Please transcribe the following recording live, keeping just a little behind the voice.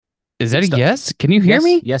Is that a St yes? Can you hear yes,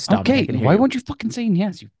 me? yes, Dominic, I Okay, can hear why you. weren't you fucking saying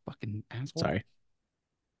yes, you fucking asshole? Sorry.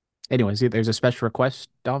 Anyways, there's a special request,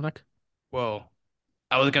 Dominic. Well,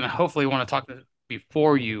 I was gonna hopefully want to talk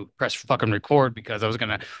before you press fucking record because I was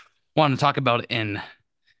gonna want to talk about it in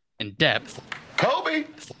depth. Kobe.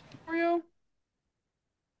 Oreo,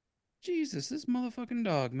 Jesus, this motherfucking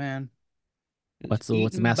dog, man, is What's the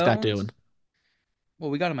eating mascot doing? bones. Well,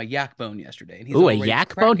 we got him a yak bone yesterday, and he's Ooh, a already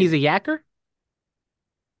yak bone? cracking He's a it. yacker?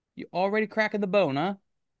 You already cracking the bone, huh?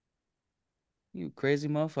 You crazy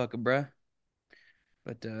motherfucker, bruh.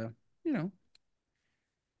 But you know,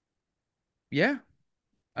 yeah.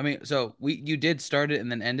 I mean, so we you did start it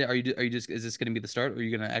and then end it. Are you just is this gonna be the start, or are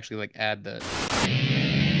you gonna actually like add the?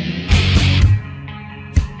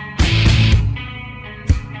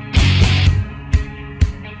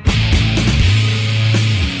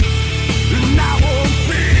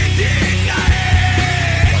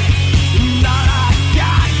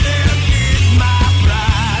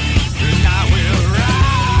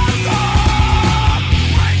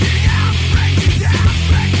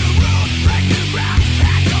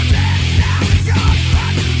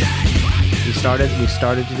 We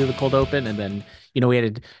started to do the cold open, and then we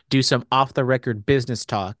had to do some off the record business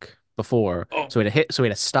talk before. Oh, So we had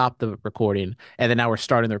to stop the recording, and then now we're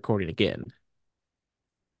starting the recording again.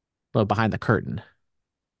 A little behind the curtain.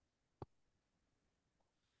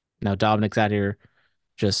 Now Dominic's out here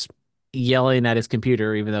just yelling at his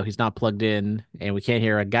computer, even though he's not plugged in, and we can't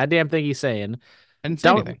hear a goddamn thing he's saying. I didn't say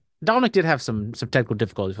anything. Dominic did have some technical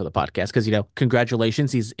difficulties for the podcast because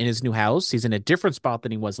congratulations, he's in his new house. He's in a different spot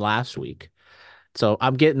than he was last week. So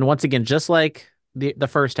I'm getting once again, just like the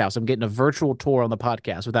first house, I'm getting a virtual tour on the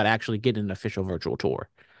podcast without actually getting an official virtual tour.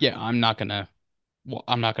 Yeah, I'm not gonna. Well,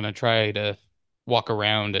 I'm not gonna try to walk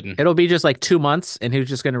around and. It'll be just like 2 months, and he's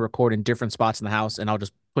just going to record in different spots in the house, and I'll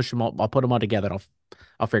just push them all. I'll put them all together, and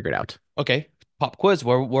I'll figure it out. Okay, pop quiz.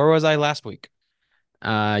 Where was I last week?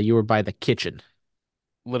 You were by the kitchen.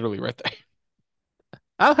 Literally right there.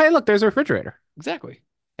 Oh, hey, look, there's a refrigerator, Exactly.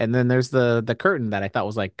 and then there's the curtain that I thought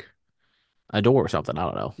was like a door or something. I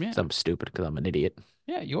don't know. Yeah. Something stupid because I'm an idiot.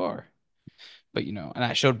 Yeah, you are. But and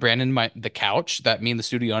I showed Brandon the couch that me and the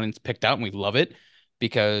studio audience picked out, and we love it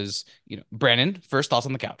because Brandon, first thoughts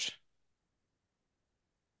on the couch.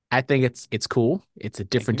 I think it's cool. It's a Thank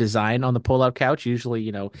different you. design on the pull-out couch. Usually,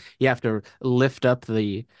 you have to lift up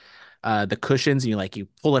the cushions, and you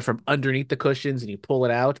pull it from underneath the cushions and you pull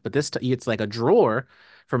it out. But it's like a drawer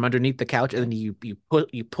from underneath the couch, and then you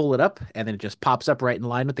pull it up, and then it just pops up right in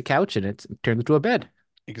line with the couch, and it turns into a bed.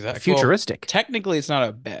 Exactly. Well, Futuristic. technically, it's not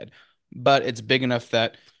a bed, but it's big enough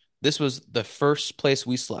that this was the first place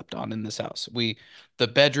we slept on in this house. The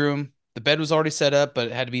bed was already set up, but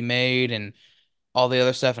it had to be made and all the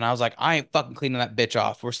other stuff. And I was like, I ain't fucking cleaning that bitch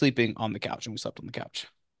off. We're sleeping on the couch, and we slept on the couch.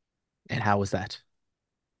 And how was that?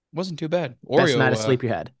 Wasn't too bad. Best night of Oreo, sleep you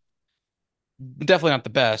had? definitely not the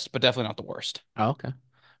best, but definitely not the worst. Oh, okay.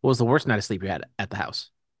 What was the worst night of sleep you had at the house?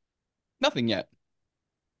 Nothing yet.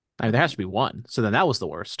 I mean, there has to be one. So then that was the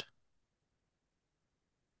worst.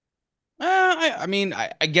 I mean, I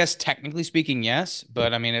guess technically speaking, yes,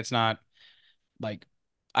 but I mean, it's not like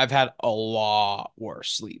I've had a lot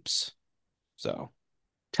worse sleeps. So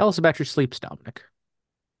Tell us about your sleeps, Dominic.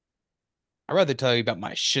 I'd rather tell you about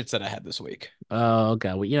my shits that I had this week. Oh,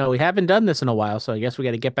 God. We haven't done this in a while, so I guess we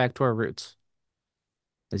got to get back to our roots.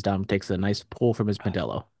 As Dom takes a nice pull from his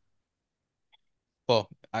Modelo. Well,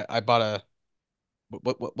 I bought a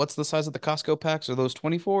what's the size of the Costco packs? Are those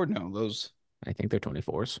 24? No, those I think they're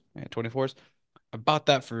 24s. 24s. I bought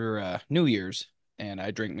that for New Year's and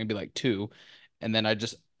I drank maybe like two. And then I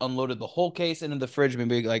just unloaded the whole case into the fridge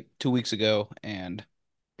maybe like 2 weeks ago. And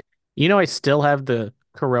I still have the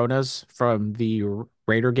Coronas from the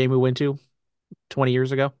Raider game we went to 20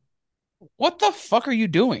 years ago. what the fuck are you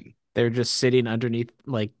doing? They're just sitting underneath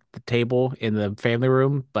like the table in the family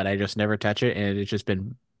room, but I just never touch it. And it's just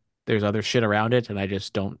been, there's other shit around it, and I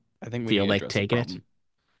just don't I think we need feel to like address the taking it. problem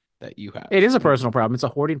that you It have. is a personal problem. It's a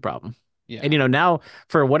hoarding problem. And Yeah. now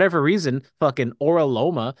for whatever reason, fucking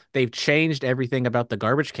Oraloma, they've changed everything about the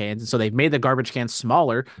garbage cans. And so they've made the garbage cans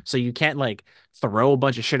smaller. So you can't like throw a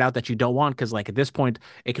bunch of shit out that you don't want. Cause like at this point,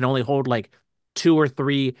 it can only hold like 2 or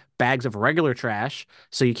 3 bags of regular trash.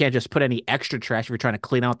 So you can't just put any extra trash if you're trying to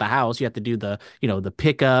clean out the house. You have to do the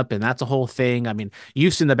pickup, and that's a whole thing. I mean,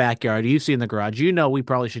 you've seen the backyard, you've seen the garage. We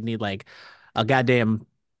probably should need like a goddamn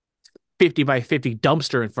 50 by 50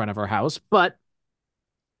 dumpster in front of our house. But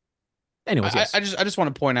anyways, I, yes. I just I just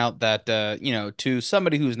want to point out that to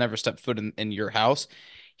somebody who's never stepped foot in your house,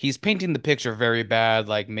 he's painting the picture very bad.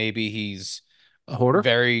 Like maybe he's A hoarder?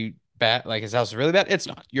 very bad. Like his house is really bad. It's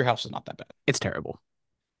not. Your house is not that bad. It's terrible.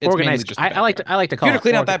 It's mainly Organized. just the I backyard. like to If you call were it to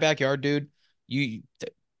clean out org. that backyard, dude, you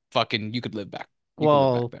fucking you could live back. You could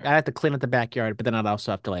live back Well, I there. have to clean up the backyard, but then I'd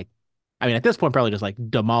also have to like, I mean, at this point, probably just like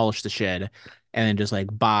demolish the shed and then just like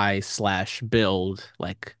buy slash build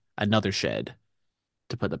like another shed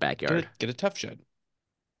to put in the backyard. Get a tough shed.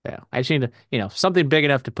 Yeah, I just need to, something big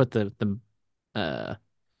enough to put the uh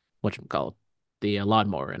what you call it, the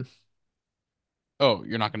lawnmower in. Oh,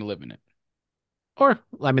 you're not gonna live in it. Or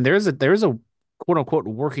I mean, there is a quote unquote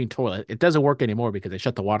working toilet. It doesn't work anymore because they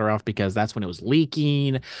shut the water off because that's when it was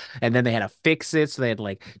leaking, and then they had to fix it. So they had to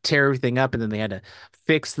like tear everything up, and then they had to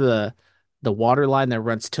fix the water line that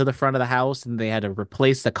runs to the front of the house, and they had to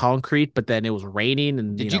replace the concrete. But then it was raining,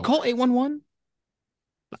 and Did you call 811?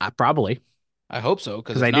 I probably I hope so,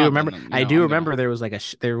 because because if I do not, remember then I do I'm gonna. remember there was like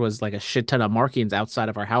a shit ton of markings outside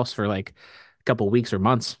of our house for like a couple weeks or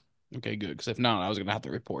months. Okay, good. Because if not, I was gonna have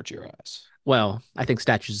to report your ass. Well, I think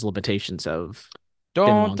statutes of limitations have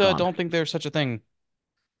been long gone. Don't think there's such a thing.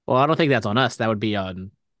 Well, I don't think that's on us. That would be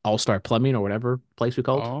on All Star Plumbing or whatever place we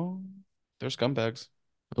called. Oh, they're scumbags.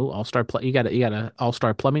 Oh, All Star you got a All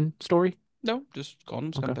Star Plumbing story? No, just call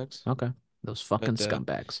them Okay. scumbags. Okay. Those fucking But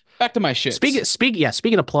scumbags. back to my shits.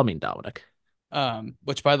 Speaking of plumbing, Dominic.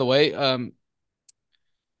 Which by the way, I'm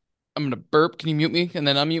gonna burp. Can you mute me and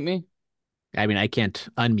then unmute me? I mean, I can't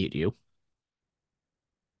unmute you.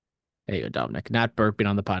 There you go, Dominic. Not burping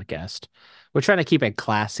on the podcast. We're trying to keep it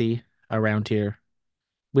classy around here.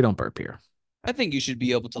 We don't burp here. I think you should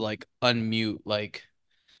be able to like unmute, like,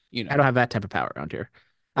 you I don't know. have that type of power around here.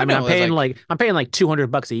 I I mean, know there's like, I'm paying like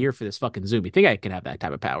 $200 a year for this fucking Zoom. You think I can have that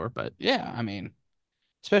type of power, but yeah, I mean,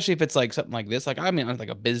 especially if it's like something like this. Like, I mean, like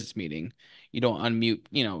a business meeting, you don't unmute,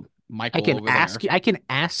 Michael over there. I can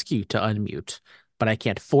ask you to unmute, but I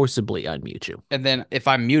can't forcibly unmute you. And then if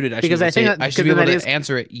I'm muted, I should be Because able to I think say, that I should because be then able that to is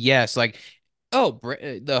answer it yes. Like, oh,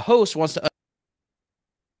 the host wants to.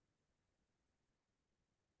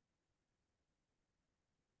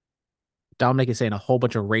 Dominic is saying a whole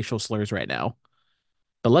bunch of racial slurs right now.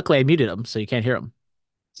 But luckily I muted him, so you can't hear him.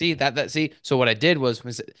 See see. So what I did was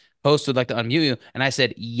host would like to unmute you, and I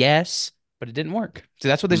said yes, but it didn't work. See,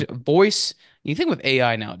 that's what Hmm. this voice. You think with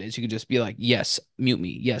AI nowadays, you could just be like, yes, mute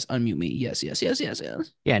me, yes, unmute me, yes, yes, yes, yes,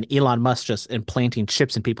 yes. Yeah, and Elon Musk just implanting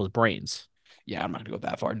chips in people's brains. Yeah, I'm not gonna go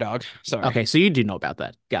that far, dog. Sorry, Okay, so you do know about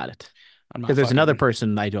that. Got it. I'm not Because there's another fucking.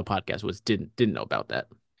 person I do a podcast with didn't know about that.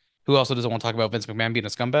 Who also doesn't want to talk about Vince McMahon being a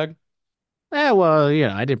scumbag? Well,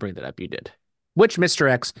 I didn't bring that up. You did. Which, Mr.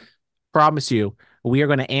 X, promise you, we are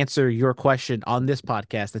going to answer your question on this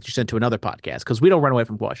podcast that you sent to another podcast because we don't run away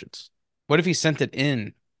from questions. What if he sent it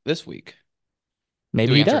in this week? Do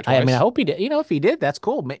Maybe we he answer does. it I mean, I twice? hope he did. If he did, that's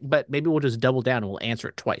cool. But maybe we'll just double down and we'll answer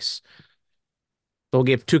it twice. But we'll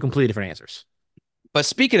give two completely different answers. But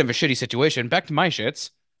speaking of a shitty situation, back to my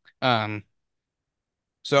shits. Um,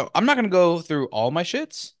 so I'm not gonna go through all my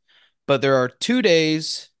shits, but there are 2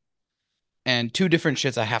 days and two different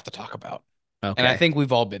shits I have to talk about. And I Okay. think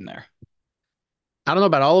we've all been there. I don't know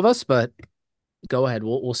about all of us, but go ahead.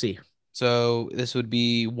 We'll see. So this would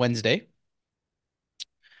be Wednesday.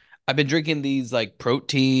 I've been drinking these like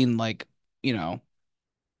protein, like, you know,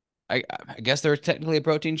 I guess they're technically a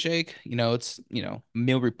protein shake. It's,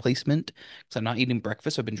 meal replacement because I'm not eating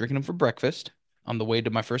breakfast. So I've been drinking them for breakfast on the way to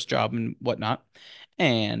my first job and whatnot.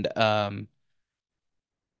 And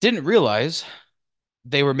didn't realize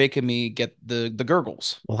they were making me get the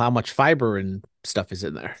gurgles. Well, how much fiber and stuff is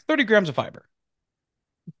in there? 30 grams of fiber.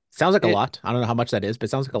 Sounds like a It lot. I don't know how much that is, but it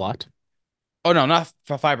sounds like a lot. Oh no, not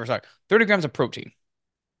fiber, sorry. 30 grams of protein.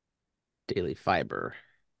 Daily fiber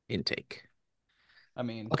intake. I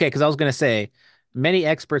mean, Okay, because I was going to say many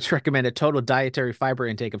experts recommend a total dietary fiber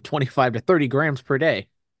intake of 25 to 30 grams per day.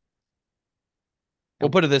 we'll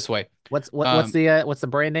And put it this way. what's Um, the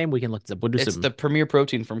brand name? We can look this up. We'll do it's some. the Premier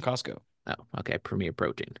Protein from Costco. Oh, okay, Premier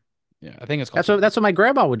Protein. Yeah, I think it's called That's what Premier. that's what my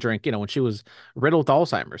grandma would drink, when she was riddled with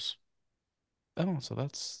Alzheimer's. Oh, so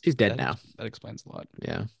that's She's dead that now. that explains a lot.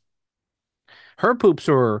 Yeah. Her poops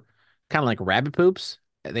were kind of like rabbit poops.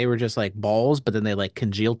 They were just like balls, but then they like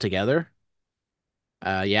congealed together.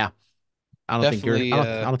 Yeah. Definitely I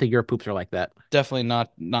don't think your poops are like that. definitely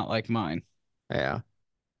not like mine. Yeah.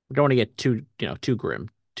 We don't want to get too grim,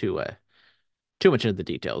 too much into the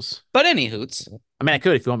details. But any hoots, I mean, I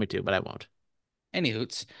could if you want me to, but I won't. any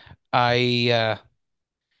hoots. I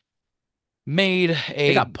made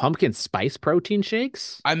They a got pumpkin spice protein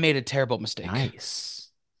shakes. I made a terrible mistake.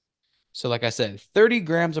 Nice. So like I said, 30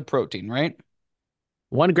 grams of protein, right?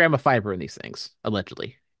 1 gram of fiber in these things,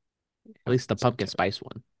 allegedly. At least the So pumpkin spice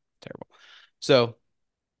one. terrible. So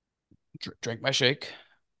drank my shake.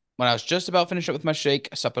 When I was just about finished up with my shake,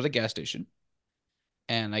 I stopped at a gas station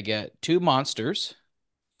and I get two monsters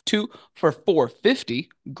Two for 450.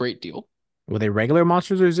 Great deal. Were they regular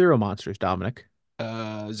monsters or zero monsters, Dominic?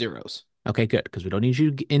 Zeros. Okay, good, because we don't need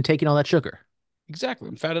you in taking all that sugar. Exactly.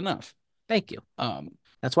 I'm fat enough. Thank you. Um,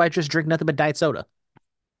 That's why I just drink nothing but diet soda.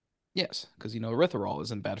 yes, because erythritol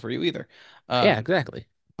isn't bad for you either. Yeah, Um, exactly.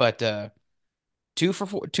 but two for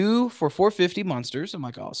 450 monsters. I'm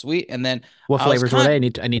like, oh sweet. And then What I was flavors were kind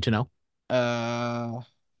they? I need to know. uh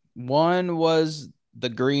one was the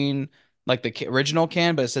green, like the original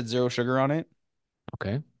can, but it said zero sugar on it.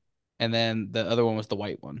 Okay. And then the other one was the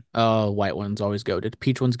white one. White one's always goated.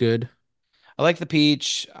 Peach one's good. I like the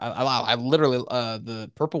peach. I literally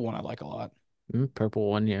the purple one I like a lot. Purple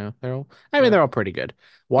one, yeah. I mean, But they're all pretty good.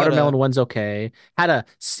 but Watermelon one's okay. Had a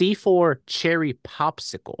C4 cherry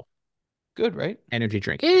popsicle good, right? energy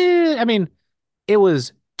drink. I mean, it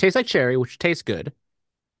was tastes like cherry, which tastes good.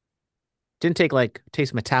 Didn't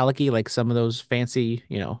taste metallic-y like some of those fancy,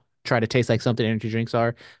 try to taste like something energy drinks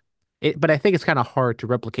are. But I think it's kind of hard to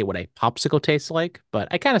replicate what a popsicle tastes like. But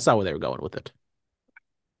I kind of saw where they were going with it.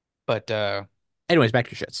 But Anyways, back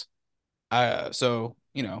to your shits. so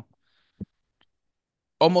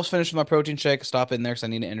almost finished with my protein shake. Stop in there because I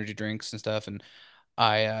need energy drinks and stuff. And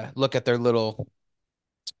I look at their little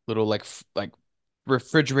like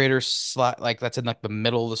refrigerator slot, like that's in like the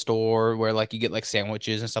middle of the store where like you get like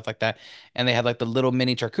sandwiches and stuff like that. And they had like the little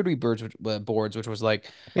mini charcuterie boards, which was like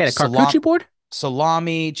You had a salam carcucci board?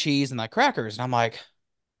 salami, cheese, and like crackers. And I'm like,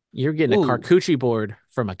 You're getting a ooh. carcucci board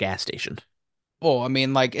from a gas station. Well, I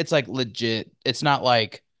mean, like it's like legit. It's not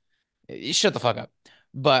like shut the fuck up.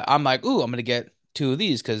 But I'm like, ooh, I'm gonna get two of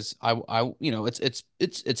these because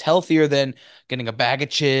it's healthier than getting a bag of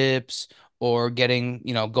chips or getting,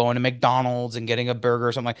 going to McDonald's and getting a burger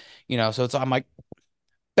or something like, so I'm like,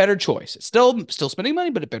 better choice. Still spending money,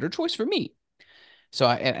 but a better choice for me. So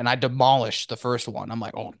I demolished the first one. I'm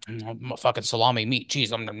like, oh, fucking salami, meat,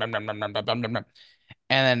 cheese, nom, nom, nom, nom, nom, nom, nom, nom, nom.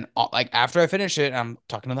 And then like after I finish it, I'm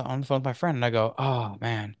talking on the phone with my friend and I go, oh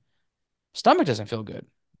man, stomach doesn't feel good.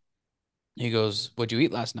 He goes, "What'd you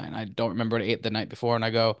eat last night?" And I don't remember what I ate the night before. And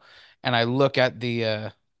I go, and I look at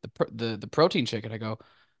the protein shake, and I go,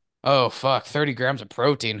 "Oh fuck, 30 grams of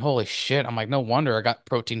protein. Holy shit!" I'm like, "No wonder I got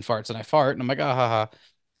protein farts." And I fart, and I'm like, "Ah ha ha."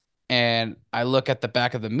 And I look at the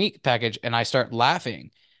back of the meat package, and I start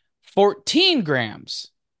laughing. 14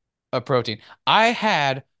 grams of protein. I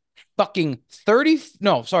had fucking 30.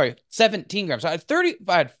 No, sorry, 17 grams. I had 30.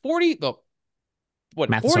 I had 40. Oh, what?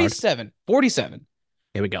 Math is hard. 47. 47.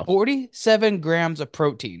 Here we go. 47 grams of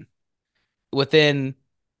protein within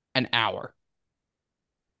an hour.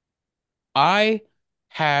 I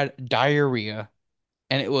had diarrhea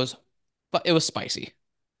and it was spicy.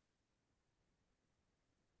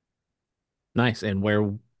 Nice. And where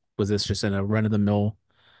was this? Just in a run-of-the-mill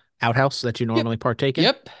outhouse that you Yep. normally partake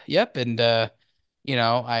in? Yep. And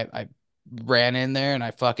I ran in there and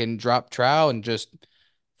I fucking dropped trow and just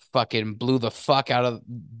fucking blew the fuck out of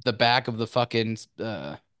the back of the fucking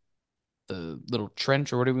the little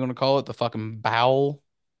trench or whatever you want to call it, the fucking bowel.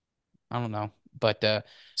 I don't know. But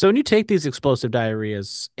So when you take these explosive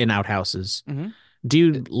diarrheas in outhouses, mhm. do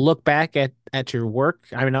you look back at your work?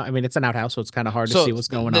 I mean, it's an outhouse, so it's kind of hard to see So what's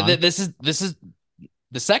going on. this is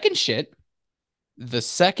the second shit. The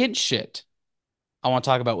second shit I want to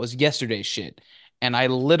talk about was yesterday's shit. And I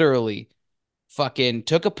literally fucking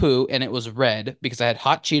took a poo and it was red because I had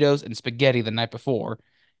hot Cheetos and spaghetti the night before.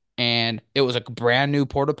 And it was a brand new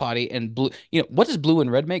porta potty and blue. What does blue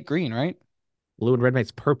and red make? Green, right? Blue and red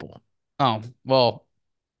makes purple. Oh, well,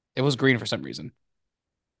 it was green for some reason.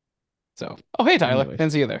 So, oh, hey, Tyler. Anyways,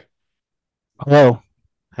 Didn't see you there. Hello.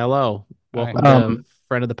 hello. Hi. Welcome to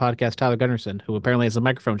friend of the podcast, Tyler Gunnarsson, who apparently has a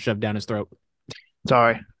microphone shoved down his throat.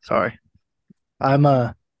 Sorry. I'm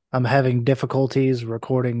I'm having difficulties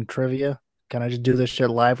recording trivia. Can I just do this shit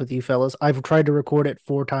live with you fellas? I've tried to record it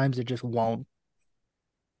 4 times, it just won't.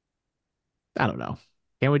 I don't know.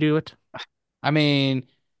 Can we do it? I mean,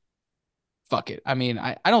 fuck it. I mean,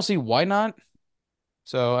 I don't see why not.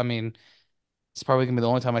 So, I mean, it's probably gonna be the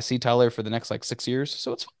only time I see Tyler for the next like 6 years.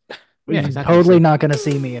 So it's fine. Yeah, You're exactly. totally not gonna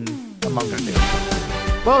see me in a month or two.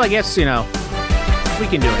 Well, I guess, we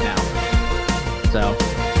can do it now. So,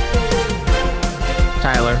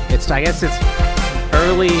 Tyler, I guess it's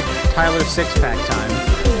early Tyler six pack time.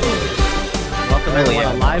 Welcome Hell everyone,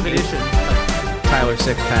 yeah. a live edition of Tyler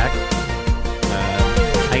six pack.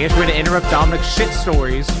 I guess we're gonna interrupt Dominic's shit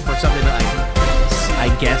stories for something that I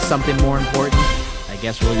guess something more important. I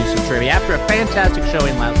guess we'll do some trivia after a fantastic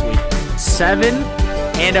showing last week.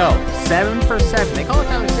 7-0, 7 for 7. They call it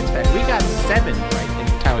Tyler six pack. We got 7 right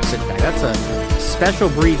in Tyler six pack. That's a special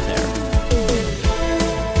breed there.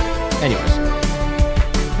 Anyways,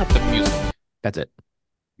 Not the music. that's it.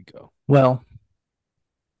 we go. Well,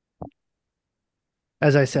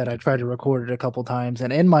 as I said, I tried to record it a couple times,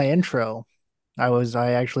 and in my intro,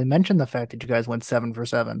 I actually mentioned the fact that you guys went 7 for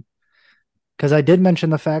 7 because I did mention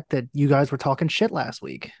the fact that you guys were talking shit last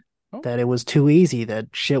week, Oh, that it was too easy, that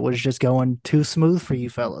shit was just going too smooth for you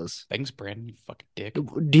fellas. thanks, Brandon. You fucking dick.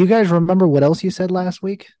 Do you guys remember what else you said last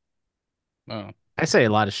week? Oh, I say a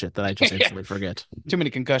lot of shit that I just yeah. instantly forget. Too many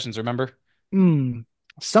concussions. Remember? Hmm.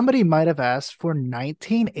 Somebody might have asked for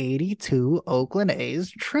 1982 Oakland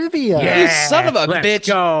A's trivia. You son Yeah, of a let's bitch.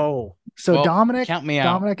 go. So Well, Dominic, count me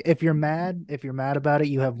out. Dominic, if you're mad about it,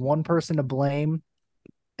 you have one person to blame,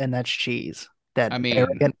 and that's Cheese. That I mean,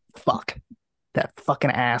 arrogant fuck. That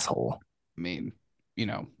fucking asshole. I mean,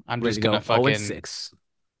 I'm Ready just to gonna go 0 and fucking 6.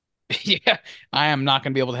 yeah. I am not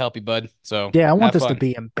gonna be able to help you, bud. So Yeah, I want have this to fun.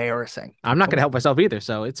 be embarrassing. I'm not gonna help myself either,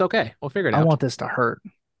 so it's okay. We'll figure it I out. want this to hurt.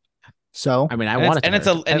 So, I mean, I And want it's it to and it's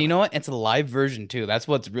hurt. a and you know what? It's a live version too. That's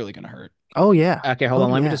what's really gonna hurt. oh yeah. Okay, hold Oh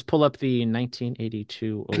on. Let me yeah. just pull up the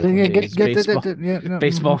 1982 Oakland Get, A's get, baseball yeah, yeah,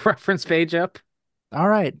 baseball reference page up. All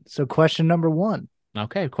right. So question number 1.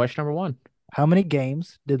 Okay, question number 1. How many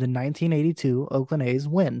games did the 1982 Oakland A's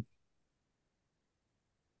win?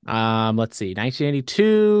 Let's see,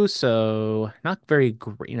 1982. So not very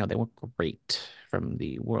great. They weren't great from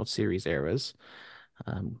the World Series eras.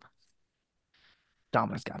 Um,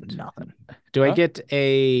 Dominic's got nothing. do I Huh? get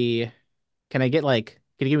a? Can I get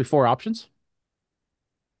can you give me 4 options?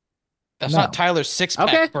 That's not No. Tyler's six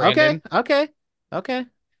Okay, pack, okay, Brandon. okay, okay.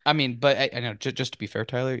 I mean, but I know just to be fair,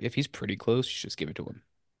 Tyler, if he's pretty close, you should just give it to him.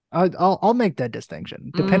 I'll make that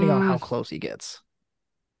distinction depending on Mm, how close he gets.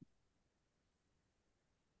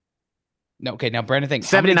 No, okay. Now, Brandon, think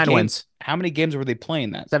 79 wins. how many games were they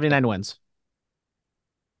playing that? 79 wins.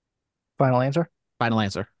 Final answer? Final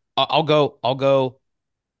answer. I'll go.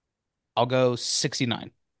 I'll go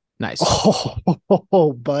 69. Nice.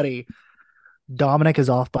 Oh, buddy. Dominic is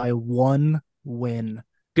off by 1 win.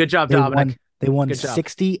 Good job, They won Dominic. they won Good job.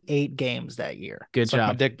 68 games that year. Good Suck my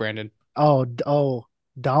job. dick, Brandon. Oh,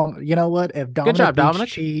 you know what? If Good Dominic job, beats Dominic.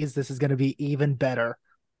 Cheese, this is going to be even better.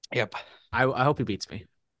 Yep. I hope he beats me. I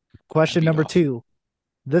Question beat number off. 2.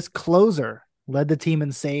 This closer led the team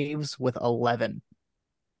in saves with 11.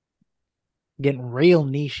 Getting real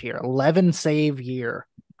niche here. 11 save year.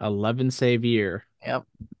 11 save year. Yep.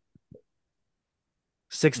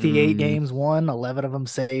 68 Mm, games won, 11 of them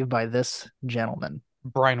saved by this gentleman.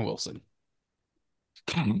 Brian Wilson.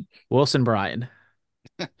 Wilson Bryan.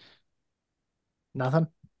 Nothing?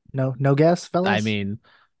 No guess, I fellas? mean,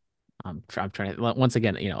 I'm trying to, once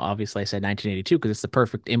again, obviously I said 1982 because it's the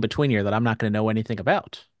perfect in between year that I'm not going to know anything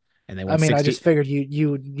about. And they I won mean, I 60. just figured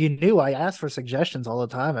you knew I asked for suggestions all the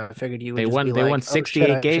time. I figured you would They just be won. They won like, "Oh shit, 68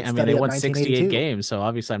 I games. should I mean, they study up won 68 1982." games. So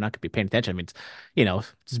obviously, I'm not going to be paying attention. I mean,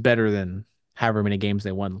 it's better than however many games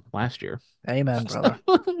they won last year. Amen, brother.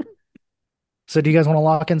 So do you guys want to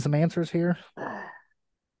lock in some answers here?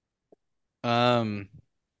 Um,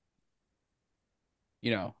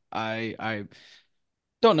 I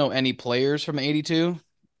don't know any players from 82.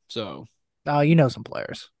 So, Oh, you know some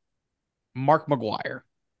players. Mark McGuire.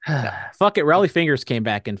 No. Fuck it. Raleigh Fingers came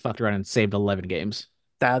back and fucked around and saved 11 games.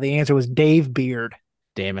 The answer was Dave Beard.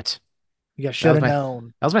 Damn it. You guys That should was have my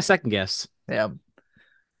known. that was my second guess. Yeah.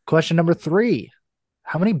 Question number 3.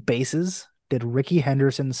 How many bases did Ricky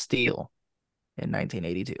Henderson steal in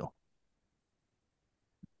 1982?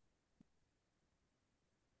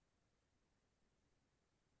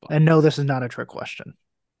 And no, this is not a trick question.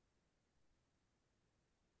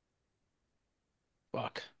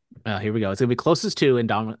 Fuck. Here we go. It's gonna be closest to and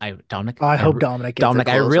Dominic. I hope Dominic gets it Dominic,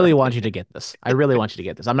 I closer. really want you to get this. I really want you to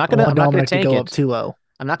get this. I'm not I gonna. want I'm not gonna Dominic to tank go up it. 2-0.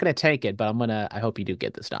 I'm not gonna tank it, but I'm gonna. I hope you do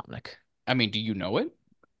get this, Dominic. I mean, do you know it?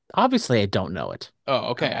 Obviously, I don't know it.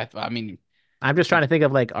 Oh, okay. Oh. I mean, I'm just trying to think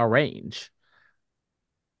of a range.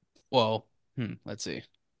 well, let's see.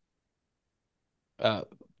 Uh,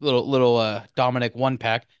 little Dominic one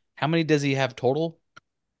pack. How many does he have total?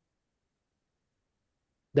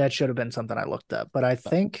 That should have been something I looked up, but I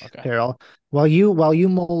think Okay. here while you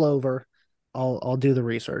mull over, I'll do the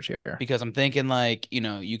research here. Because I'm thinking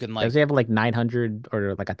you can Does he have 900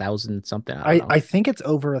 or 1,000 something? I don't I know. I think it's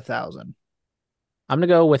over 1,000. I'm gonna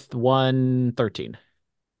go with 113.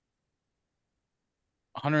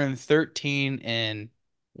 113 in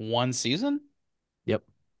one season. Yep.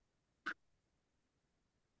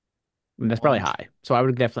 And that's probably One. high. So I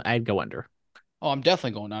would definitely. I'd go under. Oh, I'm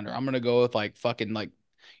definitely going under. I'm gonna go with fucking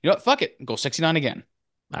you know what? Fuck it. Go 69 again.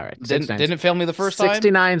 All right. Didn't fail me the first time.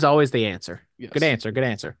 69 is always the answer. Good Yes. answer. Good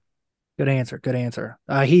answer. Good answer. Good answer.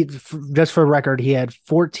 Just for record, he had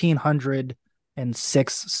 1,400 and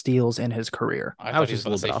 6 steals in his career. I I thought was he was just a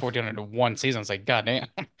about to little bit say off. 1,401 season. I was like, God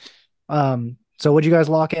damn. So would you guys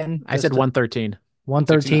lock in? I said Just 113.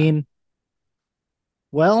 169. 113.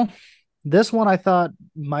 Well, this one I thought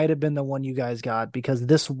might have been the one you guys got because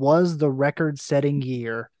this was the record-setting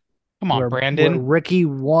year Come on, where Brandon. Ricky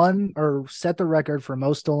won or set the record for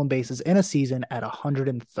most stolen bases in a season at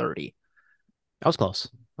 130. That was close.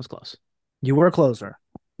 That was close. You were closer.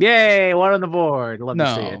 Yay, one on the board. Love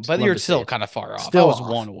to see No, it. but Love you're to see still it. kind of far off. I Still was off.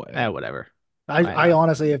 one away. Whatever. I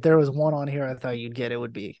honestly, if there was one on here I thought you'd get, it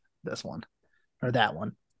would be this one or that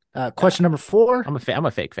one. Question number 4. I'm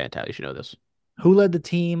a fake fan, Tyler. You should know this. Who led the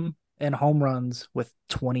team in home runs with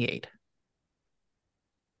 28?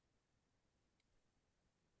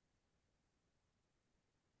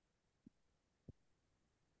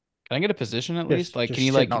 Can I get a position at least? Just Like, just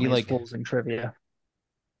shitting can on you these like, fools in trivia.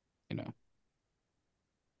 you know,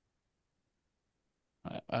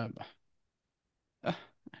 I, um, I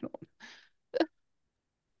don't,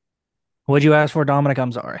 What'd you ask for, Dominic?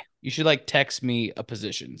 I'm sorry. you should like text me a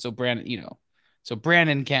position. So Brandon, so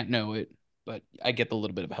Brandon can't know it, but I get the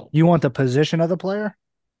little bit of help. You want the position of the player?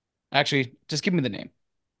 Actually, just give me the name.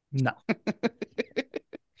 No.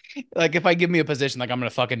 Like if I give me a position, like I'm gonna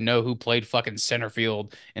fucking know who played fucking center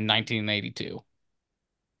field in 1982.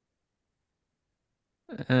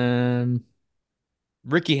 Um,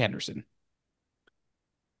 Ricky Henderson.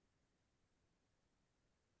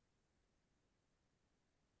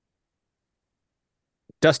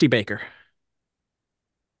 Dusty Baker.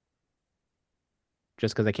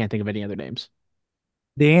 Just because I can't think of any other names.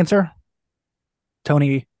 The answer?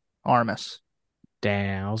 Tony Armas.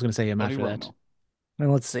 Damn, I was gonna say him Tony after that. Romo.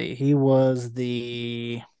 And let's see. He was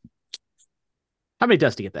the How many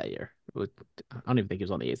does he get that year? I don't even think he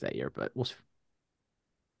was on the A's that year, but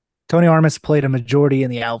Tony Armas played a majority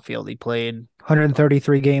in the outfield. He played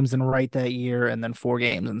 133 games in right that year and then 4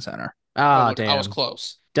 games in center. Oh, ah, look, I was damn.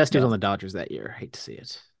 close. Dusty was Yeah. on the Dodgers that year. Hate to see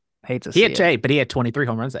it. Hate to He see had it. but he had 23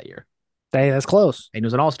 home runs that year. Hey, that's close. And he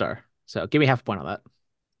was an all-star. So give me half a point on that.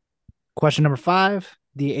 Question number 5.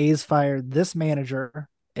 The A's fired this manager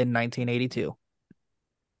in 1982.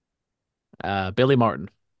 Billy Martin.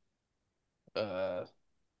 Uh,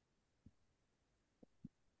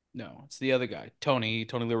 no, it's the other guy, Tony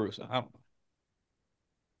La Russa. I don't know.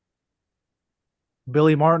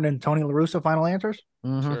 Billy Martin and Tony La Russa, final answers?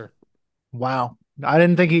 Mm-hmm. Sure. Wow. I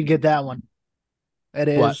didn't think he'd get that one. It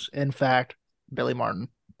What? is, in fact, Billy Martin.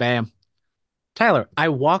 Bam. Tyler, I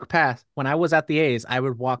walk past when I was at the A's, I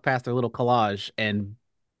would walk past their little collage and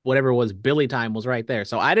whatever it was Billy time was right there.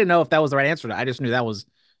 So I didn't know if that was the right answer. I just knew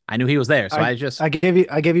I knew he was there. So I I just I gave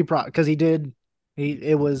you prop because he did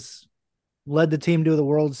it was led the team to the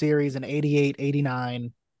World Series in 88,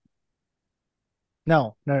 89.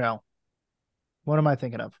 No, no, no. What am I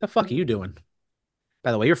thinking of? the fuck are you doing?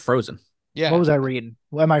 By the way, you're frozen. What Yeah. was I reading?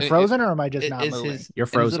 Am I It, frozen or am I just it not is moving? You're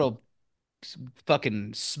his frozen. little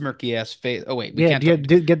fucking smirky ass face. Oh wait, we Yeah, can't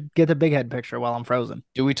talk. get the big head picture while I'm frozen.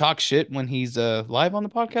 Do we talk shit when he's live on the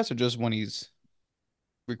podcast or just when he's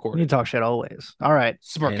You recorded? talk shit always. All right.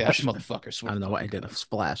 Smirk And ass motherfucker. I Smirk don't know what I did. A motherfucker.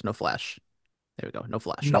 splash, no flash. There we go. No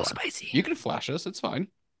flash. No Hold on. spicy. You can flash us. It's fine.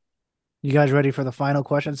 You guys ready for the final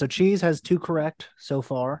question? So Cheese has 2 correct so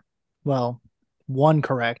far. Well, 1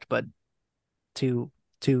 correct, but two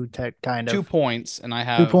kind 2 points, and I 2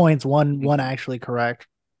 have points, one actually correct.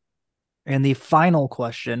 And the final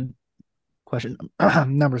question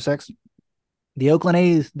number 6. This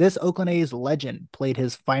Oakland A's legend played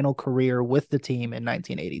his final career with the team in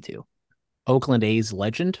 1982. Oakland A's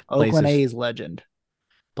legend Oakland A's legend.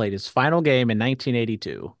 played his final game in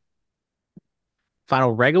 1982.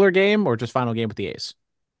 Final regular game or just final game with the A's?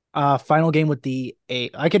 Final game with the A.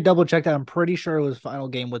 I could double check that. I'm pretty sure it was final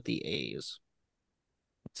game with the A's.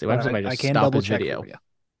 Let's see, what happens if I I just can stop double his check video? for you.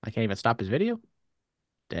 I can't even stop his video?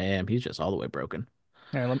 Damn, he's just all the way broken.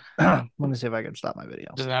 Here, let me see if I can stop my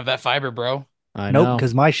video. doesn't have that fiber, bro. I Nope, know.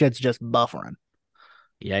 because my shit's just buffering.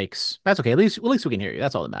 Yikes. That's okay. At least we can hear you.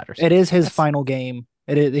 That's all that matters. It is his final game.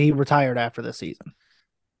 He retired after the season.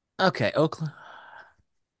 Okay, Oakland.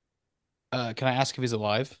 Can I ask if he's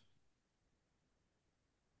alive?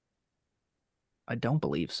 I don't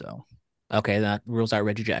believe so. Okay, that rules out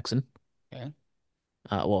Reggie Jackson. Okay.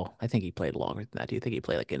 Well, I think he played longer than that. Do you think he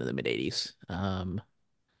played like into the mid 80s?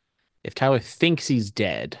 If Tyler thinks he's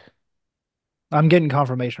dead, I'm getting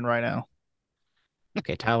confirmation right now.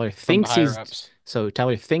 okay, Tyler From the thinks higher he's ups. so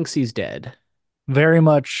Tyler thinks he's dead. Very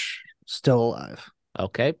much still alive.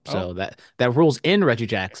 Okay, so Oh. that rules in Reggie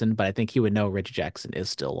Jackson, but I think he would know Reggie Jackson is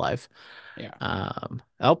still alive. Yeah.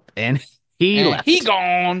 Oh, and He And he left.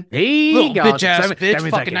 gone. He Little gone. bitch ass That bitch. means I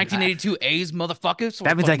Fucking can. 1982 A's motherfucker. So I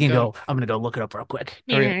That means I fucking can go. go. I'm gonna go look it up real quick.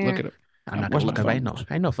 Hurry up, look I'm it up. not gonna Where's my look it up. phone?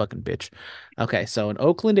 I know fucking bitch. Okay, so an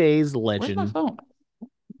Oakland A's Where's my legend. phone?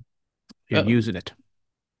 You're Uh-oh. using it.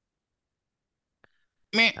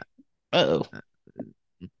 Meh. Uh-oh.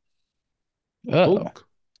 Oh, Uh-oh.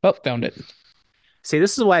 Oh, found it. see,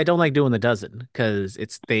 this is why I don't like doing the dozen because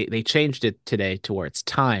they changed it today to where it's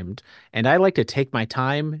timed, and I like to take my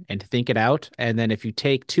time and think it out. And then if you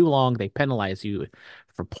take too long, they penalize you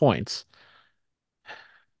for points.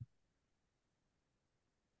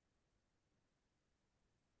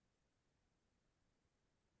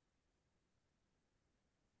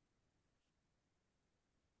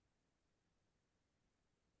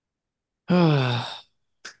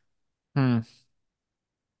 Hmm.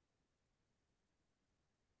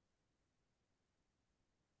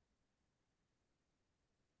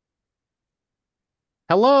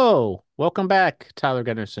 Hello, welcome back, Tyler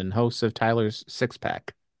Gunderson, host of Tyler's Six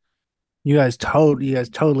Pack. You guys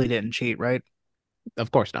totally didn't cheat, right?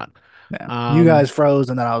 Of course not. Yeah. You Um. guys froze,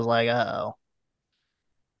 and then I was like, uh-oh.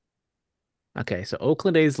 Okay, so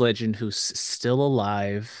Oakland A's legend who's still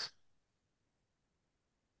alive.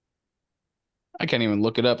 I can't even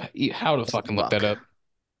look it up. How to fucking look that Fuck.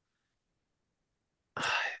 up?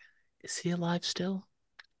 Is he alive still?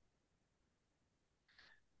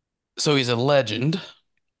 So he's a legend.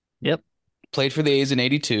 Yep. Played for the A's in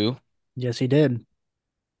 82. Yes, he did.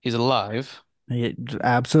 He's alive.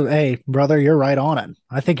 Absolutely. Hey, brother, you're right on it.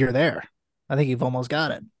 I think you're there. I think you've almost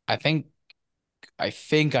got it. I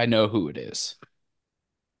think I know who it is.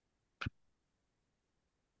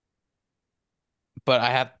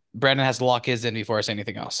 But Brandon has to lock his in before I say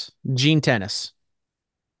anything else. Gene Tennis.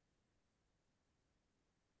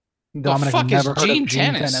 The Dominic fuck is never heard of Gene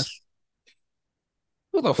Gene Tennis? Tennis.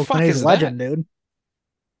 Who the Oakland fuck A's is that? legend, dude.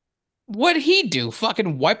 What'd he do?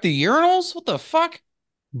 Fucking wipe the urinals? What the fuck?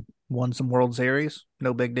 Won some World Series.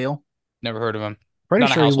 No big deal. Never heard of him. Pretty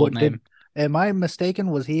Not a sure he household would did. name. Am I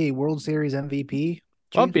mistaken? Was he a World Series MVP,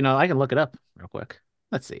 Well, Chief? I can look it up real quick.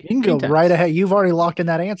 Let's see. You can Gene go right Tennis. ahead. You've already locked in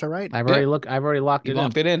that answer, right? Yep, I've already locked you it in.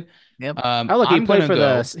 locked it in. Yep. Oh, look, I'm gonna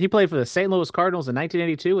go. he played for the St. Louis Cardinals in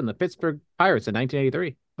 1982 and the Pittsburgh Pirates in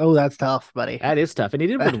 1983. Oh, that's tough, buddy. That is tough, and he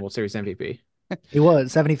did win the World Series MVP. He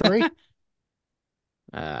was 73. I'm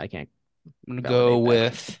I can't gonna go validate that.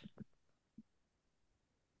 with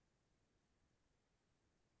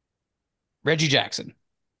Reggie Jackson.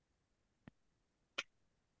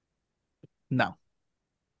 No.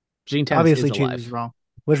 Gene Tennis is Obviously, Chief is alive. wrong.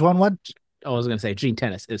 Which one? What? Oh, I was going to say Gene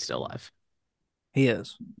Tennis is still alive. He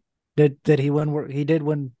is. Did he win? He did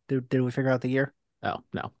win. Did we figure out the year? Oh,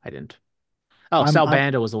 no, I didn't. Oh, I'm Sal I'm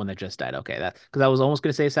Bando was the one that just died. Okay, that because I was almost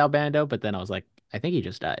going to say Sal Bando, but then I was like, I think he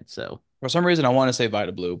just died. So For some reason, I want to say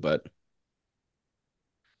Vita Blue, but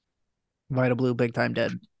Vita Blue, big time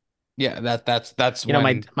dead. yeah, that's you know,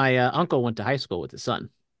 when. my uncle went to high school with his son.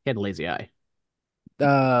 He had a lazy eye.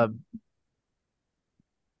 Uh,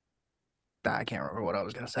 I can't remember what I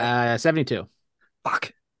was gonna say. 72.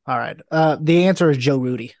 Fuck. All right. The answer is Joe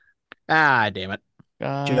Rudy. Ah, damn it. Joe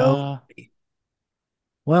Uh, Rudy.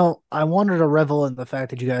 Well, I wanted to revel in the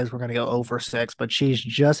fact that you guys were gonna go 0 for 6, but she's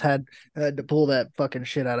just had to pull that fucking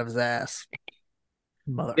shit out of his ass,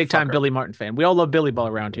 Big time motherfucker. Billy Martin fan. We all love Billy Ball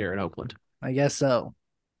around here in Oakland. I guess so.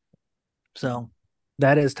 So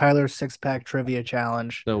that is Tyler's six pack trivia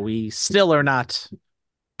challenge. So we have Still have not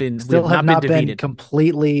been not been defeated.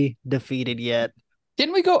 completely defeated yet.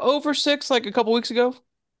 didn't we go over 6 like a couple weeks ago?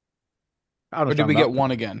 I don't know Or what did you're we talking get about.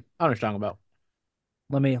 one again? I don't know what you're talking about.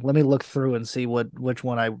 Let me look through and see which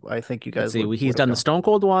one I think you Let's guys see. He's would have done the gone. Stone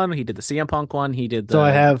Cold one. He did the CM Punk one. So He I did the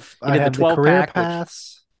have the 12 career pack, which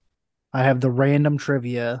pass. I have the random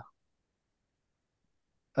trivia,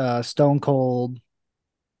 Stone Cold,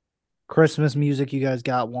 Christmas music. You guys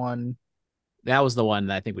got one. that was the one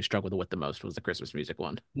that I think we struggled with the most was the Christmas music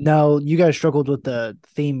one. No, you guys struggled with the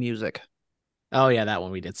theme music, Oh yeah, that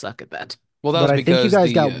one we did suck at that. Well, but I think you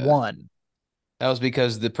guys got one. that was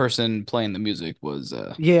because the person playing the music was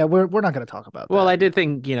Yeah, we're not going to talk about Well, that. I did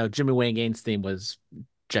think, Jimmy Wayne Gaines' theme was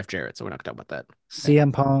Jeff Jarrett, so we're not gonna talk about that.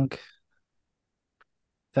 CM Punk,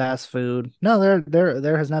 fast food. No,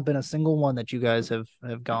 there has not been a single one that you guys have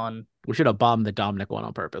gone. We should have bombed the Dominic one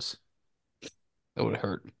on purpose. that would have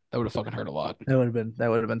hurt. That would have fucking hurt a lot. That would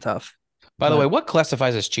have been tough. By the way, But what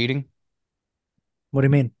classifies as cheating? what do you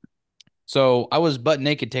mean? So I was butt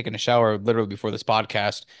naked taking a shower literally before this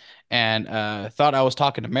podcast and thought I was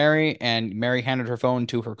talking to Mary, and Mary handed her phone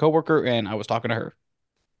to her coworker, and I was talking to her.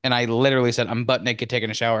 And I literally said, I'm butt naked taking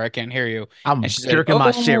a shower. I can't hear you. And I'm she said, jerking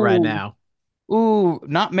my shit right "Oh, now. ooh,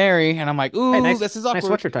 not Mary." And I'm like, Hey, "Ooh, this is nice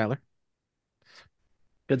awkward." sweatshirt, Tyler.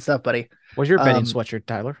 Good stuff, buddy. What's your betting Um, sweatshirt,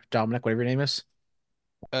 Tyler? Dominic, whatever your name is.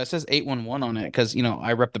 It says 811 on it because,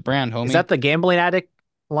 I rep the brand, Is homie. that the gambling addict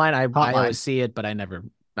line? I always hotline. see it, but I never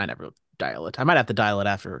dial it. I might have to dial it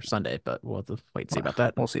after Sunday, but we'll have to wait and see about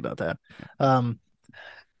that. We'll see about that. Um,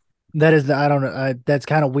 that is I don't know. That's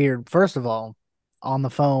kind of weird. First of all, on the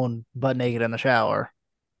phone, butt naked in the shower.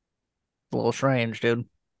 A little strange, dude.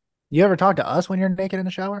 You ever talk to us when you're naked in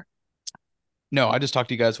the shower? No, I just talk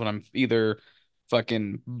to you guys when I'm either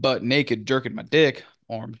fucking butt naked jerking my dick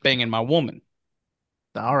or I'm banging my woman.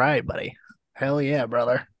 All right, buddy. Hell yeah,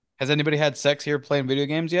 brother. Has anybody had sex here playing video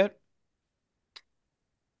games yet?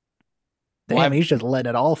 Well, Damn, I've he's just letting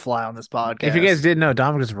it all fly on this If you guys podcast. didn't know,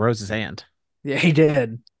 Dominic just rose his hand, Yeah, he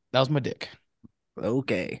did. that was my dick.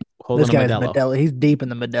 Okay. This holding a guy's Modelo. Modelo. He's deep in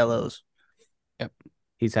the Modelos. Yep.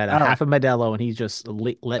 He's had a All right. half a Modelo and he's just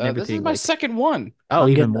letting This is everything my like, second one. oh, I'm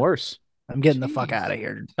even getting the worse. I'm getting the fuck Jeez. out of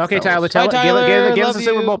here, Okay, Tyler, fellas. Bye, tell it. Tyler. Give us Love a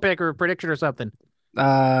Super Bowl you. pick or prediction or something.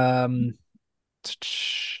 Um,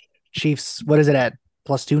 Chiefs. What is it at?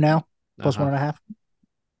 +2 now? Plus one Uh-huh. and a half?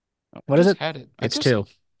 Oh, I What is just it? had it. I It's just two.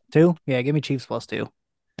 2? Yeah, give me Chiefs +2. All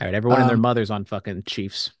right, everyone and their Um, mother's on fucking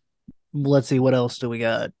Chiefs. let's see what else do we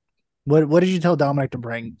got. What did you tell Dominic to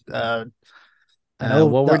bring? Well, The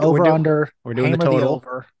over under, we're doing the hammer the total.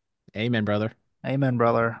 over. Amen, brother. Amen,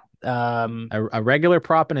 brother. A regular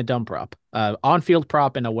prop and a dumb prop. On field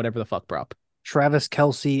prop and a whatever the fuck prop. Travis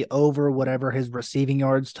Kelsey over whatever his receiving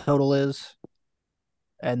yards total is,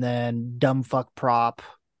 and then dumb fuck prop.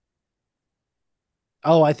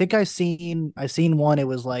 Oh, I think I seen one. It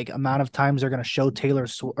was like amount of times they're gonna show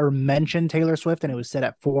or mention Taylor Swift, and it was set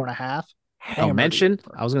at 4.5. Oh, Hammer the mention.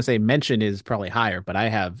 over. I was gonna say mention is probably higher, but I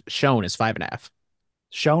have shown is 5.5.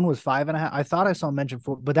 Shown was 5.5. I thought I saw mention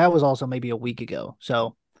 4, but that was also maybe a week ago.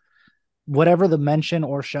 So whatever the mention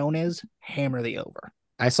or shown is, hammer the over.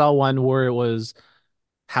 I saw one where it was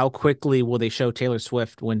how quickly will they show Taylor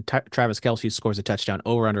Swift when Travis Kelsey scores a touchdown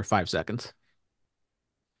over under 5 seconds.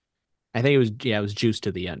 I think it was juiced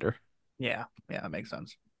to the under. Yeah, that makes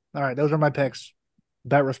sense. All right, those are my picks.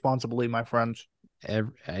 Bet responsibly, my friends.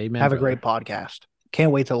 Amen, Have a brother. great podcast.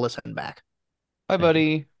 Can't wait to listen back. Bye, Thank you.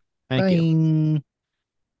 buddy. Thank you. Bye.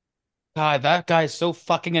 God, that guy is so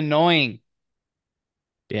fucking annoying.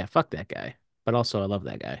 Yeah, fuck that guy. But also, I love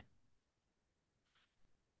that guy.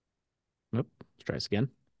 Nope. Let's try this again.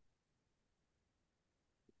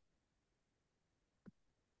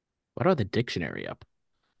 What are the dictionary up?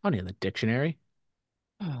 I don't need the dictionary.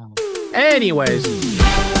 Oh. Anyways,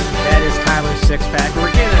 that is Tyler's six pack.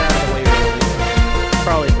 We're getting it out of the way early.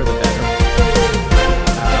 Probably for the better.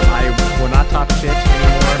 I will not talk shit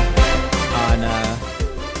anymore on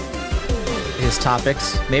his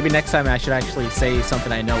topics. Maybe next time I should actually say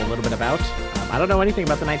something I know a little bit about. I don't know anything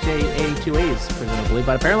about the 1982 A's, presumably,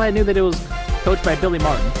 but apparently I knew that it was coached by Billy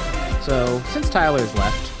Martin. So since Tyler's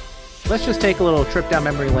left, let's just take a little trip down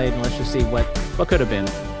memory lane and let's just see what could have been.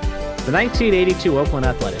 The 1982 Oakland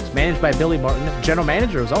Athletics, managed by Billy Martin. General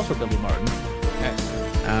manager was also Billy Martin.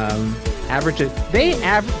 Average they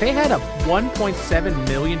had a 1.7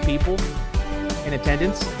 million people in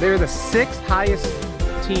attendance. They're the sixth highest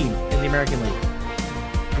team in the American League.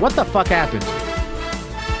 What the fuck happened?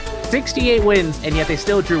 68 wins, and yet they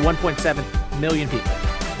still drew 1.7 million people.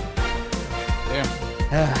 Damn.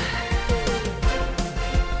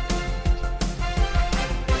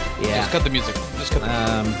 Yeah. Just cut the music. Just cut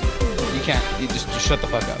the music. You can't. You just shut the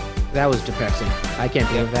fuck up. That was depressing. I can't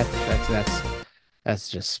believe that's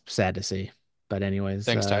just sad to see. But anyways,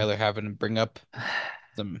 Thanks, Tyler, having to bring up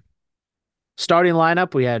some. starting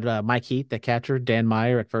lineup, we had Mike Heath at catcher, Dan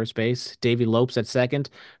Meyer at first base, Davey Lopes at second,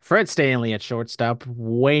 Fred Stanley at shortstop,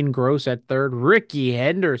 Wayne Gross at third, Ricky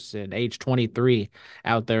Henderson, age 23,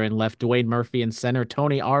 out there in left, Dwayne Murphy in center,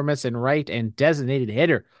 Tony Armas in right, and designated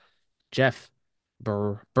hitter Jeff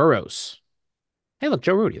Burrows. Hey, look,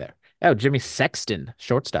 Joe Rudy there. Oh, Jimmy Sexton,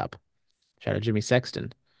 shortstop. Shout out Jimmy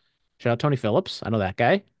Sexton. Shout out Tony Phillips. I know that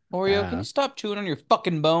guy. Oreo, can you stop chewing on your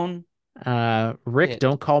fucking bone? Rick, Shit.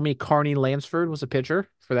 don't call me Carney Lansford was a pitcher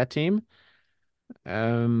for that team.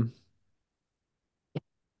 That's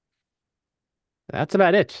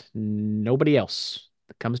about it. Nobody else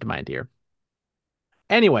that comes to mind here.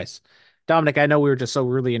 Anyways, Dominic, I know we were just so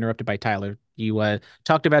rudely interrupted by Tyler. You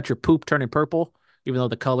talked about your poop turning purple, even though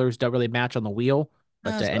the colors don't really match on the wheel.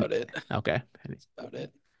 But That's about it. okay. That's about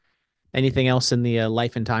it. Anything else in the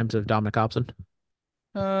life and times of Dominic Hobson?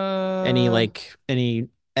 Uh, Any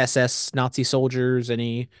SS Nazi soldiers?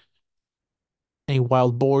 Any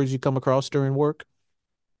wild boars you come across during work?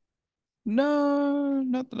 no,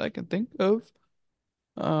 not that I can think of.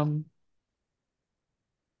 Um,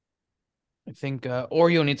 I think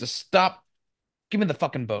Oreo needs to stop Give me the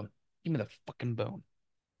fucking bone. Give me the fucking bone.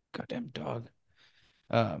 Goddamn dog.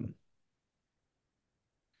 Um,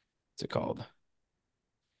 what's it called?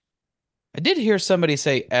 I did hear somebody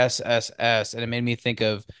say SSS, and it made me think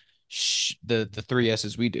of the three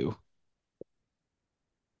S's we do.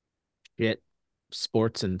 Shit,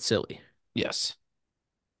 sports, and silly. Yes,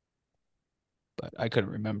 but I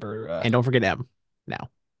couldn't remember. And don't forget M now.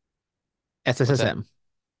 What's that? SSSM,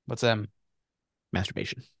 What's them?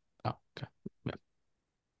 masturbation. Oh, okay. Yeah.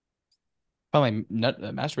 Probably nut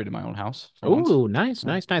masturbated in my own house for once. Ooh, nice,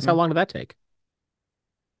 Yeah, nice, nice. How yeah. long did that take?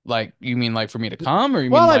 Like you mean like for me to come, or you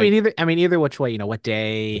mean Well, like I mean either which way, what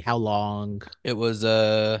day, how long? it was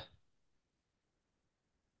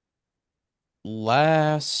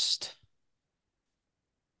last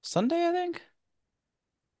Sunday, I think?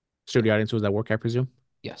 Studio audience was at work, I presume.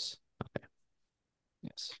 Yes. Okay,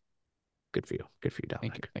 Yes. good for you. Good for you, Thank you.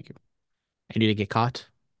 Dominic. Thank you. And you didn't get caught?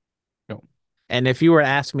 No. And if you were to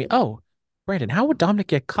ask me, oh, Brandon, how would Dominic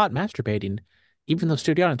get caught masturbating even though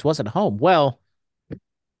studio audience wasn't home? Well,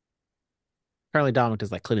 apparently Dominic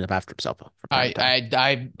is like cleaning up after himself from time to I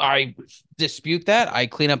time. I I dispute that. I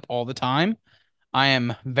clean up all the time. I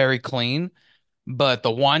am very clean. But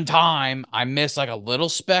the one time I miss like a little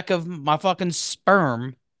speck of my fucking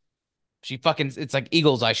sperm, she fucking it's like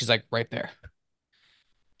eagle's eye. She's like right there.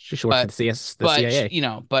 She should work for But the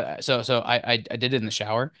CIA. but so I did it in the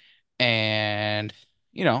shower, and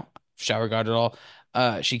shower got it all.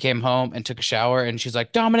 She came home and took a shower, and she's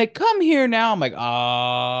like, Dominic, come here now. I'm like,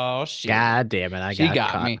 oh shit. God damn it, I She got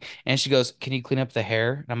got caught. me. And she goes, can you clean up the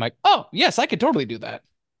hair? And I'm like, oh yes, I could totally do that.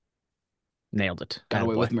 Nailed it. Got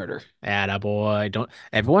away Attaboy. with murder. Attaboy. Don't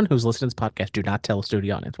everyone who's listening to this podcast, do not tell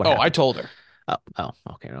studio audience what Oh, I happened. told her. Oh,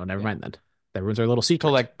 okay. No, never Yeah. mind then. That ruins our little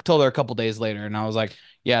secret. Told her a couple days later, and I was like,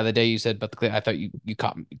 "Yeah, the day you said about the clean, I thought you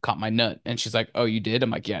caught my nut." And she's like, "Oh, you did?" I'm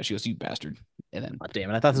like, "Yeah." She goes, "You bastard." And then, Oh, damn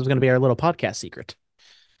it. I thought this was going to be our little podcast secret.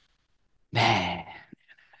 nah.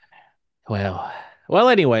 Well, well,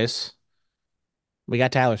 anyways, we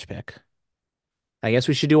got Tyler's pick. I guess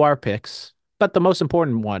we should do our picks, but the most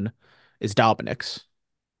important one is Dominic's.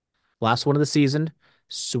 Last one of the season,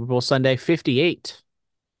 Super Bowl Sunday 58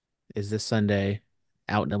 is this Sunday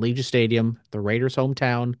out in Allegiant Stadium, the Raiders'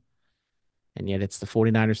 hometown, and yet it's the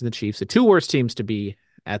 49ers and the Chiefs, the two worst teams to be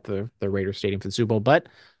at the Raiders Stadium for the Super Bowl, but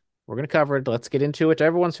we're going to cover it. Let's get into it.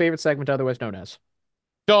 Everyone's favorite segment, otherwise known as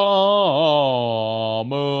Dominic.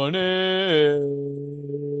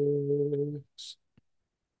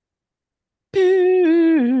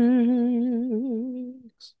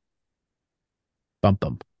 Picks. Bum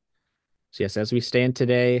bum. So yes, as we stand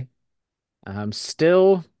today,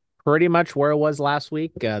 still pretty much where it was last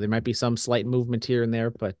week. There might be some slight movement here and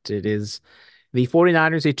there, but it is the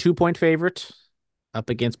 49ers a 2-point favorite up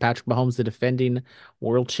against Patrick Mahomes, the defending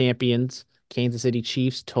world champions. Kansas City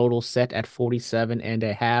Chiefs total set at 47 and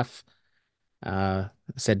a half.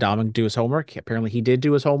 Said Dominic do his homework. Apparently he did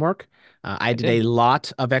do his homework. I I did a did.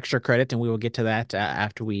 lot of extra credit, and we will get to that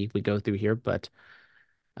after we go through here. But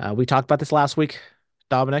we talked about this last week,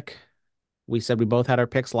 Dominic. We said we both had our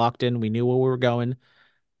picks locked in. We knew where we were going.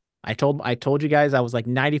 I told you guys I was like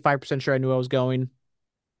 95% sure I knew I was going.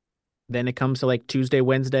 Then it comes to like Tuesday,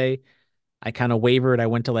 Wednesday. I kind of wavered. I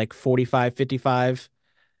went to like 45, 55.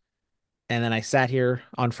 And then I sat here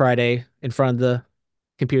on Friday in front of the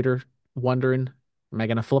computer wondering, am I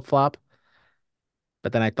going to flip flop?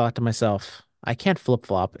 But then I thought to myself, I can't flip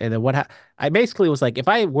flop. And then I basically was like, if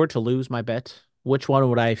I were to lose my bet, which one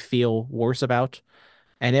would I feel worse about?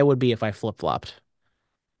 And it would be if I flip flopped.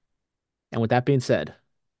 And with that being said,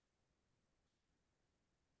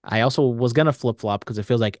 I also was gonna flip flop because it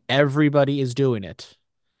feels like everybody is doing it.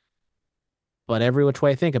 But every which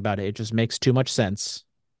way I think about it, it just makes too much sense.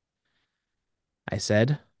 I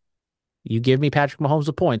said, you give me Patrick Mahomes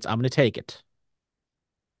the points, I'm gonna take it.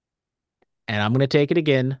 And I'm gonna take it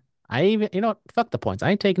again. I even, fuck the points. I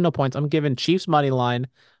ain't taking no points. I'm giving Chiefs money line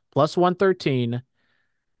plus 113.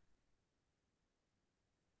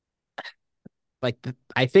 Like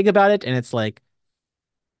I think about it and it's like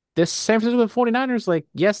this San Francisco 49ers, like,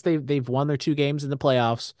 yes, they've won their two games in the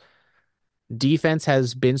playoffs. Defense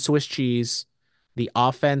has been Swiss cheese. The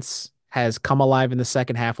offense has come alive in the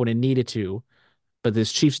second half when it needed to. But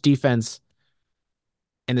this Chiefs defense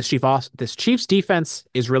and this Chiefs defense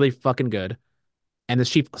is really fucking good. And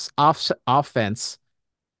this offense,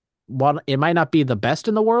 while it might not be the best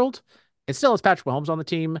in the world, it still has Patrick Mahomes on the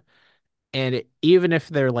team. And even if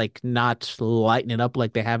they're like not lighting it up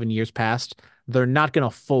like they have in years past, they're not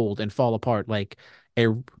gonna fold and fall apart like a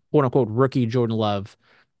quote unquote rookie Jordan Love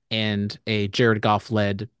and a Jared Goff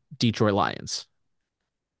led Detroit Lions.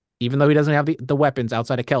 Even though he doesn't have the weapons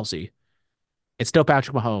outside of Kelsey, It's still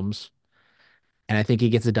Patrick Mahomes, and I think he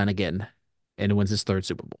gets it done again and wins his third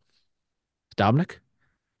Super Bowl. Dominic,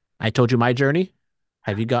 I told you my journey.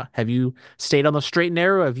 Have you stayed on the straight and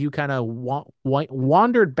narrow? Have you kind of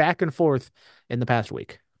wandered back and forth in the past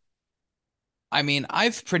week? I mean,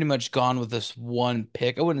 I've pretty much gone with this one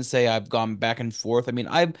pick. I wouldn't say I've gone back and forth. I mean,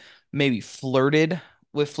 I've maybe flirted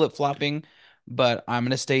with flip-flopping, but I'm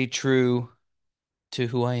gonna stay true to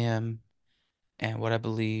who I am and what I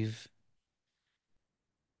believe.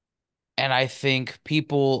 And I think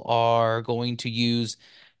people are going to use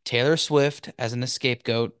Taylor Swift as an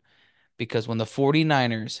scapegoat because when the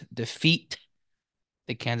 49ers defeat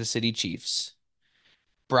the Kansas City Chiefs,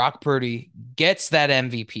 Brock Purdy gets that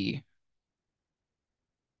MVP.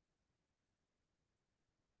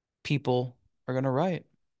 People are gonna riot.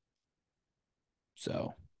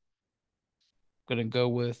 So, gonna go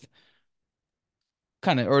with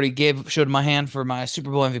kind of already showed my hand for my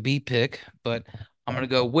Super Bowl MVP pick, but I'm gonna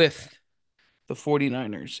go with the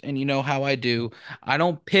 49ers. And you know how I do. I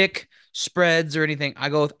don't pick spreads or anything. I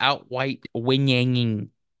go with outright winning.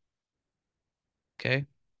 Okay.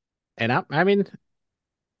 And I mean,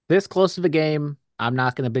 this close of a game, I'm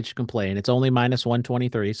not going to bitch and complain. It's only minus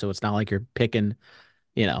 123, so it's not like you're picking,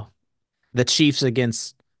 you know, the Chiefs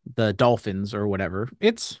against the Dolphins or whatever.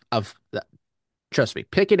 It's of trust me,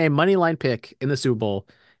 picking a money line pick in the Super Bowl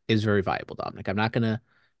is very viable, Dominic. I'm not gonna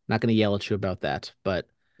yell at you about that, but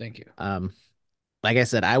Thank you. um, like I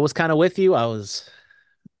said, I was kind of with you. I was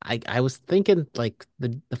thinking like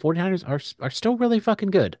the 49ers are still really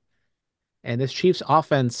fucking good, and this Chiefs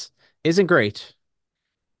offense isn't great,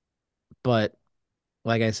 but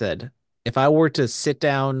like I said, if I were to sit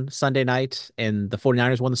down Sunday night and the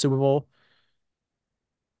 49ers won the Super Bowl,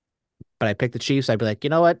 but I picked the Chiefs, I'd be like, you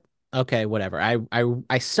know what? Okay, whatever.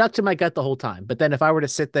 I stuck to my gut the whole time. But then if I were to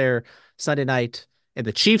sit there Sunday night and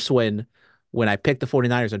the Chiefs win when I picked the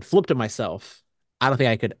 49ers and flipped to myself, I don't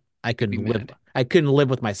think I Be couldn't live mad. I couldn't live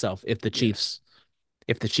with myself Yeah. if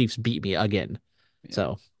the Chiefs beat me again. Yeah.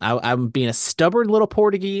 So I'm being a stubborn little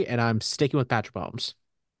Portuguese and I'm sticking with Patrick Mahomes.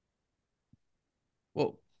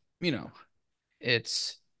 Well, you know,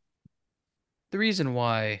 it's the reason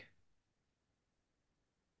why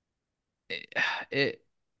it, it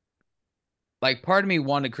like part of me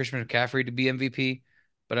wanted Christian McCaffrey to be MVP,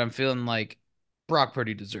 but I'm feeling like Brock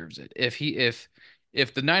Purdy deserves it.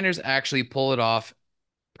 If the Niners actually pull it off,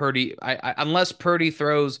 Purdy, unless Purdy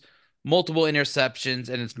throws multiple interceptions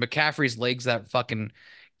and it's McCaffrey's legs that fucking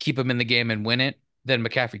keep him in the game and win it, then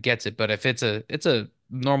McCaffrey gets it. But if it's a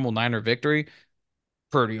normal Niner victory,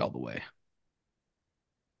 Purdy all the way.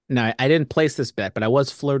 Now, I didn't place this bet, but I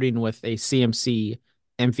was flirting with a CMC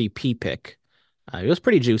MVP pick. It was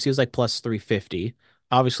pretty juicy. It was like plus 350.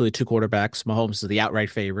 Obviously, the two quarterbacks. Mahomes is the outright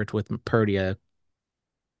favorite with Purdy a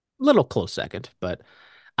little close second. But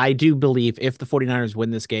I do believe if the 49ers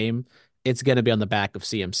win this game, it's going to be on the back of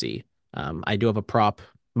CMC. I do have a prop.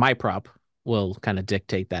 My prop will kind of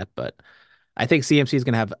dictate that, but I think CMC is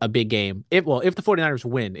going to have a big game. If the 49ers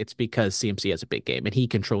win, it's because CMC has a big game and he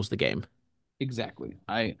controls the game. Exactly.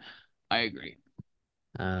 I agree.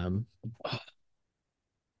 Um,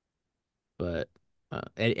 But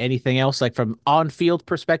anything else, like from on-field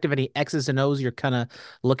perspective, any X's and O's you're kind of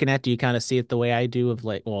looking at? Do you kind of see it the way I do of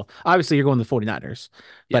like, well, obviously you're going the 49ers,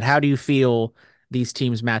 but how Yes. do you feel these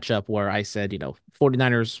teams match up where I said,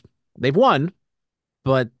 49ers, they've won,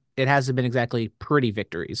 but it hasn't been exactly pretty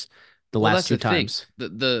victories the Well, last that's two the thing. times.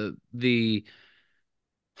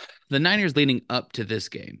 The Niners leading up to this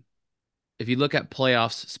game, if you look at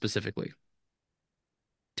playoffs specifically,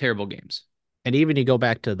 terrible games. And even you go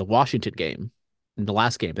back to the Washington game, in the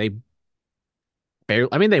last game, they barely,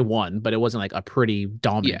 I mean, they won, but it wasn't like a pretty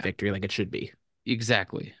dominant Yeah, victory like it should be.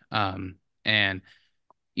 exactly. And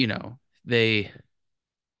they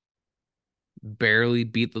barely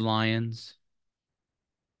beat the Lions.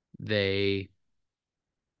 They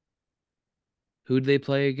who'd they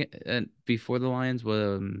play again before the Lions?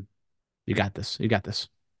 You got this. You got this.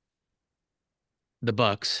 The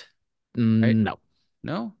Bucks, right? No,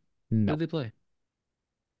 No? Who'd no. they play?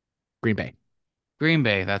 Green Bay. Green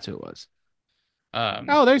Bay, that's who it was. Um,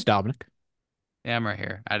 Oh, there's Dominic. yeah, I'm right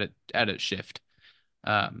here. At it shift.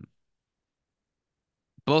 Um,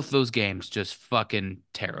 both those games just fucking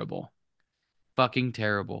terrible. Fucking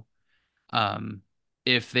terrible. Um,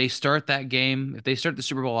 if they start that game, if they start the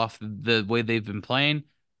Super Bowl off the way they've been playing,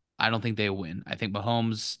 I don't think they win. I think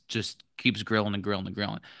Mahomes just keeps grilling and grilling and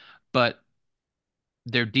grilling. But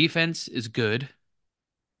their defense is good.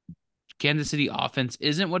 Kansas City offense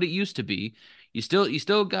isn't what it used to be. You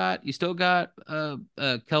still got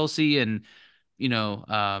Kelsey and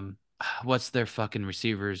what's their fucking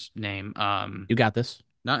receiver's name? You got this.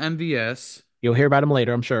 Not MVS. You'll hear about him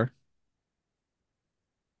later, I'm sure.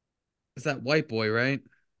 It's that white boy, right?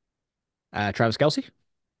 Travis Kelce.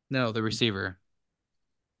 No, the receiver.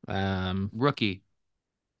 Um, Rookie.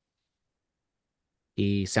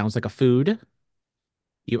 he sounds like a food.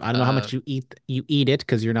 I don't know how Uh, much you eat it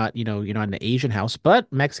because you're not in an Asian house,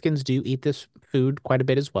 but Mexicans do eat this food quite a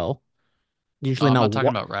bit as well. oh, Usually I'm not not talking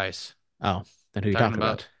what. about Rice. Oh, then who are you Talking talking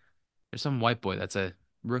about about? there's some white boy that's a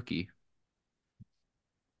rookie.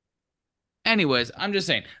 Anyways, I'm just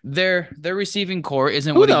saying their receiving core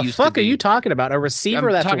isn't Who what it the used to fuck are you be. talking about? A receiver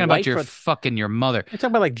I'm that's talking about white your for fucking your mother. you're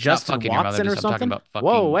talking about like Not Justin fucking your mother, Watson or just I'm talking something? about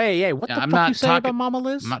Whoa, fucking hey, hey, what the I'm fuck you not say about talking Mama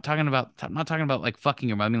I'm Liz? not talking about I'm not talking about like fucking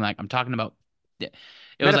your mother. I mean like I'm talking about yeah.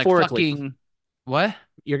 It was like Metaphorically, fucking what?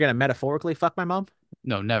 you're gonna metaphorically fuck my mom?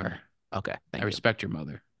 No, never. Okay, I thank you. respect your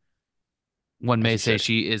mother. One As may you say should.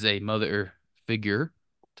 she is a mother figure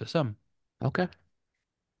to some. Okay.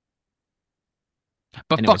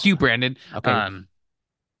 But fuck Anyways, you, Brandon. okay. You're Um,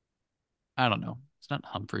 I don't know. It's not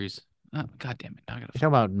Humphreys. Oh, God damn it. Now I gotta talking fucking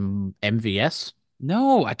about MVS?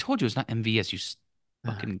 No, I told you it's not MVS,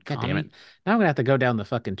 fucking God damn it. commie. Now I'm gonna have to go down the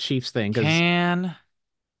fucking Chiefs thing because Kansas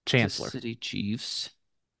Chancellor. City Chiefs.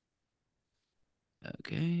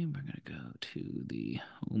 Okay, we're gonna go to the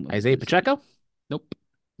home of Isaiah the city. Pacheco? Nope.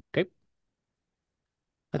 Okay.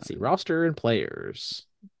 Let's see. Uh, Roster and players.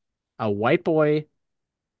 A white boy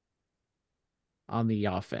on the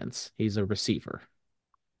offense. He's a receiver.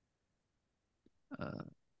 uh,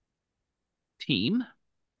 team.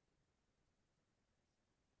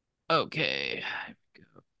 Okay. Here we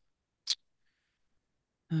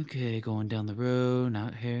go. Okay, going down the road.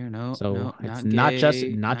 Not here. No, So no, it's not gay.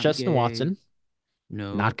 not Not Justin gay. Watson,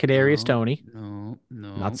 not No, Kadarius no, Toney, no,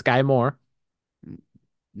 not no. Sky Moore,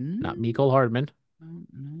 not Mm, Mecole Hardman, no,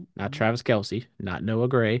 no, not no. Travis Kelce, not Noah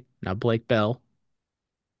Gray, not Blake Bell,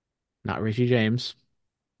 not Richie James,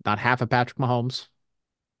 not half of Patrick Mahomes.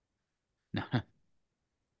 No.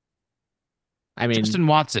 I mean, Justin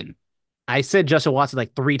Watson. I said Justin Watson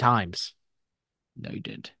like 3 times. No, you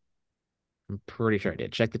didn't. I'm pretty sure I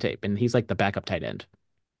did. Check the tape. And he's like the backup tight end.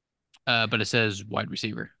 But it says wide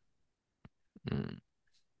receiver. Mm,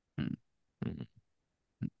 Hmm. mm.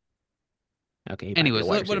 Okay, he might be a Anyways,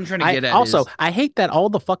 wide what receiver. I'm trying to I get at also is I hate that all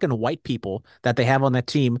the fucking white people that they have on that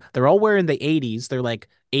team, they're all wearing the 80s. They're like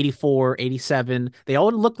 84, 87. They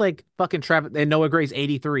all look like fucking Travis and Noah Gray's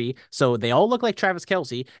 83. So they all look like Travis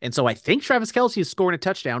Kelce. And so I think Travis Kelce is scoring a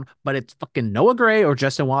touchdown, but it's fucking Noah Gray or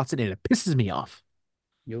Justin Watson, and it pisses me off.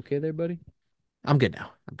 you okay there, buddy? I'm good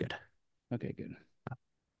now. I'm good. Okay, good.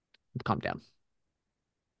 Calm down.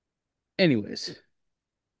 Anyways,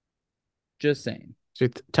 just saying. So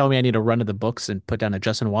you're telling me I need to run to the books and put down a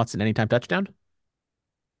Justin Watson anytime touchdown?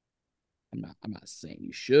 I'm not saying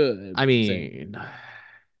you should, I but I'm saying mean,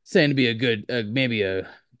 saying to be a good maybe a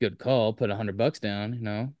good call. Put $100 down.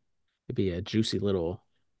 it'd be a juicy little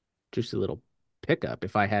pickup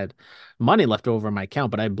if I had money left over in my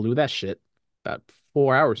account, but I blew that shit about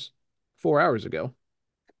 4 hours, 4 hours ago.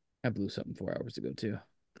 I blew something 4 hours ago too.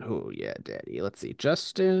 Oh yeah, daddy. Let's see.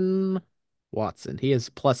 Justin Watson. He is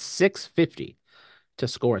plus 650 to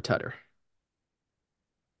score a tutter.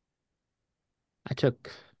 I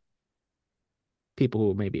took people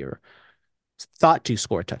who maybe are thought to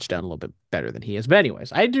score a touchdown a little bit better than he is. But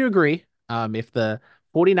anyways, I do agree. If the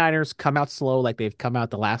 49ers come out slow like they've come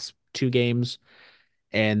out the last 2 games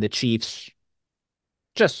and the Chiefs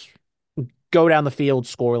just go down the field,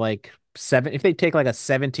 score like seven. If they take like a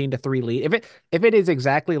 17-3 lead, if it is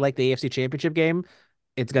exactly like the AFC Championship game,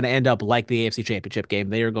 it's going to end up like the AFC Championship game.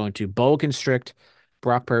 They are going to bowl constrict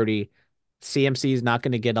Brock Purdy. CMC is not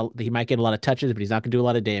going to he might get a lot of touches, but he's not going to do a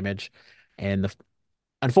lot of damage. And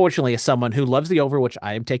unfortunately, as someone who loves the over, which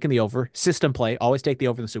I am taking the over, system play, always take the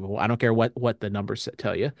over in the Super Bowl. I don't care what the numbers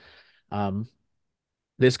tell you. Um,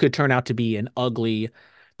 this could turn out to be an ugly,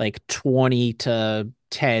 like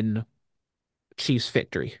 20-10 Chiefs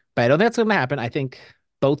victory. But I don't think that's going to happen. I think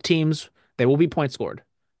both teams, there will be points scored.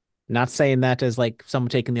 Not saying that as like someone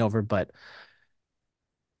taking the over, but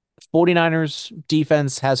 49ers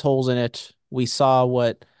defense has holes in it. We saw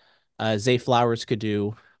what Zay Flowers could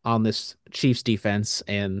do on this Chiefs defense,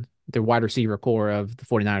 and the wide receiver core of the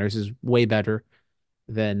 49ers is way better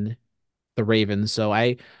than the Ravens. So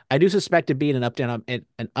I do suspect it being an up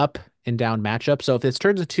and down matchup. So if this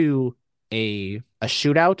turns into a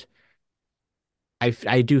shootout,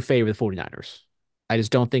 I do favor the 49ers. I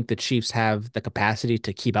just don't think the Chiefs have the capacity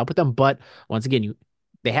to keep up with them. But once again,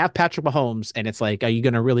 they have Patrick Mahomes, and it's like, are you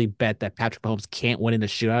going to really bet that Patrick Mahomes can't win in a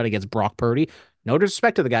shootout against Brock Purdy? No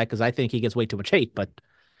disrespect to the guy, because I think he gets way too much hate, but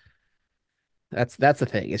That's the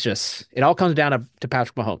thing. It's just it all comes down to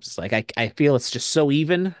Patrick Mahomes. It's like I feel it's just so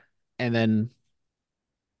even, and then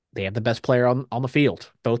they have the best player on the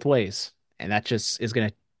field both ways, and that just is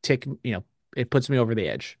gonna tick. It puts me over the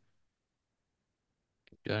edge.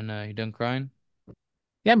 Done, you done crying?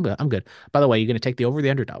 Yeah, I'm good. By the way, you're gonna take the over the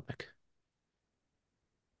underdog pick,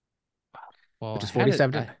 Well, which I is had it.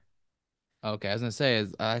 47. Okay, I was gonna say,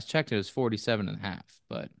 as I checked, it was 47 and a half,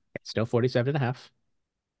 but Still 47 and a half.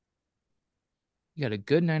 you got a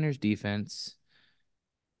good Niners defense.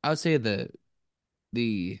 I would say the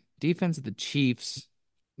defense of the Chiefs,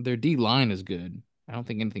 their D line is good. I don't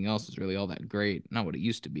think anything else is really all that great. Not what it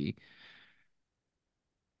used to be.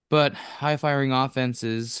 But high firing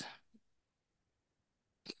offenses,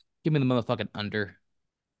 give me the motherfucking under.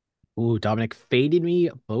 Ooh, Dominic faded me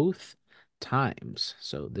both times,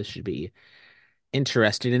 so this should be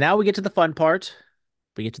interesting. And now we get to the fun part.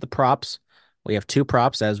 We get to the props. We have two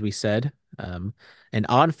props, as we said, an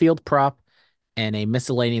on-field prop and a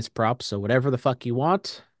miscellaneous prop. So whatever the fuck you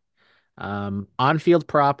want. On-field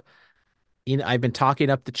prop. I've been talking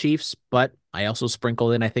up the Chiefs, but I also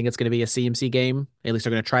sprinkled in. I think it's going to be a CMC game. At least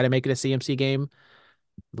they're going to try to make it a CMC game.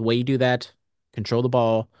 The way you do that, control the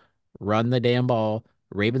ball, run the damn ball.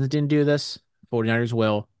 Ravens didn't do this. 49ers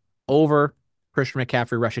will. Over Christian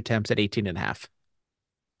McCaffrey rush attempts at 18 and a half.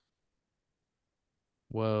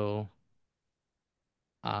 Whoa.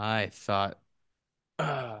 I thought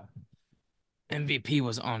uh, MVP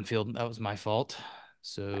was on field. That was my fault.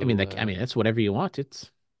 So, I mean, it's whatever you want.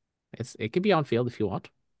 It could be on field if you want.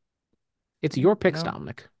 It's yeah, your picks,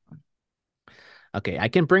 Dominic. Okay, I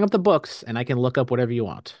can bring up the books and I can look up whatever you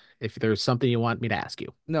want. If there's something you want me to ask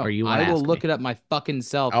you, or no, you want I to will ask look me. it up my fucking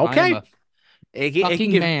self. I am Okay. a It can fucking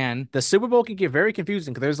give man. the Super Bowl can get very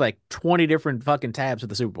confusing because there's like 20 different fucking tabs of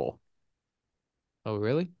the Super Bowl. Oh,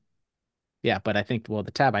 really? Yeah, but I think what's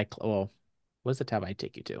the tab I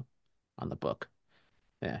take you to on the book?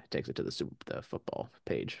 Yeah, it takes it to the football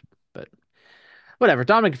page. But whatever,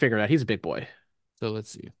 Dominic can figure it out. He's a big boy. So let's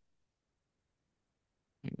see.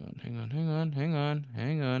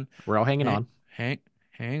 Hang on. We're all hanging Hang, on.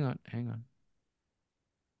 hang on.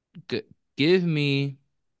 Give me.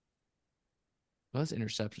 Well, that's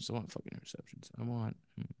interceptions. I want fucking interceptions. I want.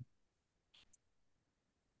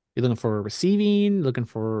 You're looking for receiving, looking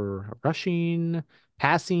for rushing,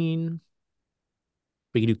 passing.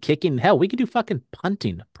 We could do kicking. Hell, we could do fucking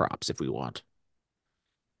punting props if we want.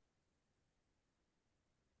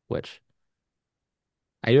 Which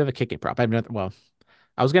I do have a kicking prop.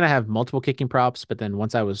 I was gonna have multiple kicking props, but then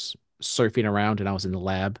once I was surfing around and I was in the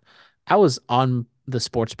lab, I was on the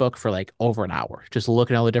sports book for like over an hour, just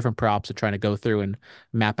looking at all the different props and trying to go through and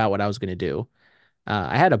map out what I was gonna do.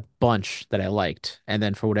 I had a bunch that I liked, and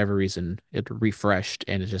then for whatever reason, it refreshed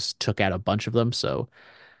and it just took out a bunch of them. So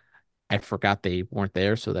I forgot they weren't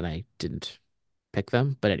there, so then I didn't pick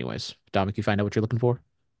them. But anyways, Dominic, you find out what you're looking for?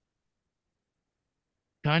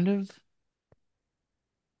 Kind of,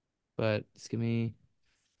 but just give me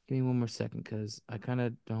one more second because I kind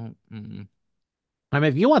of don't. I mean,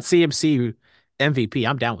 if you want CMC MVP,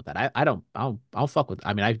 I'm down with that. I don't I'll fuck with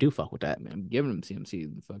I mean I do fuck with I that. mean, I'm giving him CMC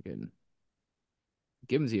the fucking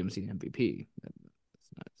give him CMC MVP.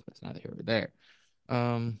 That's neither here or there.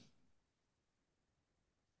 Um,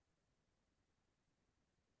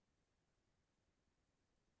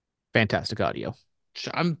 Fantastic audio.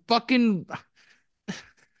 I'm fucking.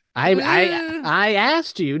 I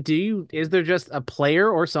asked you, is there just a player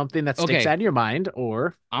or something that sticks Okay, out in your mind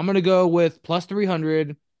or I'm gonna go with plus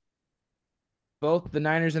 300. Both the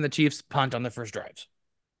Niners and the Chiefs punt on the first drives.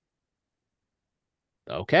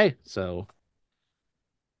 okay,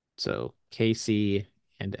 so KC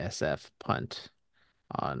and SF punt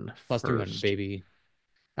on Plus 300, first. baby.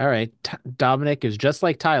 All right, Dominic is just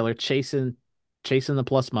like Tyler chasing the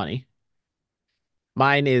plus money.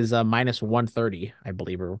 Mine is minus 130, I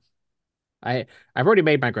believe. Or I I've already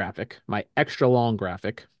made my graphic, my extra long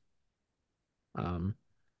graphic. Um,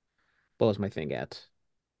 what was my thing at?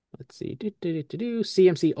 Let's see.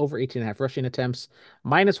 CMC over 18 and a half rushing attempts,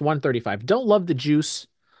 minus 135. Don't love the juice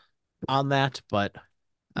on that, but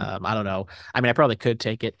I don't know. I mean, I probably could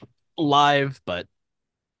take it live, but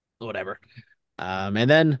whatever. And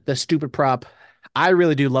then the stupid prop. I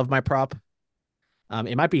really do love my prop.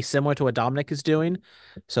 It might be similar to what Dominic is doing.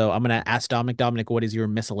 So I'm gonna ask Dominic, what is your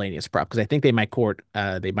miscellaneous prop? Because I think they might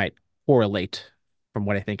correlate from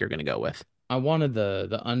what I think you're gonna go with. I wanted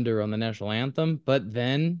the under on the national anthem, but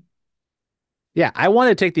then Yeah, I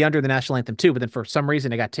wanted to take the under the national anthem too, but then for some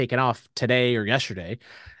reason it got taken off today or yesterday.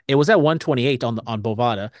 It was at 128 on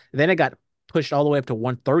Bovada. Then it got pushed all the way up to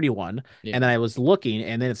 131, and Yeah. then I was looking,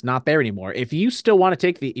 and then it's not there anymore. If you still want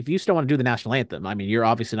to do the national anthem, I mean, you're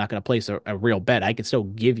obviously not going to place a real bet. I can still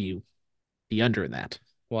give you the under in that.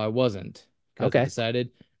 Well, I wasn't because I Okay.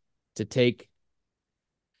 decided to take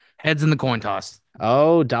heads in the coin toss.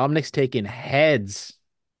 Oh, Dominic's taking heads.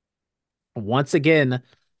 Once again,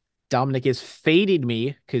 Dominic is fading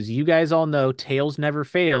me because you guys all know tails never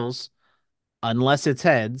fails unless it's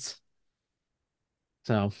heads.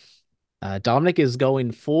 So Dominic is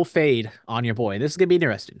going full fade on your boy. This is gonna be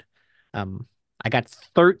interesting. I got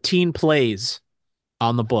 13 plays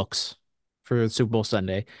on the books for Super Bowl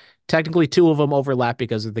Sunday. Technically, two of them overlap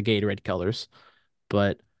because of the Gatorade colors,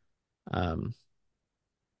 but um,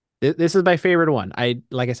 this is my favorite one.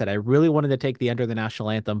 Like I said, I really wanted to take the under the national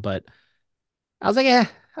anthem, but I was like, yeah,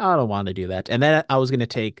 I don't want to do that. And then I was gonna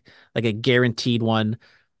take like a guaranteed one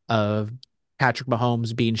of Patrick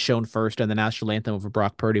Mahomes being shown first on the national anthem over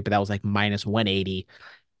Brock Purdy, but that was like minus 180.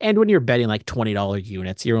 And when you're betting like $20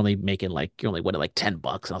 units, you're only winning like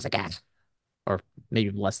 $10. And I was like, or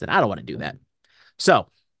maybe less than. I don't want to do that. So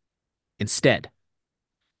instead,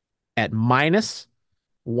 at minus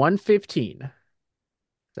 115, is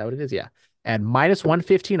that what it is? Yeah. At minus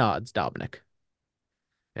 115 odds, Dominic,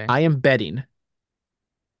 Okay. I am betting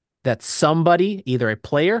that somebody, either a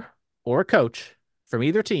player or a coach from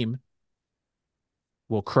either team,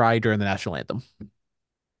 will cry during the national anthem.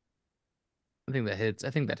 I think that hits.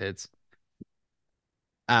 I think that hits.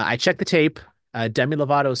 I checked the tape. Demi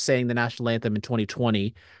Lovato sang the national anthem in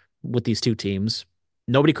 2020 with these two teams.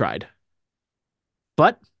 Nobody cried.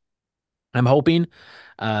 But I'm hoping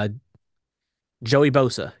uh, Joey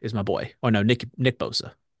Bosa is my boy. Or no, Nick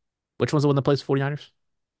Bosa. Which one's the one that plays for 49ers?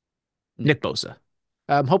 Nick Nick. Bosa.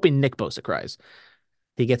 I'm hoping Nick Bosa cries.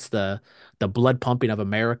 He gets the blood pumping of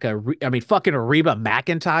America. I mean, fucking Reba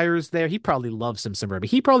McEntire's there. He probably loves some Reba.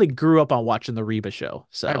 He probably grew up on watching the Reba show. I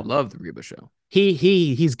So love the Reba show.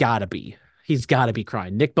 he's gotta be. He's gotta be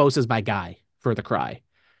crying. Nick Bosa's my guy for the cry.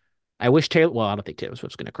 I wish Taylor. Well, I don't think Taylor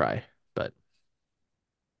Swift's gonna cry, but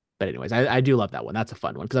anyways, I do love that one. That's a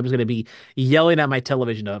fun one because I'm just gonna be yelling at my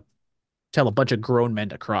television to tell a bunch of grown men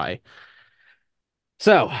to cry.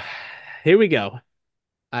 So here we go.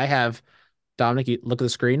 I have Dominic. You look at the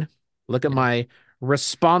screen. Look at Yeah. my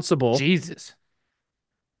responsible Jesus.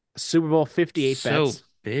 Super Bowl 58 So bets.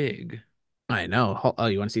 big. I know. Oh,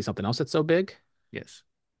 you want to see something else that's so big? Yes.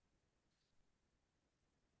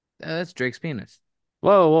 That's Drake's penis.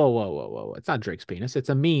 Whoa, whoa, whoa, whoa, whoa. It's not Drake's penis. It's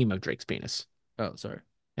a meme of Drake's penis. Oh, sorry.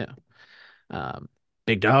 Yeah. Um,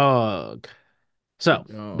 Big dog. So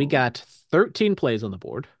we Oh. got 13 plays on the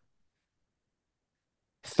board.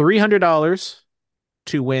 $300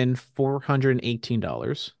 to win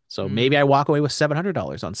 $418. So maybe Mm. I walk away with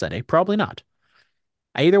 $700 on Sunday. Probably not.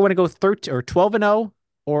 I either want to go 13 or 12 and 0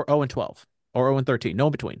 or 0 and 12 or 0 and 13. No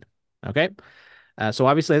in between. Okay. So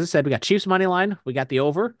obviously, as I said, we got Chiefs money line, we got the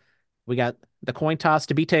over, we got the coin toss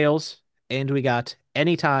to be tails, and we got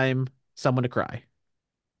anytime someone to cry.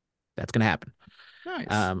 That's gonna happen.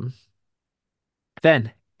 Nice. Um,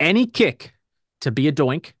 then any kick to be a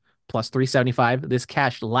doink plus 375. This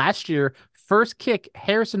cashed last year. First kick,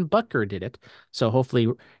 Harrison Butker did it. So hopefully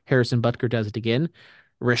Harrison Butker does it again.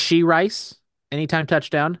 Rashee Rice, anytime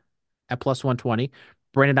touchdown at plus 120.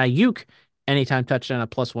 Brandon Ayuk, anytime touchdown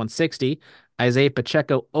at plus 160. Isaiah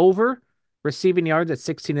Pacheco over receiving yards at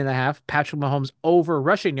 16 and a half. Patrick Mahomes over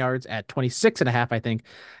rushing yards at 26 and a half. I think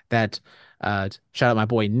that shout out my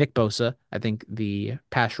boy Nick Bosa. I think the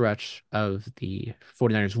pass rush of the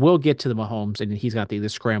 49ers will get to the Mahomes, and he's got the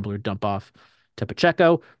scrambler dump off to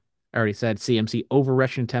Pacheco. I already said CMC over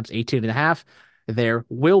rushing attempts 18 and a half. There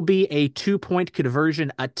will be a 2-point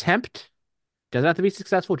conversion attempt. Doesn't have to be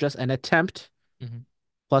successful, just an attempt Mhm.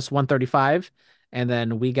 plus 135. And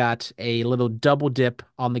then we got a little double dip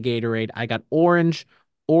on the Gatorade. I got orange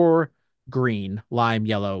or green, lime,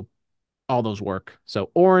 yellow, all those work.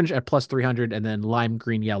 So orange at plus 300 and then lime,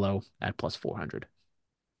 green, yellow at plus 400.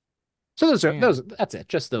 So Damn. that's it.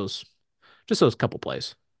 Just those couple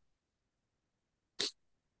plays.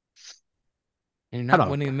 And you're I not don't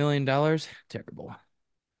winning know. $1 million? Terrible.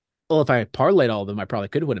 Well, if I parlayed all of them, I probably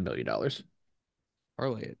could win $1 million.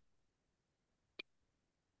 Parlay it.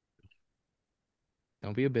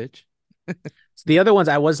 Don't be a bitch. So the other ones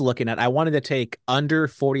I was looking at, I wanted to take under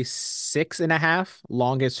 46 and a half,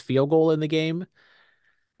 longest field goal in the game.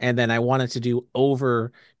 And then I wanted to do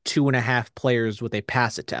over 2.5 players with a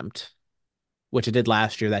pass attempt, which I did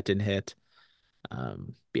last year. That didn't hit.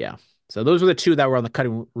 Yeah. So those were the two that were on the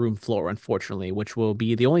cutting room floor, unfortunately, which will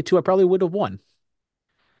be the only two I probably would have won.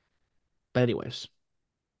 But anyways,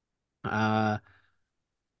 uh,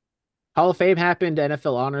 Hall of Fame happened,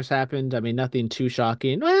 NFL honors happened. I mean, nothing too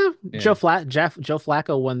shocking. Well, Yeah. Joe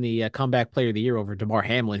Flacco won the comeback player of the year over DeMar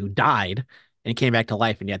Hamlin, who died and came back to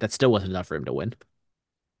life, and yet that still wasn't enough for him to win.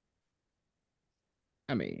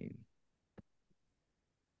 I mean,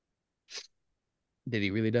 did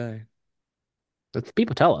he really die? That's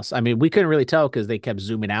people tell us. I mean, we couldn't really tell because they kept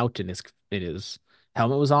zooming out and his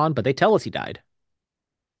helmet was on, but they tell us he died.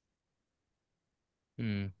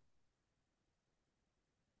 Hmm.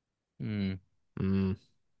 Hmm. Mm.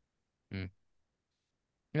 Hmm. I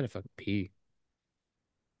gotta fucking pee.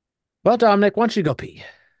 Well, Dominic, why don't you go pee?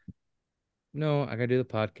 No, I gotta do the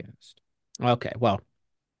podcast. Okay, well,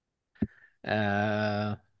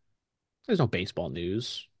 uh, there's no baseball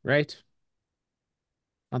news, right?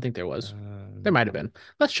 I don't think there was. There might have been.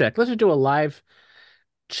 Let's check. Let's just do a live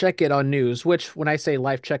check it on news, which when I say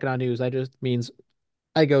live check it on news, I just means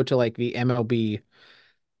I go to like the MLB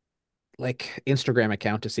like Instagram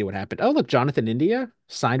account to see what happened. Oh, look, Jonathan India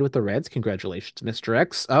signed with the Reds. Congratulations, Mr.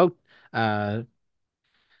 X. Oh, uh,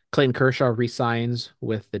 Clayton Kershaw resigns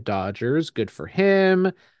with the Dodgers. Good for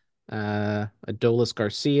him. Adolis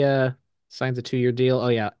Garcia signs a 2-year deal. Oh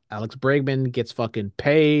yeah, Alex Bregman gets fucking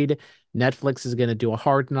paid. Netflix is gonna do a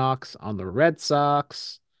Hard Knocks on the Red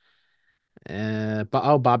Sox. But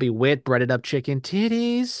oh, Bobby Witt breaded up chicken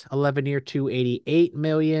titties. 11-year, 288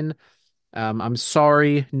 million. I'm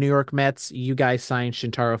sorry, New York Mets. You guys signed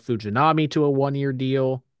Shintaro Fujinami to a 1-year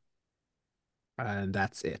deal, and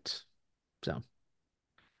that's it. So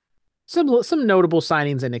some notable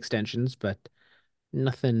signings and extensions, but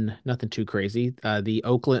nothing too crazy. The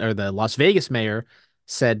Oakland or the Las Vegas mayor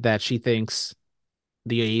said that she thinks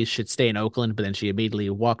the A's should stay in Oakland, but then she immediately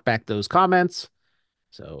walked back those comments.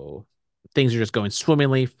 So things are just going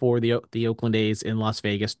swimmingly for the Oakland A's in Las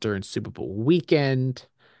Vegas during Super Bowl weekend.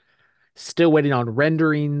 Still waiting on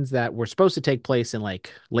renderings that were supposed to take place in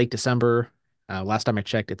like late December. Last time I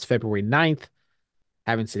checked, it's February 9th.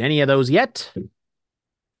 Haven't seen any of those yet.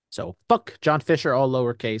 So fuck John Fisher, all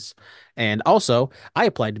lowercase. And also, I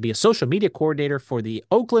applied to be a social media coordinator for the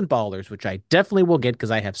Oakland Ballers, which I definitely will get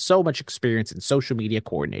because I have so much experience in social media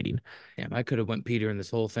coordinating. Damn, I could have went Peter in this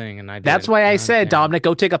whole thing and I That's didn't. why I God said, damn. Dominic,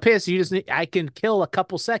 go take a piss. You just need, I can kill a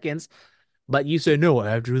couple seconds, but you said no, I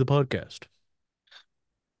have to do the podcast.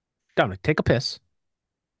 Dominic, take a piss.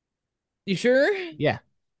 You sure? Yeah,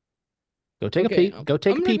 go take a Okay, pee. Go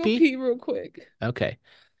take a I'm gonna pee go pee. pee real quick. Okay.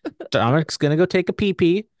 Dominic's gonna go take a pee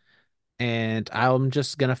pee, and I'm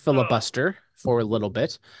just gonna Ugh. filibuster for a little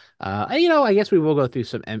bit. I guess we will go through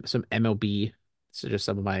some MLB. So just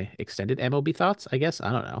some of my extended MLB thoughts, I guess.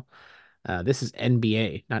 I don't know. This is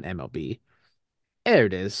NBA, not MLB. There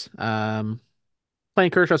it is.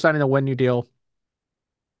 Playing Kershaw signing a 1-year deal.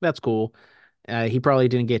 That's cool. He probably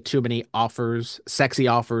didn't get too many offers, sexy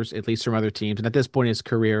offers, at least from other teams. And at this point in his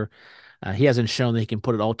career, he hasn't shown that he can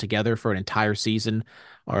put it all together for an entire season,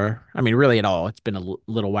 or I mean, really at all. It's been a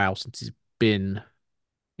little while since he's been,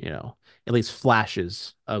 at least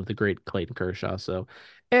flashes of the great Clayton Kershaw. So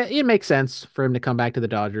it makes sense for him to come back to the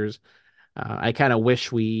Dodgers. I kind of wish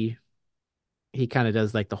he kind of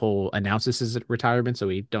does like the whole announces his retirement, so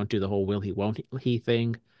we don't do the whole will he won't he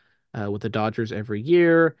thing with the Dodgers every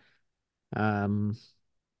year. Um,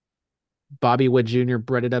 Bobby Wood Jr.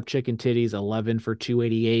 breaded up chicken titties, 11 for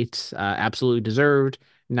 288. Absolutely deserved.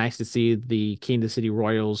 Nice to see the Kansas City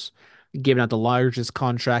Royals giving out the largest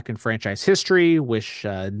contract in franchise history. Wish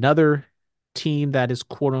another team that is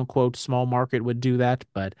quote unquote small market would do that,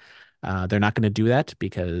 but they're not going to do that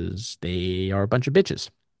because they are a bunch of bitches.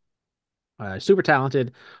 Super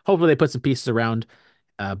talented. Hopefully, they put some pieces around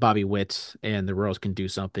Bobby Witt and the Royals can do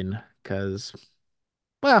something because,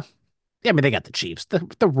 well, yeah, I mean, they got the Chiefs.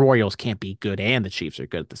 The Royals can't be good and the Chiefs are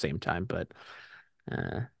good at the same time, but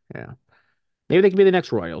uh, yeah. Maybe they can be the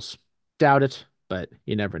next Royals. Doubt it, but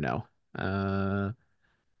you never know. Uh,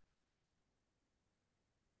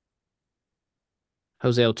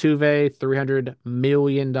 Jose Altuve, $300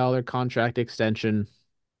 million contract extension.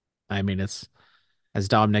 I mean, it's as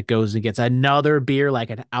Dominic goes and gets another beer like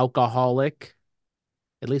an alcoholic.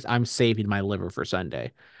 At least I'm saving my liver for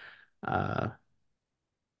Sunday. Uh,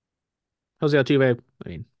 Jose Altuve, I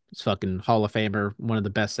mean, it's fucking Hall of Famer, one of the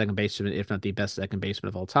best second basemen, if not the best second baseman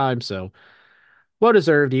of all time. So well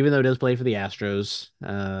deserved, even though it does play for the Astros.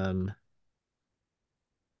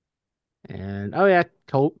 And oh yeah,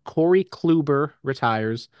 Corey Kluber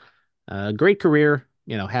retires. Great career.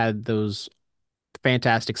 Had those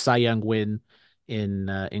fantastic Cy Young win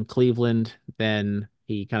in Cleveland. Then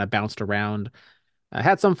he kind of bounced around.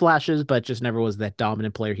 Had some flashes, but just never was that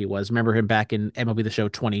dominant player he was. Remember him back in MLB The Show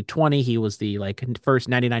 2020? He was the like first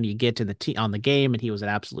 99 you get in the on the game, and he was an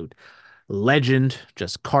absolute legend,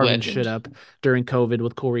 just carving shit Legend. up during COVID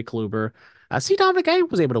with Corey Kluber. See, Dominic, I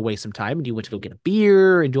was able to waste some time, and you went to go get a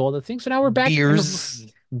beer and do all the things. So now we're back in Beers.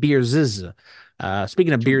 beers.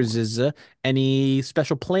 Speaking of Two beers, more. any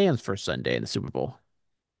special plans for Sunday in the Super Bowl?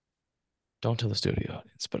 Don't tell the studio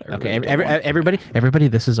audience, but I Okay, really don't want. everybody,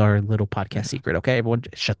 this is our little podcast secret. Okay, everyone,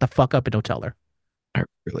 shut the fuck up and don't tell her. I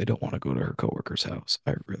really don't want to go to her coworker's house.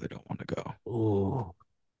 I really don't want to go. Ooh.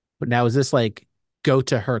 But now is this like go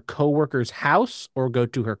to her coworker's house or go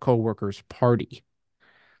to her coworker's party?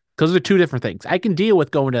 Because those are two different things. I can deal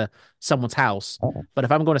with going to someone's house, but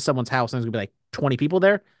if I'm going to someone's house and there's gonna be like 20 people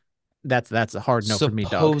there, that's a hard no for me,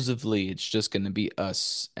 dog. Supposedly, it's just going to be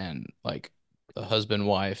us and like the husband,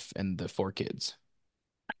 wife, and the 4 kids.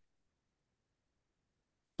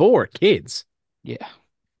 Four kids. Yeah.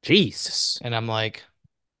 Jesus. And I'm like,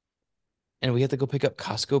 and we have to go pick up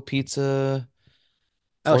Costco pizza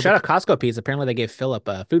Oh, for the. shout out Costco Pizza. Apparently they gave Philip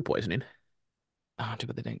food poisoning. Oh, too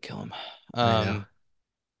bad they didn't kill him. I know. Um,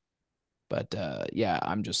 but yeah,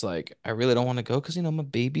 I'm just like, I really don't want to go because my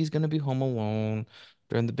baby's gonna be home alone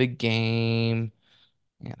during the big game,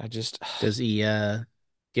 and I just Does he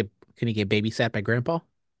get can he get babysat by grandpa?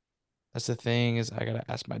 that's the thing is I gotta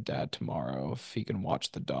ask my dad tomorrow if he can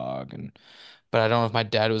watch the dog, and but I don't know if my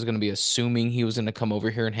dad was gonna be assuming he was gonna come over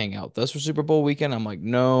here and hang out with us for Super Bowl weekend. I'm like,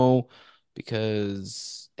 no,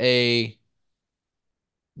 because A,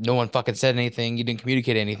 no one fucking said anything, you didn't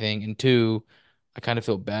communicate anything, and two, I kind of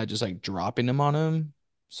feel bad just like dropping him on him.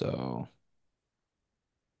 So,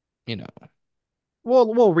 you know,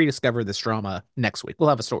 We'll rediscover this drama next week. We'll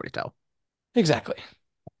have a story to tell. exactly.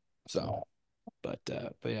 So, but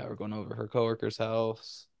yeah, we're going over to her coworker's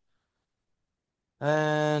house.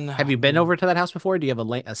 And Have you been over to that house before? Do you have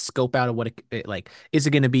a scope out of what it like? Is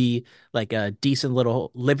it going to be like a decent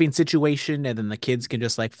little living situation, and then the kids can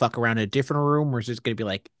just like fuck around in a different room, or is it going to be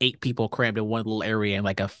like 8 people crammed in one little area and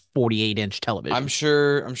like a 48-inch television? I'm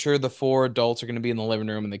sure the 4 adults are gonna be in the living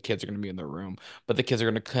room and the kids are gonna be in their room, but the kids are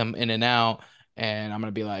gonna come in and out, and I'm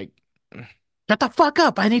gonna be like, Shut the fuck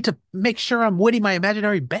up! I need to make sure I'm winning my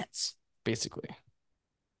imaginary bets. basically.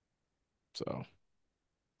 So,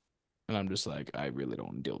 and I'm just like, I really don't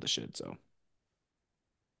want to deal with this shit. So,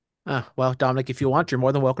 Well, Dominic, if you want, you're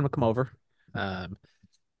more than welcome to come over. Um,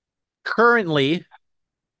 Currently,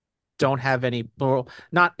 don't have any, well,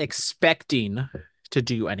 not expecting to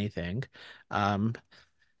do anything. Um,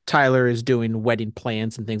 Tyler is doing wedding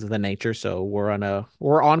plans and things of that nature, so we're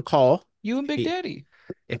on call. you and Big He Daddy.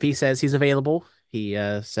 If he says he's available, he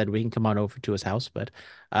said we can come on over to his house. But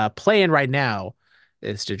plan right now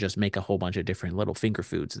is to just make a whole bunch of different little finger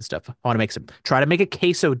foods and stuff. I want to try to make a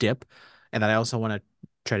queso dip, and then I also want to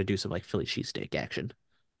try to do some like Philly cheesesteak action.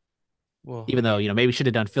 Well, I Even though, mean, maybe we should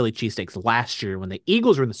have done Philly cheesesteaks last year when the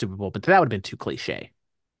Eagles were in the Super Bowl, but that would have been too cliche.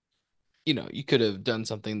 you could have done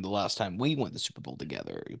something the last time we went to the Super Bowl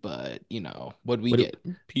together, but what'd we We get?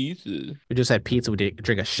 Pieces. we just had pizza. We did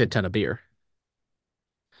drink a shit ton of beer.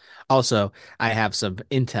 Also, I have some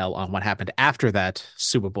intel on what happened after that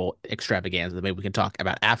Super Bowl extravaganza that maybe we can talk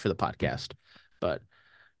about after the podcast. But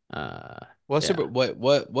What yeah, Super?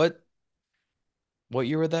 What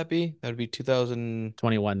year would that be? That would be 2000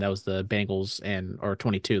 21, that was the Bengals, and or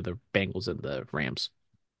 22, the Bengals and the Rams.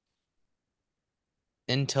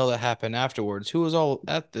 until that happened afterwards. Who was all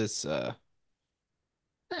at this?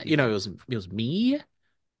 You know, it was me,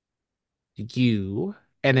 you,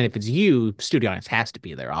 and then if it's you, studio audience has to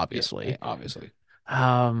be there, Yeah, obviously. obviously.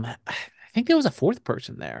 I think there was a fourth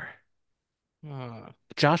person there. Uh,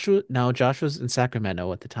 Joshua, no, Josh was in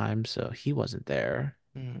Sacramento at the time, so he wasn't there.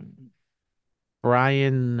 hmm,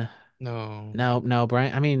 Brian, no. no,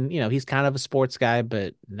 Brian. I mean, he's kind of a sports guy,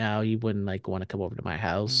 but no, he wouldn't like want to come over to my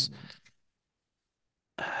house. Mm.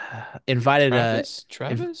 Invited Travis? inv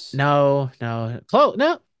Travis? no, Chloe,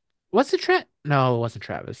 no. What's the No, it wasn't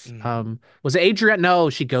Travis. Mm. Was it Adrienne? No,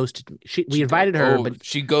 she ghosted me. We invited her, but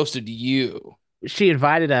She ghosted you. she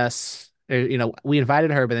invited us. We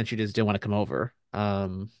invited her, but then she just didn't want to come over. I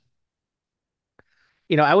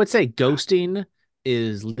would say ghosting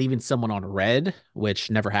is leaving someone on red, which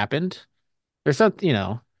never happened. There's something,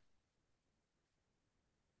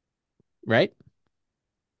 right?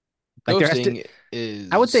 Like there has to, Ghosting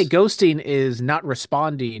I would say is ghosting is not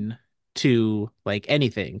responding to like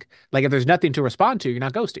anything. Like if there's nothing to respond to, you're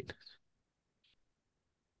not ghosting.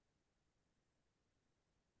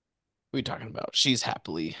 what are you talking about? She's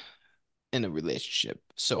happily in a relationship.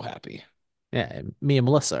 So happy. Yeah, me and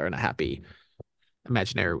Melissa are in a happy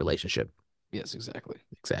imaginary relationship. Yes, exactly.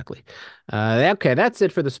 Exactly. Okay, that's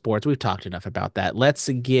it for the sports. We've talked enough about that. Let's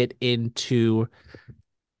get into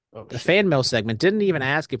Oh the shit. fan mail segment. Didn't even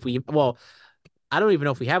ask if we, well, I don't even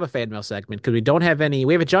know if we have a fan mail segment because we don't have any.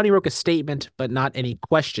 We have a Johnny Roca statement, but not any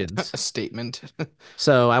questions. A statement.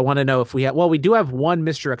 So I want to know if we have. Well, we do have one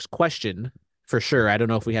Mr. X question for sure. I don't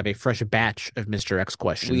know if we have a fresh batch of Mr. X We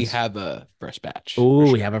questions. have a fresh batch for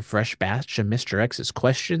Oh, we have sure. a fresh batch of Mr. X's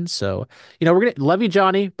questions. So, we're gonna love you,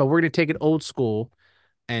 Johnny, but we're gonna take it old school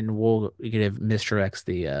and we'll give Mr. X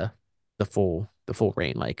the full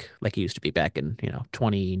reign like he used to be back in,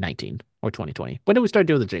 2019 or 2020. When did we start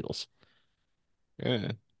doing the jingles?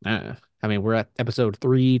 Yeah. I mean, we're at episode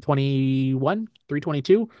 321,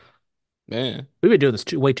 322. Yeah. We've been doing this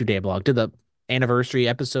way too damn long. Did the anniversary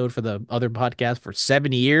episode for the other podcast for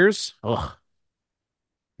 7 years. Ugh.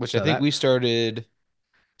 Which I So think that we started.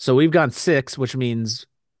 so we've gone six, which means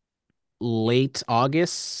late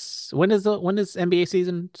August. When does NBA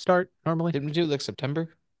season start normally? Didn't we do like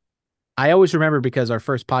September? I always remember because our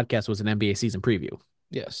first podcast was an NBA season preview.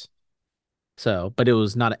 Yes. So, but it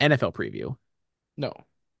was not an NFL preview. No.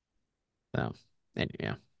 So, and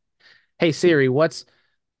yeah. Hey Siri, what's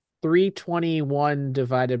 321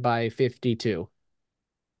 divided by 52?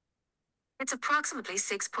 It's approximately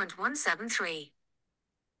 6.173.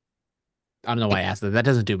 I don't know why I asked that. That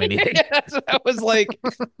doesn't do me anything. Yeah, that's what I was like.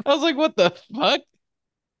 I was like, what the fuck?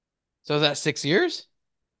 So is that 6 years?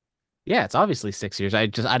 Yeah, it's obviously 6 years. I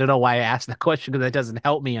don't know why I asked that question because that doesn't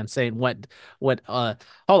help me on saying what hold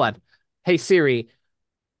on. Hey Siri,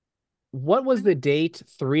 what was the date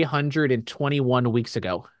 321 weeks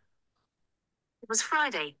ago? It was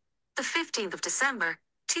Friday, the 15th of December,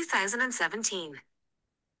 2017.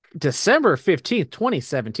 December 15th,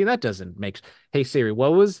 2017. That doesn't make. Hey Siri,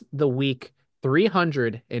 what was the week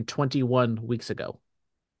 321 weeks ago?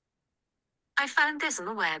 I found this on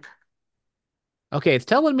the web. Okay, it's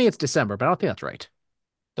telling me it's December, but I don't think that's right.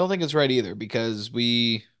 Don't think it's right either because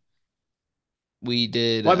we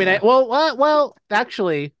did Well, I mean,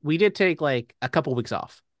 actually, we did take like a couple weeks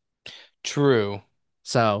off. true.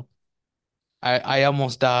 So I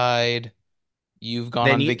almost died. You've gone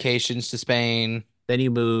then on you vacations to Spain. then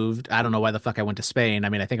you moved. I don't know why the fuck I went to Spain. I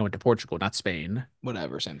mean, I think I went to Portugal, not Spain.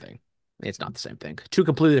 Whatever, same thing. It's not the same thing. Two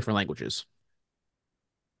completely different languages.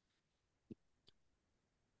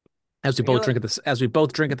 You know what? As we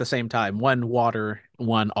both drink at the same time. One water,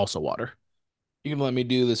 one also water. You gonna let me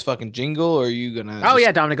do this fucking jingle, or are you gonna Oh yeah,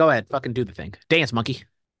 just Dominic, go ahead. Fucking do the thing. Dance, monkey.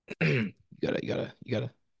 you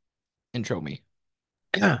gotta intro me.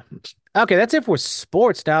 Okay, that's it for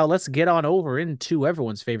sports. Now let's get on over into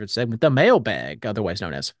everyone's favorite segment, the mailbag, otherwise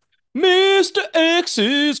known as Mr.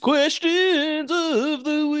 X's questions of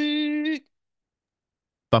the week.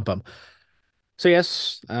 Bum Bum. So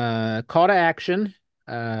yes, call to action.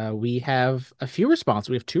 We have a few responses.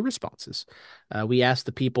 We have two responses. We asked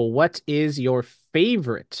the people, "What is your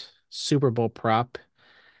favorite Super Bowl prop?"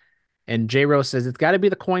 And J Rose says it's got to be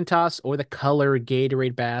the coin toss or the color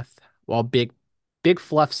Gatorade bath. While Big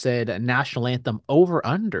Fluff said national anthem over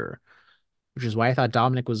under, which is why I thought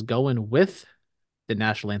Dominic was going with the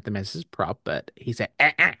national anthem as his prop, but he said,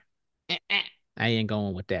 I ain't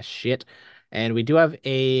going with that shit. And we do have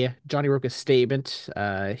a Johnny Roca statement.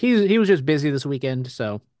 He was just busy this weekend,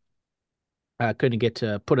 so couldn't get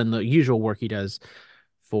to put in the usual work he does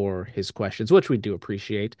for his questions, which we do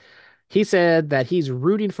appreciate. He said that he's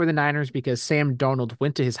rooting for the Niners because Sam Darnold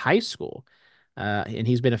went to his high school, and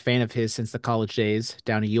he's been a fan of his since the college days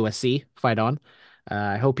down at USC. Fight on.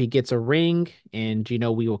 I hope he gets a ring, and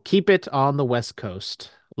we will keep it on the West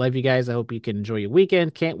Coast. Love you guys. I hope you can enjoy your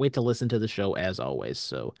weekend. Can't wait to listen to the show as always.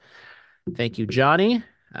 So thank you, Johnny.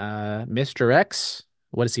 Mr. X,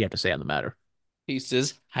 what does he have to say on the matter? He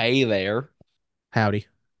says, "Hey there. Howdy.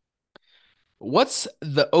 What's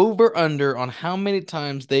the over under on how many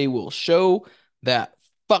times they will show that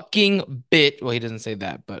fucking bit?" Well, he doesn't say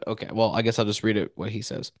that, but okay. Well, I guess I'll just read it what he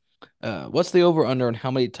says. What's the over under on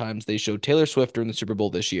how many times they show Taylor Swift during the Super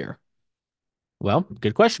Bowl this year? Well,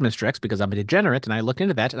 good question, Mr. X, because I'm a degenerate and I looked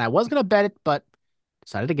into that and I was going to bet it, but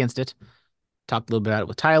decided against it. Talked a little bit about it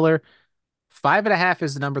with Tyler. 5.5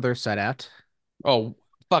 is the number they're set at. Oh,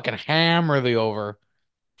 fucking hammer the over.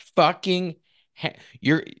 Fucking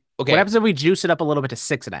you're What okay. happens if we juice it up a little bit to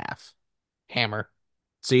 6.5? Hammer.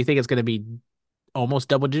 So you think it's going to be almost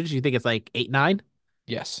double digits? You think it's like 8, 9?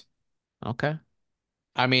 Yes. Okay.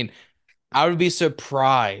 I mean, I would be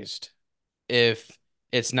surprised if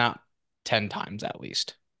it's not 10 times at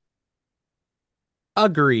least.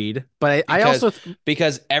 Agreed. But I Because also,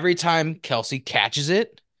 because every time Kelsey catches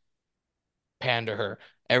it, pan to her.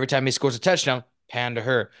 Every time he scores a touchdown, pan to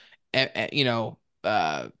her. And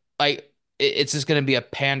like it's just gonna be a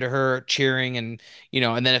pan to her cheering and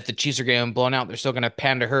then if the Chiefs are getting blown out, they're still gonna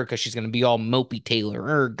pan to her because she's gonna be all mopey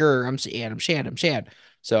Taylor. Grr, I'm sad, I'm sad, I'm sad.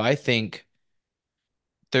 So I think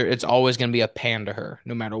It's always going to be a pan to her,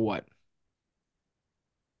 no matter what.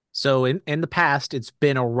 So in the past, it's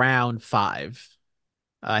been around five.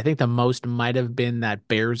 I think the most might have been that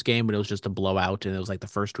Bears game, but it was just a blowout, and it was like the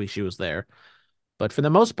first week she was there. But for the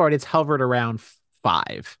most part, it's hovered around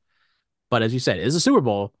five. But as you said, it is a Super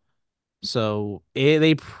Bowl, so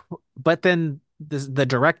but then the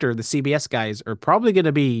director, the CBS guys, are probably going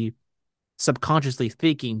to be subconsciously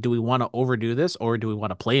thinking, do we want to overdo this or do we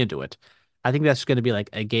want to play into it? I think that's going to be like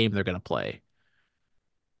a game they're going to play.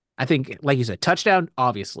 I think, like you said, touchdown,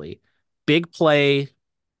 obviously. Big play,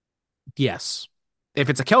 yes. If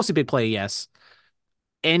it's a Kelsey big play, yes.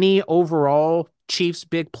 Any overall Chiefs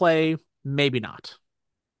big play, maybe not.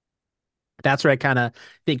 That's where I kind of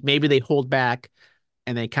think maybe they hold back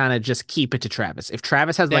and they kind of just keep it to Travis. If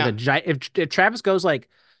Travis has like a Now, giant, if Travis goes like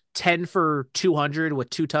 10 for 200 with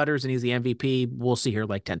two tutters and he's the MVP, we'll see her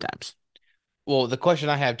like 10 times. well, the question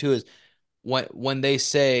I have too is when they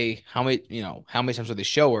say how many times do they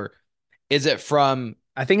show her? Is it from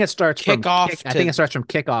I think it starts from kick. kickoff I think it starts from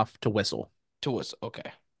kickoff to whistle. to us?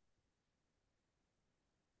 Okay,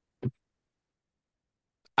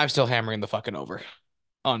 I'm still hammering the fucking over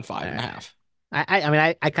on five and a Uh, half. I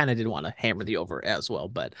mean, I kind of did want to hammer the over as well,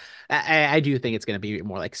 but I do think it's going to be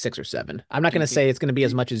more like 6 or 7. I'm not Do going you to think say it's going to be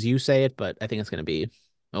as do much as you say it, but I think it's going to be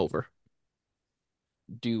over.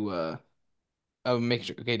 do I'll make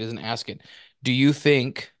sure okay, doesn't ask it. Do you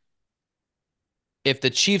think if the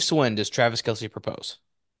Chiefs win, does Travis Kelce propose?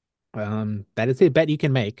 That is a bet you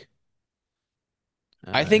can make.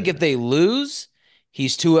 I think Uh, if they lose,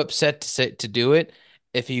 he's too upset to do it.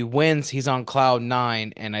 If he wins, he's on cloud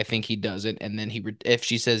nine, and I think he does it. And then if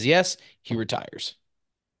she says yes, he retires.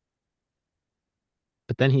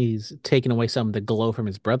 but then he's taking away some of the glow from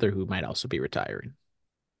his brother, who might also be retiring.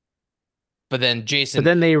 But then But Jason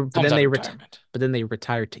then they, but comes then out they, of ret retirement. but then they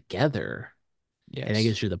retire together, and that Yes.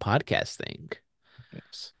 gives you the podcast thing.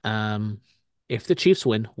 Yes. Um, if the Chiefs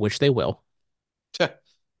win, which they will,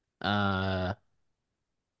 uh,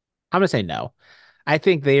 I'm gonna say no. I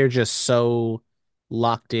think they are just so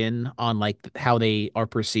locked in on like how they are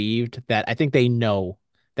perceived that I think they know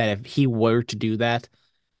that if he were to do that,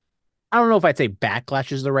 I don't know if I'd say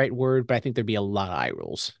backlash is the right word, but I think there'd be a lot of eye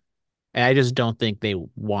rolls. And I just don't think they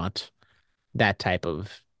want that type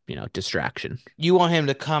of, distraction. You want him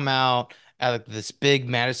to come out at like this big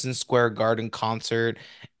Madison Square Garden concert,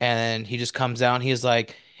 and he just comes out and he's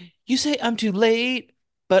like, "You say I'm too late,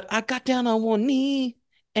 but I got down on one knee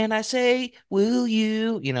and I say, will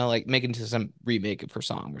you?" Like making to some remake of her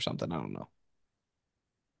song or something. I don't know.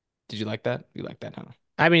 Did you like that? You like that, huh?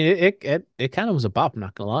 I mean, it kind of was a bop, I'm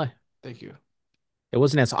not gonna lie. Thank you. It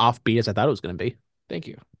wasn't as offbeat as I thought it was gonna be. Thank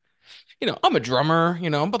you. I'm a drummer.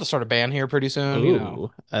 I'm about to start a band here pretty soon.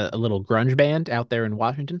 Ooh, a little grunge band out there in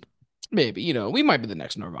Washington. Maybe, we might be the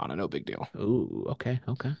next Nirvana. No big deal. Ooh, okay,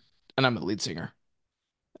 okay. And I'm the lead singer.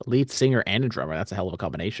 A lead singer and a drummer. That's a hell of a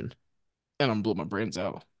combination. And I'm blowing my brains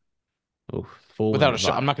out. Ooh, full Without a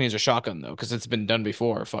shot. I'm Nirvana. not gonna use a shotgun though, because it's been done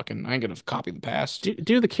before. Fucking, I ain't gonna copy the past.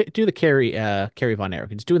 Do the Carrie Von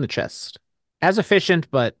Erich. It's doing the chest. As efficient,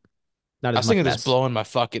 but not I as was much thinking of just mess. blowing my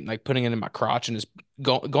fucking like putting it in my crotch and just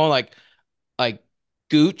going like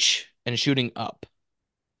gooch and shooting up.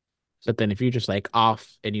 But then if you're just like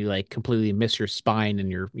off and you like completely miss your spine and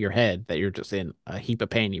your head, that you're just in a heap of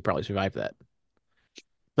pain, you probably survive that.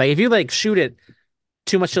 Like if you like shoot it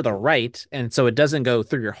too much to the right, and so it doesn't go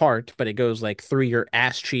through your heart, but it goes like through your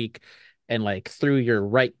ass cheek and like through your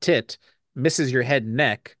right tit, misses your head and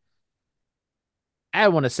neck. I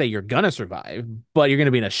want to say you're gonna survive, but you're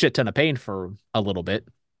gonna be in a shit ton of pain for a little bit,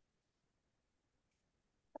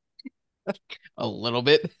 A little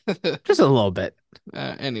bit. just a little bit.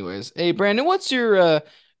 Anyways, hey Brandon, what's your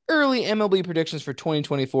early MLB predictions for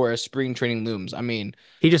 2024 as spring training looms? I mean,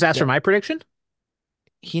 He just asked for the, my prediction.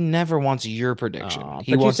 he never wants your prediction. Oh,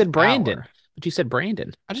 He but you wants said Brandon. our. But you said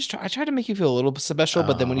Brandon. I try to make you feel a little special,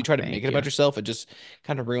 but then when you Oh, try to make thank it you. about yourself, it just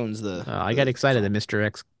kind of ruins the I got the excited that fun. Mr.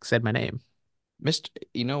 X said my name. Mr.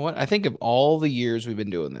 You know what? I think of all the years we've been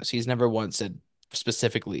doing this, he's never once said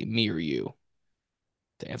specifically me or you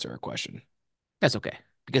to answer a question That's okay.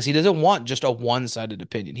 because he doesn't want just a one-sided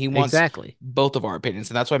opinion. He wants Exactly. both of our opinions,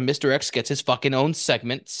 and that's why Mr. X gets his fucking own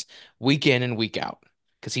segments week in and week out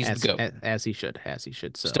because he's the As, goat. as he should, as he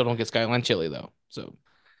should. So, Still don't get Skyline Chili though. So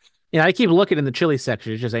I keep looking in the chili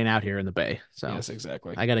section. It just ain't out here in the bay. So yes,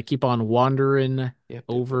 exactly. I got to keep on wandering Yep, yep,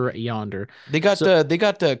 over yep. yonder. They So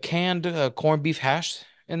got the canned corned beef hash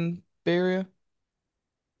in Bay Area.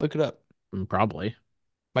 Look it up. probably.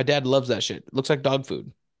 My dad loves that shit. Looks like dog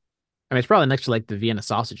food. I mean, it's probably next to like the Vienna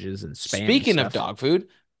sausages and spam and Speaking of stuff. dog food,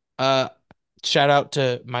 uh, shout out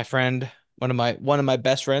to my friend one of my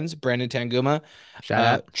best friends, Brandon Tanguma, Shout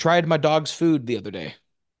out. tried my dog's food the other day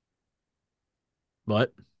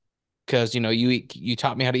What? because you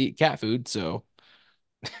taught me how to eat cat food, so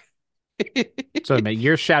So man,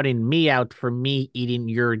 you're shouting me out for me eating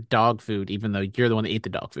your dog food, even though you're the one that ate the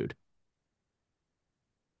dog food.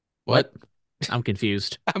 What? what? I'm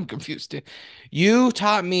confused. I'm confused too. You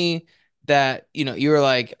taught me that, you were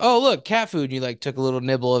like, "Oh, look, cat food." And you like took a little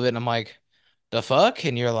nibble of it, and I'm like, "The fuck?"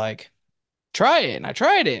 And you're like, "Try it." And I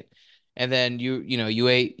tried it. And then you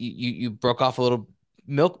ate you broke off a little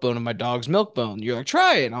milk bone of my dog's milk bone. You're like,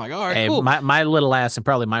 "Try it." And I'm like, "All right, Hey, cool." my little ass and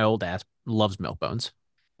probably my old ass loves milk bones.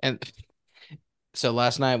 And so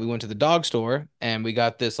last night we went to the dog store and we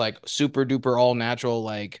got this like super duper all natural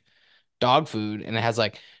like dog food, and it has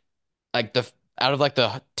like the out of like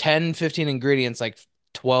the 10, 15 ingredients, like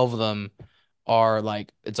 12 of them are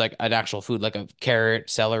like it's like an actual food, like a carrot,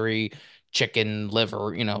 celery, chicken,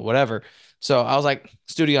 liver, whatever. So I was like,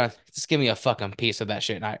 studio, just give me a fucking piece of that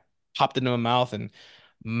shit. And I popped it into my mouth, and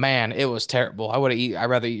man, it was terrible. I'd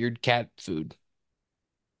rather eat your cat food.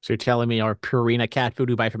 So you're telling me our Purina cat food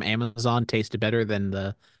we buy from Amazon tasted better than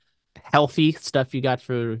the healthy stuff you got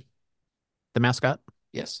for the mascot?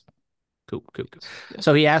 Yes. Cool, cool, cool. Yes. Yes.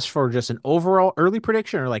 So he asked for just an overall early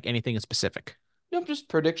prediction or like anything in specific? Yep, just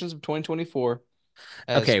predictions of 2024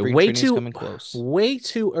 as Okay, spring training is coming close. way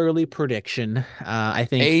too early prediction. I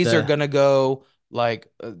think A's are gonna go like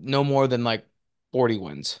no more than like 40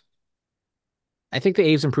 wins. the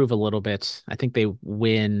A's improve a little bit. I think they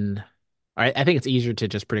win. I think it's easier to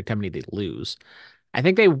just predict how many they lose. I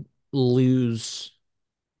think they lose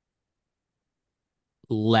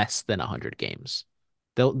less than 100 games.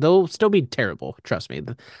 They'll still be terrible, trust me.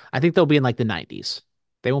 I think they'll be in like the 90s.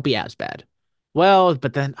 They won't be as bad. Well,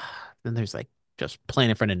 but then there's like just playing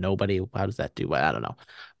in front of nobody. How does that do? I don't know.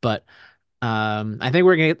 But I think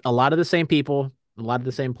we're gonna get a lot of the same people, a lot of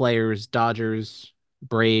the same players, Dodgers,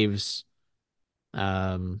 Braves,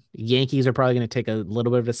 Yankees are probably going to take a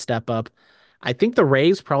little bit of a step up. I think the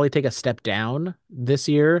Rays probably take a step down this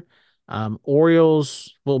year.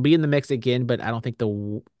 Orioles will be in the mix again, but I don't think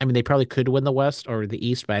I mean, they probably could win the West or the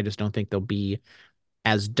East, but I just don't think they'll be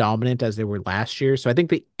as dominant as they were last year. So I think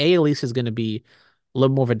the AL East is going to be a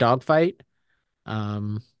little more of a dogfight.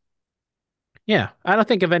 Um, yeah, I don't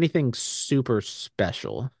think of anything super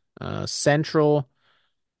special. Central,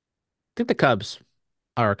 I think the Cubs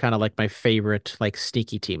are kind of like my favorite, like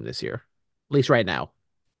sneaky team this year, at least right now.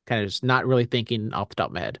 Kind of just not really thinking off the top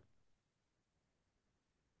of my head.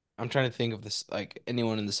 I'm trying to think of this like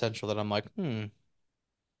anyone in the Central that I'm like,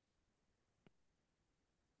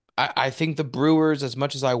 I think the Brewers, as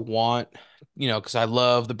much as I want, because I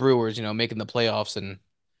love the Brewers, making the playoffs and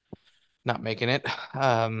not making it.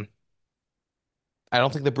 I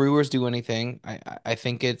don't think the Brewers do anything. I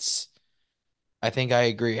think I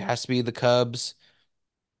agree. It has to be the Cubs.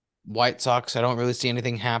 White Sox, I don't really see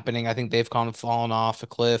anything happening. I think they've kind of fallen off a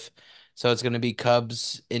cliff. So it's going to be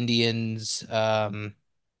Cubs, Indians. Oh,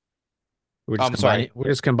 I'm sorry. We're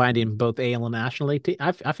just combining both AL and National League team.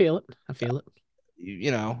 I feel it. I feel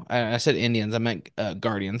it. I said Indians. I meant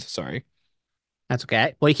Guardians. Sorry. That's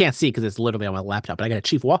okay. Well, you can't see because it's literally on my laptop, but I got a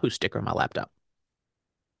Chief Wahoo sticker on my laptop.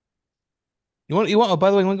 Oh,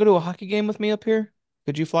 by the way, you want to go to a hockey game with me up here?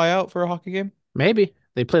 Could you fly out for a hockey game? Maybe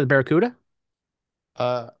they play the Barracuda.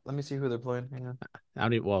 Let me see who they're playing. Hang on. I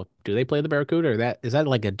don't even, well, do they play the Barracuda or that is that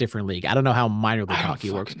like a different league? I don't know how minor league I don't hockey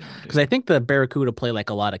works fucking know, because I dude. think the Barracuda play like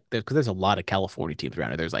a lot of because there's a lot of California teams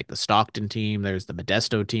around here. There's like the Stockton team, there's the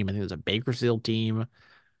Modesto team, I think there's a Bakersfield team.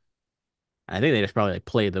 I think they just probably like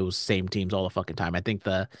play those same teams all the fucking time. I think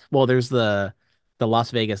there's the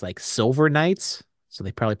Las Vegas like Silver Knights, so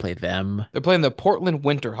they probably play them They're playing the Portland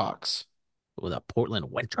Winterhawks with the Portland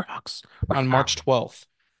Winterhawks. on Wow. March 12th.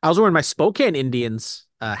 I was wearing my Spokane Indians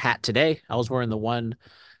hat today. I was wearing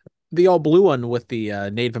the all blue one with the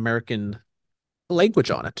Native American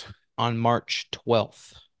language on it. On March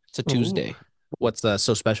 12th. It's a Ooh. Tuesday. What's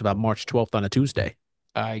so special about March 12th on a Tuesday?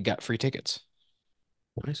 I got free tickets.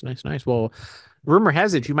 Nice, nice, nice. Well, rumor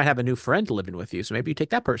has it you might have a new friend living with you, so maybe you take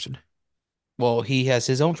that person. Well, he has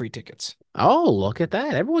his own free tickets. Oh, look at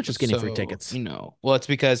that. Everyone's just getting free So, tickets. well, it's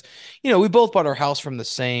because, we both bought our house from the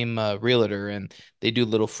same realtor and they do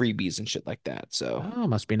little freebies and shit like that. So, Oh,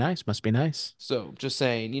 must be nice. Must be nice. just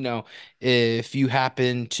saying, if you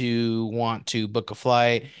happen to want to book a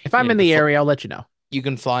flight, If I'm you in can the fl area, I'll let you know. you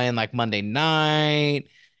can fly in like Monday night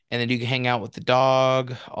and then you can hang out with the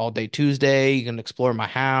dog all day Tuesday. You can explore my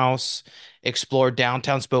house, explore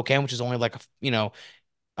downtown Spokane, which is only like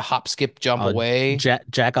a hop, skip, jump I'll away.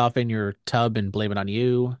 jack off in your tub and blame it on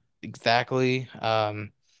you. Exactly.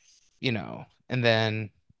 And then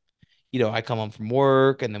I come home from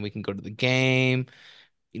work and then we can go to the game,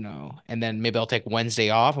 and then maybe I'll take Wednesday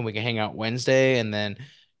off and we can hang out Wednesday and then,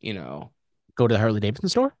 you know, Go to the Harley Davidson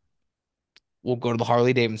store. we'll go to the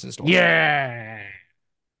Harley Davidson store. Yeah.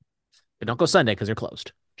 But don't go Sunday because they're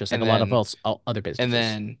closed. Just like a And lot of then else, all other and businesses.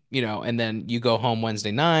 then, and then you go home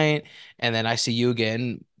Wednesday night and then I see you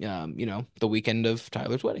again, the weekend of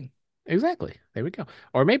Tyler's wedding. Exactly. There we go.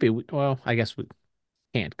 Or maybe, well, I guess we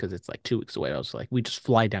can't because it's like 2 weeks away. I was like, we just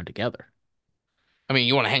fly down together. I mean,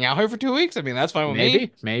 you want to hang out here for 2 weeks? I mean, that's fine with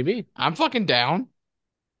me. Maybe. I'm fucking down.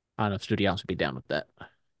 I don't know if Studios would be down with that.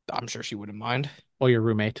 I'm sure she wouldn't mind. Or your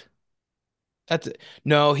roommate. That's it.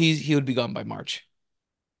 No, he would be gone by March.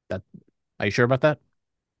 That Are you sure about that?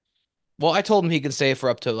 Well, I told him he can stay for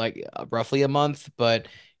up to like roughly a month, but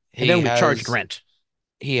And he then we charged has rent.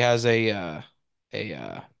 he has a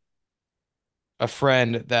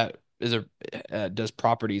friend that does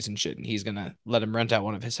properties and shit, and he's gonna let him rent out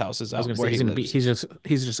one of his houses I was out gonna where say he lives.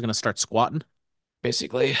 he's just gonna start squatting.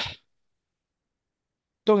 Basically,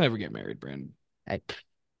 don't ever get married, Brandon. Hey,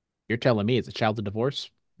 you're telling me it's a child of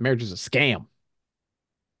divorce? Marriage is a scam.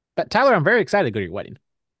 But Tyler, I'm very excited to go to your wedding.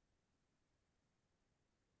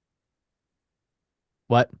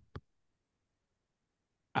 What?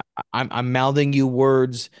 I'm mouthing you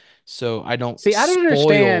words so I don't See, I don't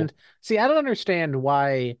spoil. understand. See, I don't understand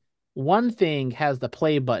why one thing has the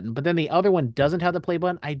play button, but then the other one doesn't have the play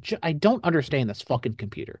button. I don't understand this fucking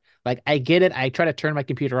computer. Like, I get it. I try to turn my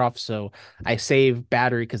computer off so I save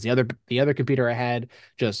battery because the other computer I had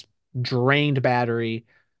just drained battery.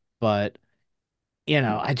 But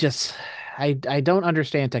I don't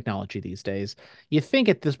understand technology these days. You think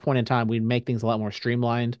at this point in time we'd make things a lot more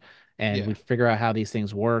streamlined and Yeah, we'd figure out how these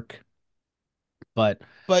things work, but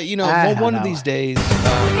but I don't one of know. these days.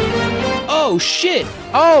 Oh shit!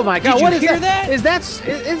 Oh my Did God, you what is hear that? that? Is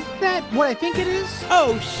that what I think it is?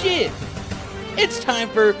 Oh shit! It's time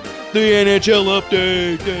for the NHL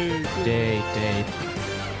update. Date.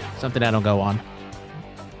 Something I don't go on.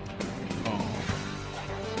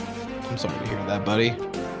 Oh, I'm sorry to hear that, buddy.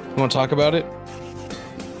 You want to talk about it?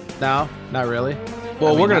 No, not really.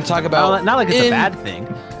 Well, we're gonna talk about not like it's a bad thing.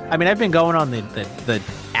 I mean, I've been going on the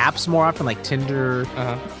apps more often, like Tinder.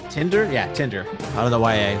 Uh-huh. Tinder? Yeah, Tinder. I don't know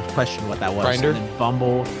why I questioned what that was. Grindr? And then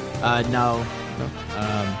Bumble. No.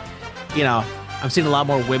 I'm seeing a lot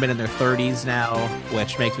more women in their 30s now,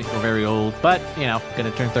 which makes me feel very old. But,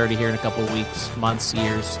 gonna turn 30 here in a couple of weeks, months,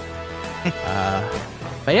 years.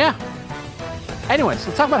 But yeah. Anyways,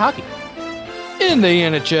 let's talk about hockey. In the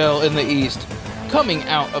NHL in the East, coming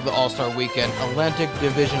out of the All-Star weekend, Atlantic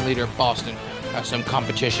Division leader Boston has some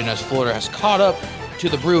competition as Florida has caught up to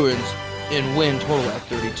the Bruins in win total at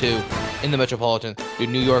 32. In the Metropolitan, the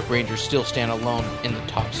New York Rangers still stand alone in the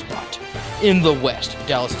top spot. In the West,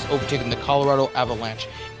 Dallas has overtaken the Colorado Avalanche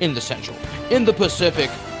in the Central. In the Pacific,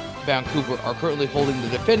 Vancouver are currently holding the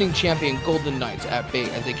defending champion Golden Knights at bay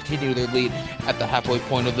as they continue their lead at the halfway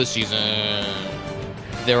point of the season.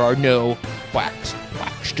 There are no quacks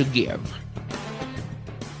to give.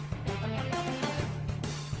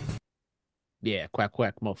 Yeah, quack,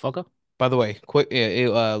 quack, motherfucker. By the way, quick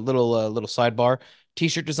little sidebar.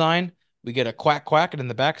 T-shirt design. We get a quack quack, and in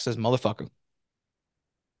the back it says motherfucker.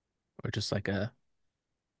 Or just like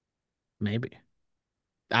maybe.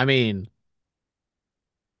 I mean,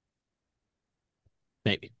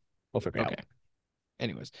 maybe. We'll figure it Okay. out.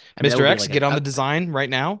 Anyways, I mean, that Mr. would be X, like get on the design right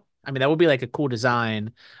now. that would be like a cool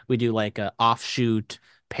design. We do like a offshoot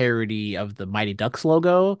parody of the Mighty Ducks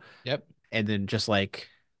logo, Yep. and then just like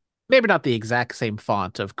maybe not the exact same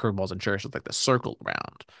font of Curveballs and Church with like the circle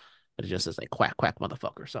around, but it just says like quack quack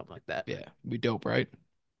motherfucker or something like that. Yeah, we dope, right?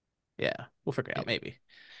 Yeah, we'll figure it Yeah. out maybe.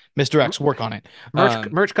 Mr. X, work on it.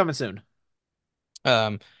 Merch coming soon.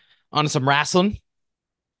 Um, on to some wrestling.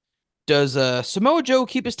 Does Samoa Joe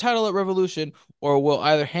keep his title at Revolution, or will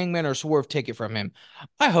either Hangman or Swerve take it from him?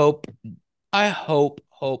 I hope, hope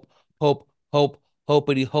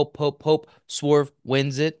Swerve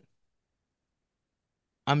wins it.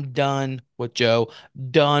 I'm done with Joe.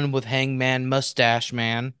 Done with Hangman Mustache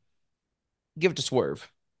Man. Give it to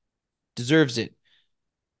Swerve. Deserves it.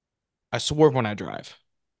 I swerve when I drive.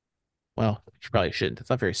 Well, you probably shouldn't. It's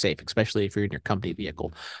not very safe, especially if you're in your company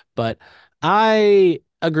vehicle. But I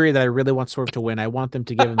agree that I really want Swerve to win. I want them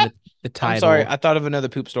to give him the I'm sorry. title. I thought of another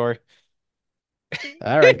poop story.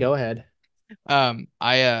 All right, go ahead. So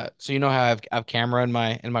you know how I have camera in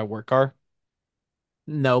my work car?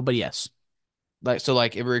 No, but yes.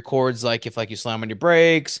 Like it records like if like you slam on your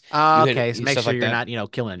brakes, you hit Okay, so make stuff sure like you're that.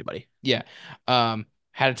 not, killing anybody. Yeah. Had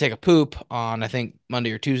to take a poop on I think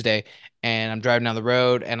Monday or Tuesday, and I'm driving down the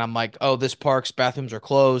road and I'm like, oh, this park's bathrooms are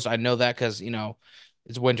closed. I know that because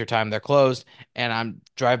It's winter time, they're closed, and I'm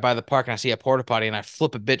drive by the park and I see a porta potty and I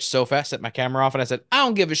flip a bitch so fast, set my camera off, and I said, I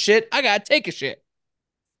don't give a shit. I gotta take a shit.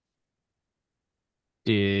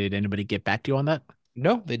 Did anybody get back to you on that?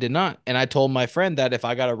 No, they did not. And I told my friend that if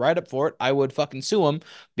I got a write up for it, I would fucking sue him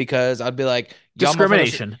because I'd be like, y'all motherfuckers,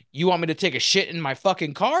 Discrimination. you want me to take a shit in my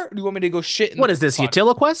fucking car? Or do you want me to go shit in the What is porta this, potty?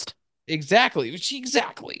 Utiliquest? Exactly.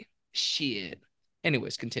 Exactly. Shit.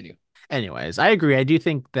 Anyways, continue. Anyways, I agree. I do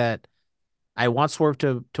think that I want Swerve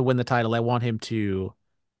to win the title. I want him to,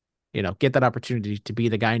 get that opportunity to be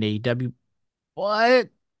the guy in AEW, but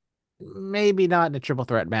maybe not in a triple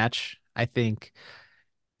threat match. I think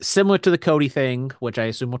similar to the Cody thing, which I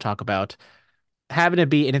assume we'll talk about, having it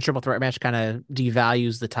be in a triple threat match kind of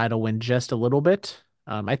devalues the title win just a little bit.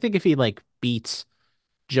 I think if he like beats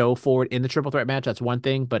Joe Ford in the triple threat match, that's one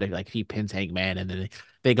thing. But if he pins Hangman and then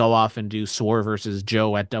they go off and do Swerve versus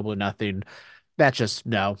Joe at Double or Nothing, that's just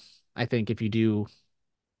no. I think if you do,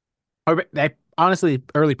 or I honestly,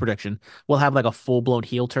 early prediction, we'll have like a full blown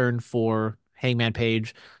heel turn for Hangman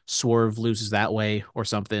Page. Swerve loses that way or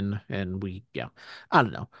something, and yeah, I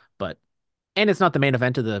don't know. But and it's not the main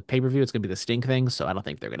event of the pay per view; it's gonna be the Sting thing, so I don't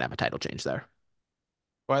think they're gonna have a title change there.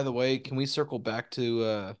 By the way, can we circle back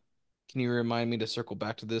to can you remind me to circle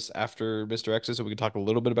back to this after Mr. X so we can talk a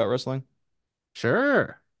little bit about wrestling?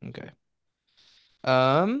 Sure. Okay.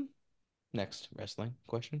 Um, next wrestling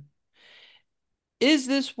question. Is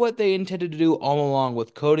this what they intended to do all along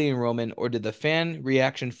with Cody and Roman, or did the fan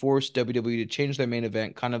reaction force WWE to change their main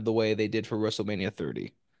event kind of the way they did for WrestleMania 30?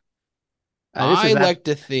 This I is like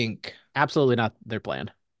to think absolutely not their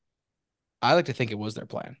plan. I like to think it was their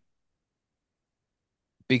plan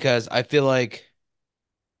because I feel like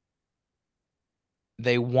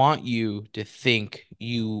they want you to think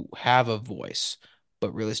you have a voice,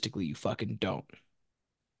 but realistically you fucking don't.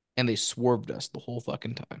 And they swerved us the whole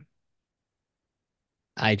fucking time.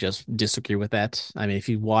 I just disagree with that. I mean, if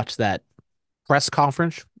you watch that press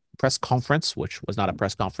conference, which was not a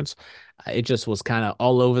press conference, it just was kind of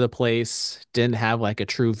all over the place. Didn't have like a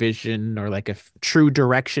true vision or like a true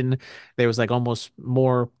direction. There was like almost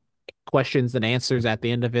more questions than answers at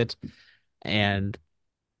the end of it. And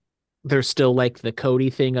there's still like the Cody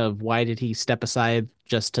thing of why did he step aside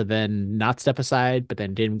just to then not step aside, but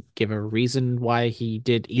then didn't give a reason why he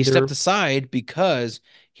did He either. stepped aside because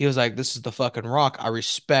he was like, this is the fucking Rock. I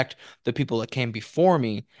respect the people that came before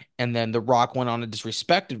me. And then the Rock went on and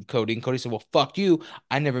disrespected Cody. And Cody said, well, fuck you.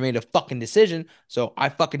 I never made a fucking decision. So I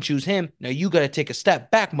fucking choose him. Now you got to take a step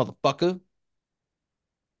back, motherfucker.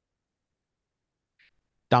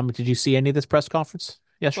 Dominic, did you see any of this press conference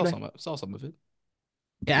yesterday? Saw some of it.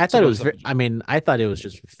 Yeah, I thought So it much was stuff. I mean, I thought it was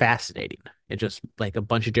just fascinating. It just like a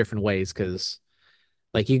bunch of different ways because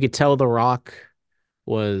like you could tell The Rock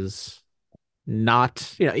was not,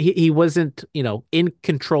 he wasn't, in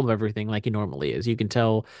control of everything like he normally is. You can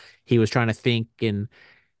tell he was trying to think and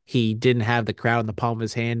he didn't have the crowd in the palm of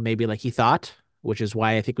his hand, maybe like he thought, which is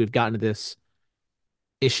why I think we've gotten to this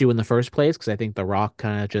issue in the first place. Because I think The Rock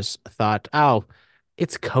kind of just thought, oh,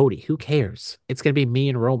 it's Cody. Who cares? It's gonna be me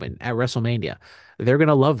and Roman at WrestleMania. They're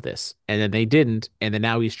gonna love this. And then they didn't. And then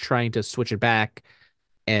now he's trying to switch it back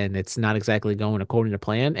and it's not exactly going according to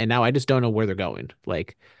plan. And now I just don't know where they're going.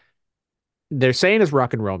 Like they're saying is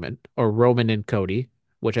Rock and Roman or Roman and Cody,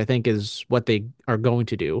 which I think is what they are going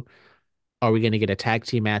to do. Are we going to get a tag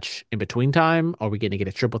team match in between time? Are we going to get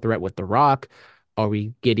a triple threat with The Rock? Are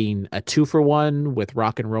we getting a 2-for-1 with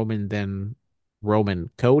Rock and Roman, then Roman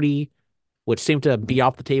Cody, which seemed to be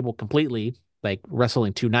off the table completely, like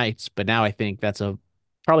wrestling two nights. But now I think that's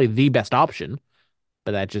probably the best option.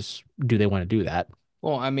 But that just, do they want to do that?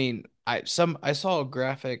 Well, I mean, I saw a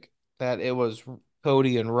graphic that it was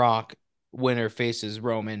Cody and Rock winner faces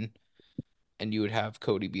Roman, and you would have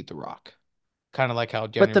Cody beat the Rock. Kind of like how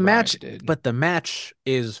But Daniel the match, Bryan did. but the match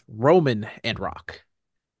is Roman and Rock.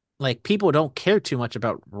 Like people don't care too much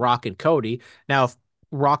about Rock and Cody. Now, if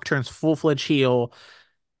Rock turns full-fledged heel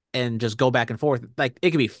and just go back and forth, like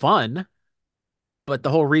it could be fun, but the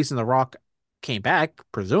whole reason The Rock came back,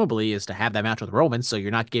 presumably, is to have that match with Roman, so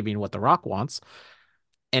you're not giving what The Rock wants.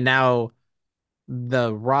 And now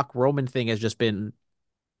the Rock Roman thing has just been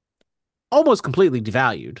almost completely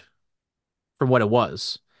devalued from what it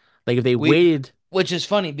was. Like if they We, waited which is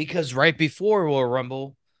funny because right before Royal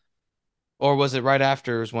Rumble, or was it right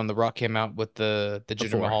after is when The Rock came out with the Jinder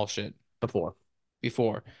before, Mahal shit? before.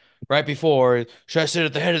 Before, right before, should I sit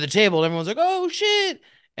at the head of the table? And everyone's like, oh shit.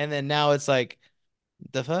 And then now it's like,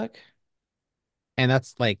 the fuck? And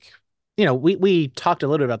that's like, we talked a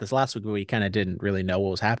little bit about this last week where we kind of didn't really know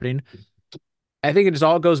what was happening. I think it just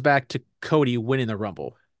all goes back to Cody winning the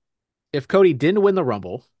Rumble. If Cody didn't win the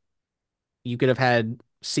Rumble, You could have had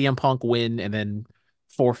CM Punk win and then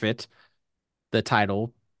forfeit the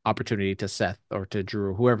title opportunity to Seth or to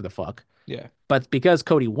Drew, whoever the fuck. Yeah. But because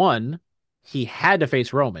Cody won, he had to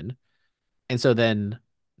face Roman. And so then,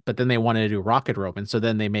 but then they wanted to do Rocket Roman. So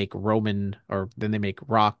then they make Roman, or then they make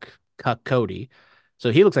Rock cut Cody.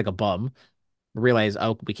 So he looks like a bum. Realize,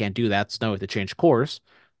 oh, we can't do that. So now we have to change course.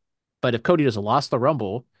 But if Cody just lost the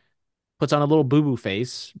Rumble, puts on a little boo boo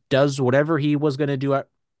face, does whatever he was going to do at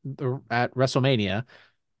WrestleMania,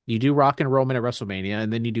 you do Rock and Roman at WrestleMania,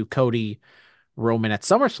 and then you do Cody Roman at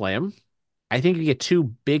SummerSlam. I think you get two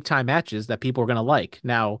big time matches that people are going to like.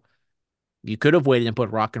 Now, you could have waited and put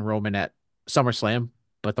Rock and Roman at SummerSlam,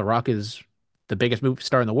 but The Rock is the biggest movie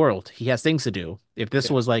star in the world. He has things to do. If this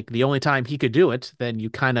Yeah. was like the only time he could do it, then you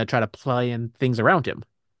kind of try to play in things around him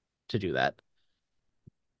to do that.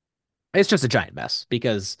 It's just a giant mess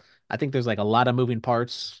because I think there's like a lot of moving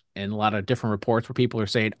parts and a lot of different reports where people are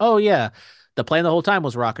saying, "Oh yeah, the plan the whole time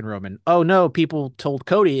was Rock and Roman." Oh no, people told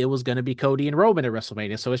Cody it was going to be Cody and Roman at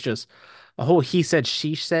WrestleMania. So it's just a whole he said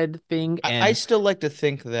she said thing. I And still like to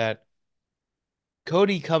think that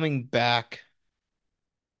Cody coming back,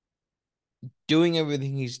 doing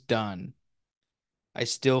everything he's done, I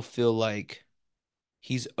still feel like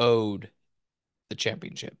he's owed the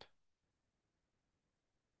championship.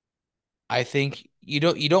 I think you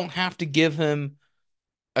don't have to give him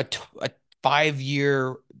a 5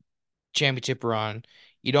 year championship run.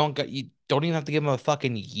 You don't even have to give him a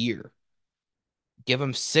fucking year. Give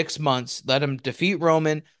him 6 months. Let him defeat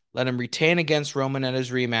Roman. Let him retain against Roman at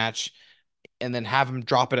his rematch, and then have him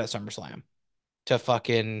drop it at SummerSlam to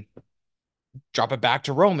fucking drop it back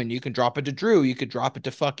to Roman. You can drop it to Drew. You could drop it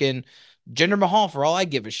to fucking Jinder Mahal for all I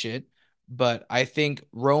give a shit. But I think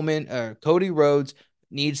Cody Rhodes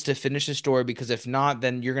needs to finish the story, because if not,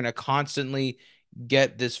 then you're gonna constantly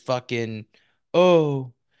get this fucking,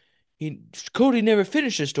 oh, he Cody never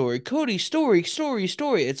finished the story. Cody story.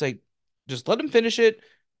 It's like, just let him finish it.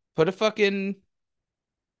 Put a fucking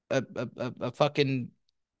a fucking,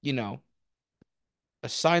 you know, a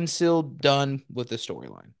sign sealed done with the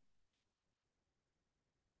storyline.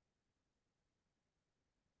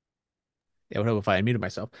 yeah, what if I unmuted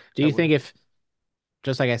myself? Do I you would think have. if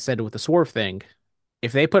just like I said with the Swerve thing,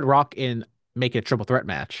 if they put Rock in, make it a triple threat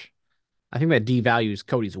match, I think that devalues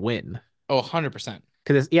Cody's win. Oh, 100%.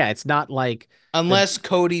 Because yeah, it's not like the Unless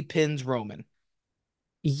Cody pins Roman.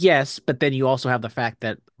 yes, but then you also have the fact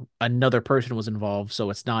that another person was involved, so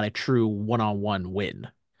it's not a true one-on-one win.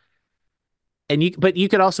 And but you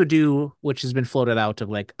could also do, which has been floated out, of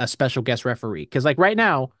like a special guest referee. Because like right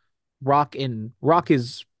now, Rock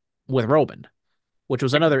is with Roman, which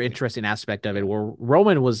was another Technically. interesting aspect of it, Yeah. where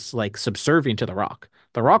Roman was like subservient to The Rock.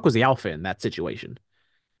 The Rock was the alpha in that situation.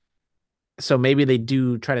 So maybe they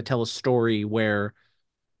do try to tell a story where,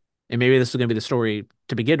 and maybe this is going to be the story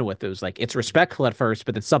to begin with. It was like it's respectful at first,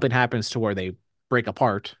 but then something happens to where they break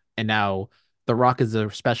apart, and now The Rock is a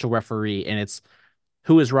special referee, and it's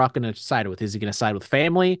who is Rock going to side with? Is he going to side with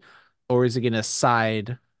family, or is he going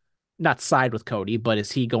to not side with Cody, but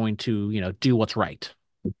is he going to do what's right?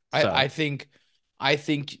 I, So I think I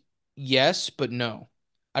think yes, but no.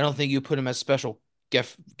 I don't think you put him as special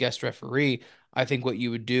guest referee. I think what you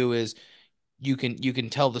would do is you can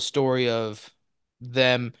tell the story of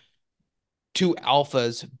them, two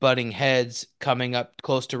alphas butting heads, coming up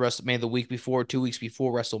close to WrestleMania the week before, 2 weeks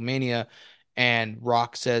before WrestleMania, and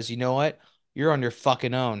Rock says, "You know what? You're on your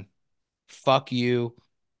fucking own. Fuck you."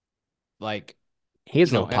 Like, he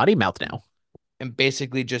has a little and potty mouth now.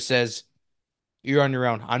 basically just says, "You're on your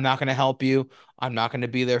own. I'm not going to help you. I'm not going to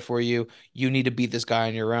be there for you. You need to beat this guy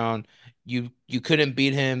on your own. You couldn't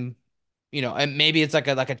beat him, and maybe it's like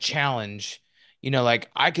a challenge. Like,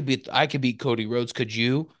 I could beat Cody Rhodes, could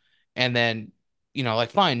you?" And then,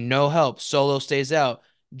 like, fine, no help. Solo stays out.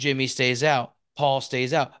 Jimmy stays out. Paul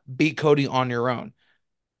stays out. Beat Cody on your own.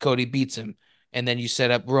 Cody beats him. And then you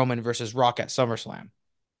set up Roman versus Rock at SummerSlam.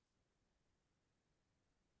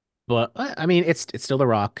 But I mean, it's still The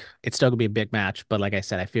Rock. It's still gonna be a big match. But like I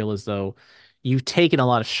said, I feel as though you've taken a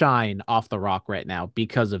lot of shine off The Rock right now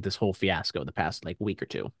because of this whole fiasco the past like week or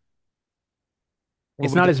two. Well,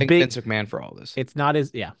 It's we not can as thank big. Vince McMahon for all this. It's not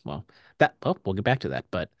as yeah. Well, that we'll get back to that.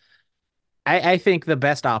 But I think the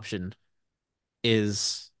best option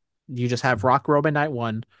is you just have Rock Roman night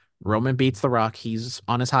one. Roman beats The Rock. He's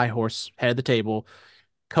on his high horse, head of the table.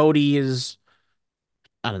 Cody is,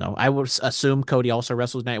 I don't know. I would assume Cody also